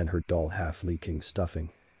rotting and her doll half leaking stuffing.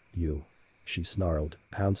 "You," she snarled,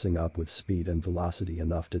 pouncing up with speed and velocity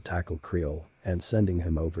enough to tackle Creel and sending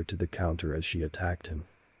him over to the counter as she attacked him.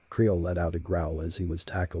 Creel let out a growl as he was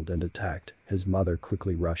tackled and attacked. His mother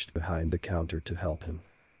quickly rushed behind the counter to help him.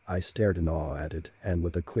 I stared in awe at it, and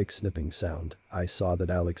with a quick snipping sound, I saw that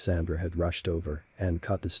Alexandra had rushed over and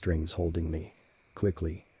cut the strings holding me.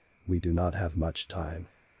 "Quickly. We do not have much time,"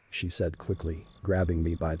 she said quickly, grabbing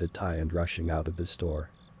me by the tie and rushing out of the store.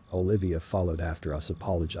 Olivia followed after us,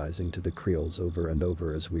 apologizing to the Creels over and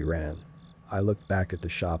over as we ran. I looked back at the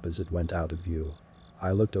shop as it went out of view.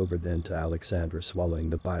 I looked over then to Alexandra, swallowing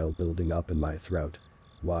the bile building up in my throat.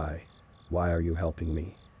 Why are you helping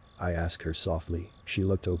me?" I asked her softly. She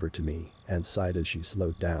looked over to me and sighed as she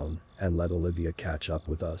slowed down and let Olivia catch up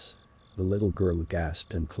with us. The little girl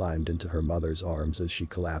gasped and climbed into her mother's arms as she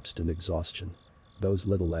collapsed in exhaustion. Those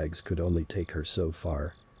little legs could only take her so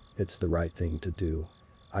far. "It's the right thing to do.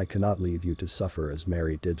 I cannot leave you to suffer as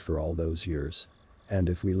Mary did for all those years. And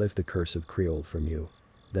if we lift the curse of Creole from you,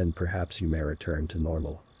 then perhaps you may return to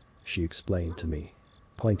normal," she explained to me,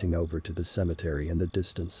 pointing over to the cemetery in the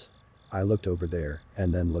distance. I looked over there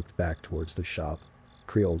and then looked back towards the shop.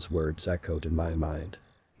 Creel's words echoed in my mind.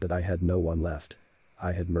 That I had no one left.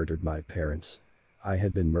 I had murdered my parents. I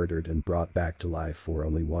had been murdered and brought back to life for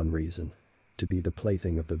only one reason. To be the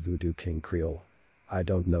plaything of the Voodoo King Creole. "I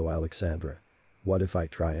don't know, Alexandra. What if I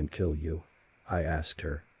try and kill you?" I asked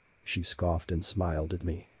her. She scoffed and smiled at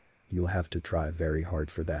me. "You'll have to try very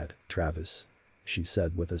hard for that, Travis," she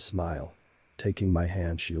said with a smile. Taking my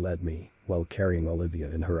hand, she led me, while carrying Olivia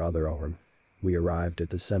in her other arm. We arrived at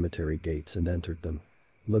the cemetery gates and entered them.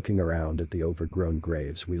 Looking around at the overgrown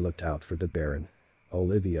graves, we looked out for the Baron.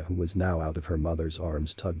 Olivia, who was now out of her mother's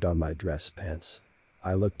arms, tugged on my dress pants.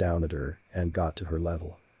 I looked down at her and got to her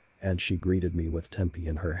level. And she greeted me with Tempe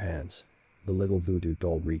in her hands. The little voodoo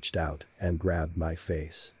doll reached out and grabbed my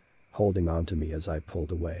face, holding on to me as I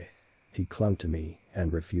pulled away. He clung to me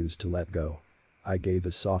and refused to let go. I gave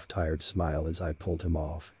a soft, tired smile as I pulled him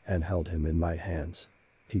off and held him in my hands.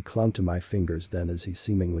 He clung to my fingers then as he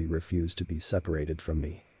seemingly refused to be separated from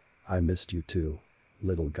me. "I missed you too,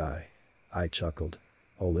 little guy," I chuckled.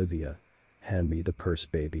 "Olivia, hand me the purse,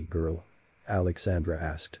 baby girl," Alexandra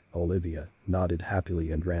asked. Olivia nodded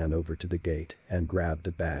happily and ran over to the gate and grabbed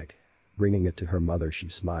the bag. Bringing it to her mother, she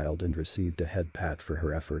smiled and received a head pat for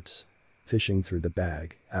her efforts. Fishing through the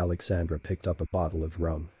bag, Alexandra picked up a bottle of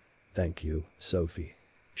rum. "Thank you, Sophie."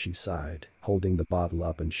 She sighed, holding the bottle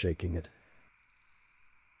up and shaking it.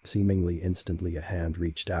 Seemingly instantly a hand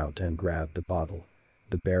reached out and grabbed the bottle.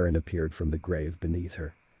 The Baron appeared from the grave beneath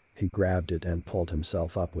her. He grabbed it and pulled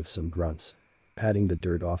himself up with some grunts. Patting the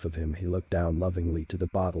dirt off of him, he looked down lovingly to the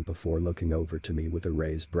bottle before looking over to me with a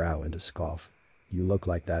raised brow and a scoff. "You look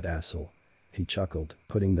like that asshole." He chuckled,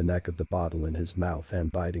 putting the neck of the bottle in his mouth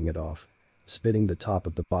and biting it off. Spitting the top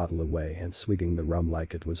of the bottle away and swigging the rum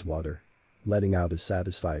like it was water. Letting out a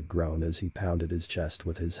satisfied groan as he pounded his chest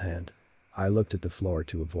with his hand. I looked at the floor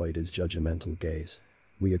to avoid his judgmental gaze.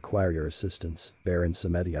 "We acquire your assistance, Baron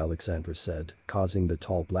Samedi," Alexandra said, causing the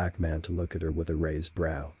tall black man to look at her with a raised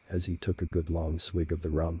brow as he took a good long swig of the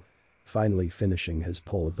rum. Finally finishing his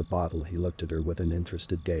pull of the bottle, he looked at her with an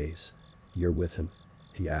interested gaze. "You're with him?"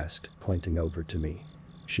 he asked, pointing over to me.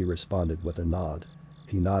 She responded with a nod.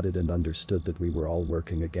 He nodded and understood that we were all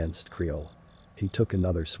working against Creole. He took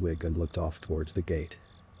another swig and looked off towards the gate,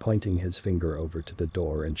 pointing his finger over to the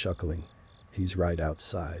door and chuckling. "He's right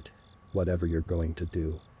outside. Whatever you're going to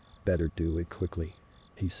do, better do it quickly,"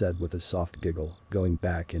 he said with a soft giggle, going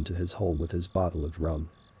back into his hole with his bottle of rum.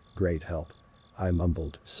 "Great help," I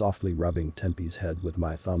mumbled, softly rubbing Tempe's head with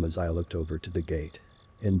my thumb as I looked over to the gate.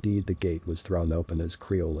 Indeed, the gate was thrown open as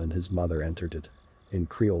Creole and his mother entered it. In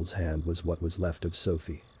Creole's hand was what was left of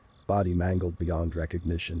Sophie. Body mangled beyond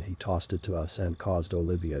recognition, he tossed it to us and caused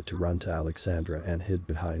Olivia to run to Alexandra and hid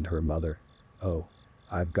behind her mother. "Oh,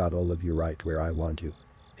 I've got all of you right where I want you,"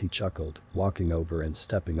 he chuckled, walking over and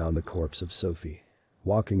stepping on the corpse of Sophie.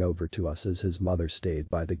 Walking over to us as his mother stayed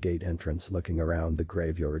by the gate entrance looking around the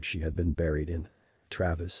graveyard she had been buried in.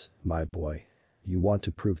 "Travis, my boy. You want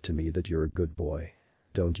to prove to me that you're a good boy,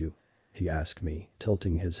 don't you?" he asked me,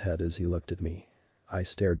 tilting his head as he looked at me. I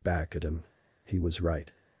stared back at him. He was right.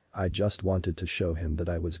 I just wanted to show him that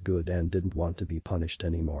I was good and didn't want to be punished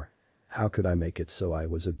anymore. How could I make it so I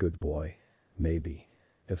was a good boy? Maybe.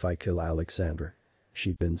 If I kill Alexandra.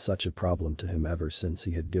 She'd been such a problem to him ever since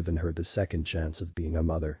he had given her the second chance of being a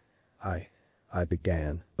mother. I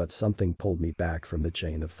began, but something pulled me back from the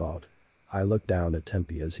chain of thought. I looked down at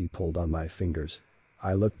Tempe as he pulled on my fingers.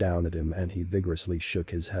 I looked down at him and he vigorously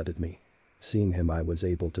shook his head at me. Seeing him, I was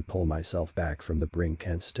able to pull myself back from the brink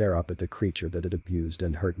and stare up at the creature that had abused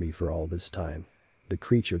and hurt me for all this time. The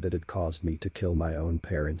creature that had caused me to kill my own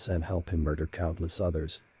parents and help him murder countless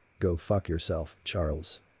others. "Go fuck yourself,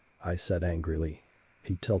 Charles," I said angrily.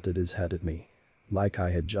 He tilted his head at me. Like I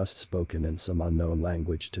had just spoken in some unknown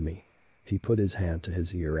language to me. He put his hand to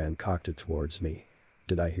his ear and cocked it towards me.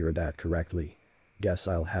 "Did I hear that correctly? Guess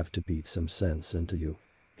I'll have to beat some sense into you,"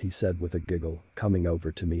 he said with a giggle, coming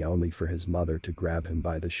over to me only for his mother to grab him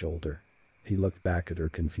by the shoulder. He looked back at her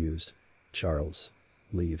confused. "Charles,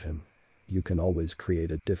 leave him. You can always create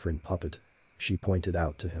a different puppet," she pointed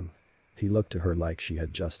out to him. He looked to her like she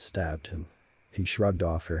had just stabbed him. He shrugged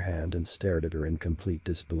off her hand and stared at her in complete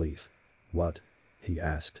disbelief. "What?" he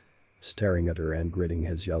asked, staring at her and gritting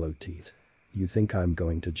his yellow teeth. "You think I'm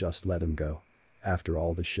going to just let him go? After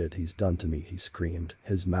all the shit he's done to me," he screamed,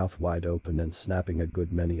 his mouth wide open and snapping a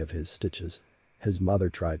good many of his stitches. His mother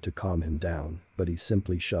tried to calm him down, but he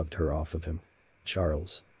simply shoved her off of him.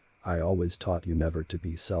 "Charles, I always taught you never to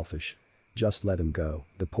be selfish. Just let him go,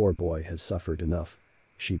 the poor boy has suffered enough,"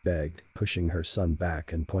 she begged, pushing her son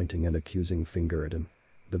back and pointing an accusing finger at him.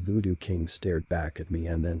 The Voodoo King stared back at me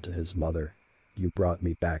and then to his mother. "You brought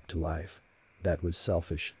me back to life. That was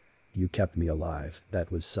selfish. You kept me alive,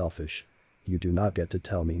 that was selfish. You do not get to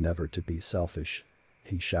tell me never to be selfish,"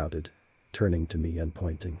 he shouted, turning to me and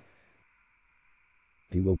pointing.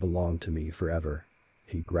 "He will belong to me forever,"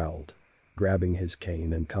 he growled, grabbing his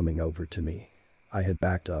cane and coming over to me. I had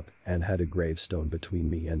backed up and had a gravestone between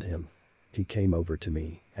me and him. He came over to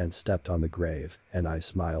me and stepped on the grave, and I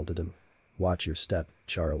smiled at him. "Watch your step,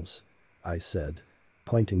 Charles," I said,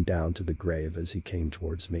 pointing down to the grave as he came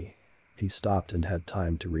towards me. He stopped and had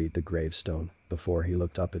time to read the gravestone before he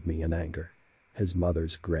looked up at me in anger. His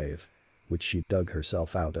mother's grave, which she dug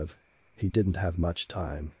herself out of. He didn't have much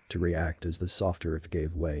time to react as the soft earth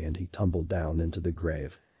gave way and he tumbled down into the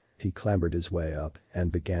grave. He clambered his way up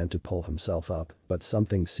and began to pull himself up, but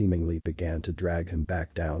something seemingly began to drag him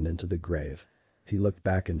back down into the grave. He looked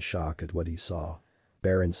back in shock at what he saw.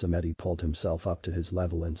 Baron Samedi pulled himself up to his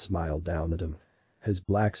level and smiled down at him. His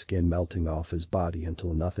black skin melting off his body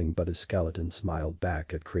until nothing but a skeleton smiled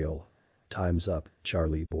back at Creole. "Time's up,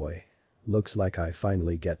 Charlie boy. Looks like I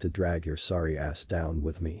finally get to drag your sorry ass down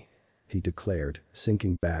with me," he declared,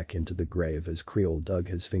 sinking back into the grave as Creole dug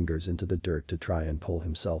his fingers into the dirt to try and pull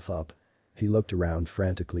himself up. He looked around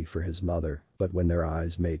frantically for his mother, but when their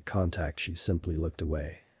eyes made contact she simply looked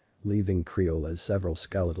away. Leaving Creole as several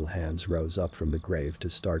skeletal hands rose up from the grave to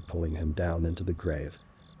start pulling him down into the grave.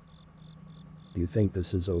 "You think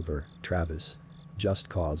this is over, Travis? Just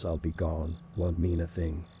cause I'll be gone won't mean a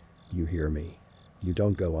thing. You hear me? You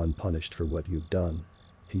don't go unpunished for what you've done,"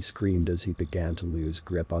 he screamed as he began to lose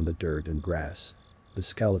grip on the dirt and grass. The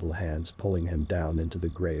skeletal hands pulling him down into the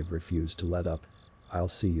grave refused to let up. "I'll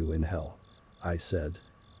see you in hell," I said,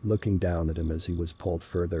 looking down at him as he was pulled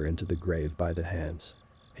further into the grave by the hands.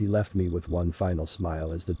 He left me with one final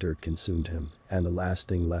smile as the dirt consumed him, and the last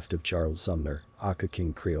thing left of Charles Sumner, aka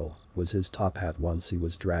King Creole, was his top hat once he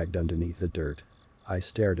was dragged underneath the dirt. I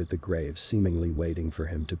stared at the grave, seemingly waiting for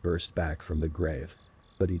him to burst back from the grave.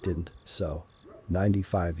 But he didn't, so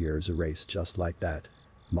 95 years erased just like that.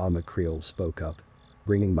 Mama Creole spoke up,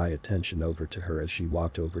 bringing my attention over to her as she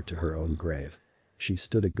walked over to her own grave. She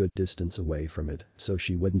stood a good distance away from it so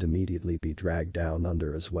she wouldn't immediately be dragged down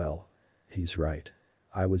under as well. He's right.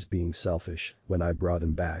 I was being selfish when I brought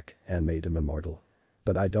him back and made him immortal.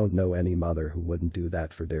 But I don't know any mother who wouldn't do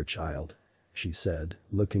that for their child, she said,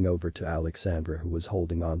 looking over to Alexandra who was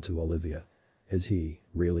holding on to Olivia. "Is he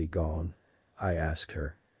really gone?" I asked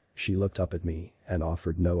her. She looked up at me and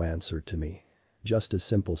offered no answer to me. Just a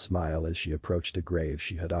simple smile as she approached the grave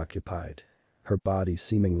she had occupied. Her body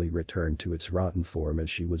seemingly returned to its rotten form as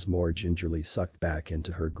she was more gingerly sucked back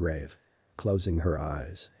into her grave, closing her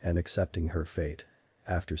eyes and accepting her fate.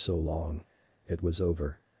 After so long. It was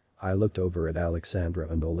over. I looked over at Alexandra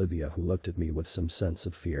and Olivia who looked at me with some sense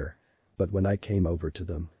of fear. But when I came over to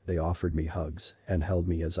them, they offered me hugs and held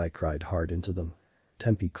me as I cried hard into them.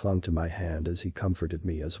 Tempe clung to my hand as he comforted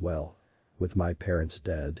me as well. With my parents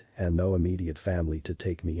dead and no immediate family to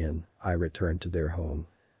take me in, I returned to their home.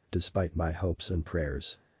 Despite my hopes and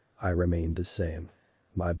prayers, I remained the same.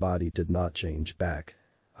 My body did not change back.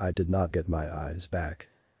 I did not get my eyes back.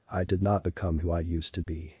 I did not become who I used to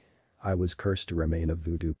be. I was cursed to remain a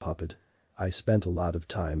voodoo puppet. I spent a lot of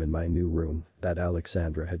time in my new room that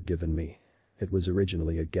Alexandra had given me. It was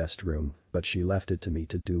originally a guest room, but she left it to me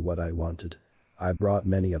to do what I wanted. I brought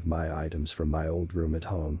many of my items from my old room at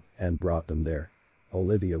home and brought them there.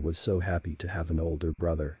 Olivia was so happy to have an older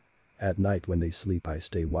brother. At night when they sleep I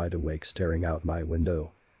stay wide awake staring out my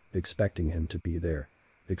window, expecting him to be there,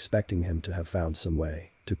 expecting him to have found some way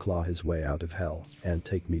to claw his way out of hell and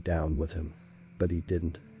take me down with him. But he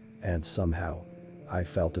didn't. And somehow, I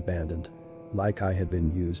felt abandoned. Like I had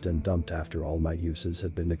been used and dumped after all my uses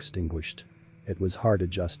had been extinguished. It was hard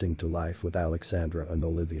adjusting to life with Alexandra and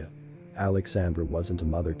Olivia. Alexandra wasn't a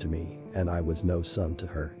mother to me, and I was no son to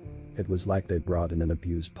her. It was like they brought in an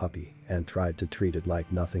abused puppy and tried to treat it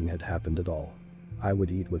like nothing had happened at all. I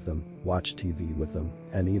would eat with them, watch TV with them,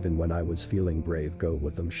 and even when I was feeling brave go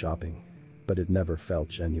with them shopping. But it never felt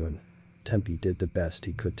genuine. Tempe did the best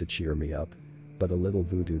he could to cheer me up. But a little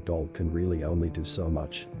voodoo doll can really only do so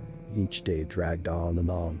much. Each day dragged on and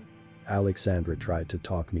on. Alexandra tried to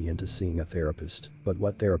talk me into seeing a therapist, but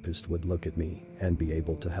what therapist would look at me and be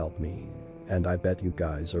able to help me? And I bet you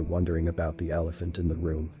guys are wondering about the elephant in the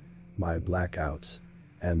room. My blackouts.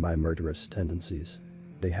 And my murderous tendencies.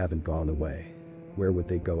 They haven't gone away. Where would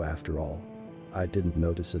they go after all? I didn't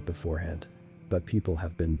notice it beforehand. But people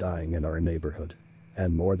have been dying in our neighborhood.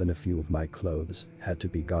 And more than a few of my clothes had to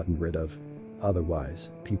be gotten rid of. Otherwise,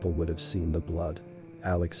 people would have seen the blood.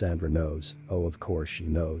 Alexandra knows, oh of course she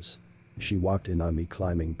knows. She walked in on me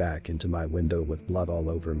climbing back into my window with blood all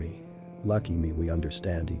over me. Lucky me we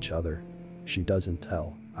understand each other. She doesn't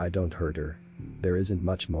tell, I don't hurt her. There isn't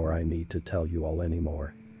much more I need to tell you all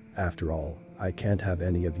anymore. After all, I can't have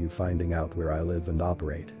any of you finding out where I live and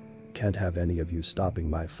operate. Can't have any of you stopping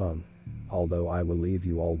my fun. Although I will leave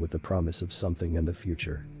you all with the promise of something in the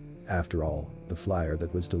future. After all, the flyer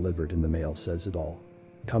that was delivered in the mail says it all.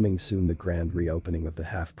 Coming soon, the grand reopening of the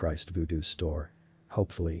half-priced Voodoo store.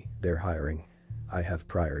 Hopefully, they're hiring. I have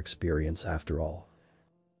prior experience after all.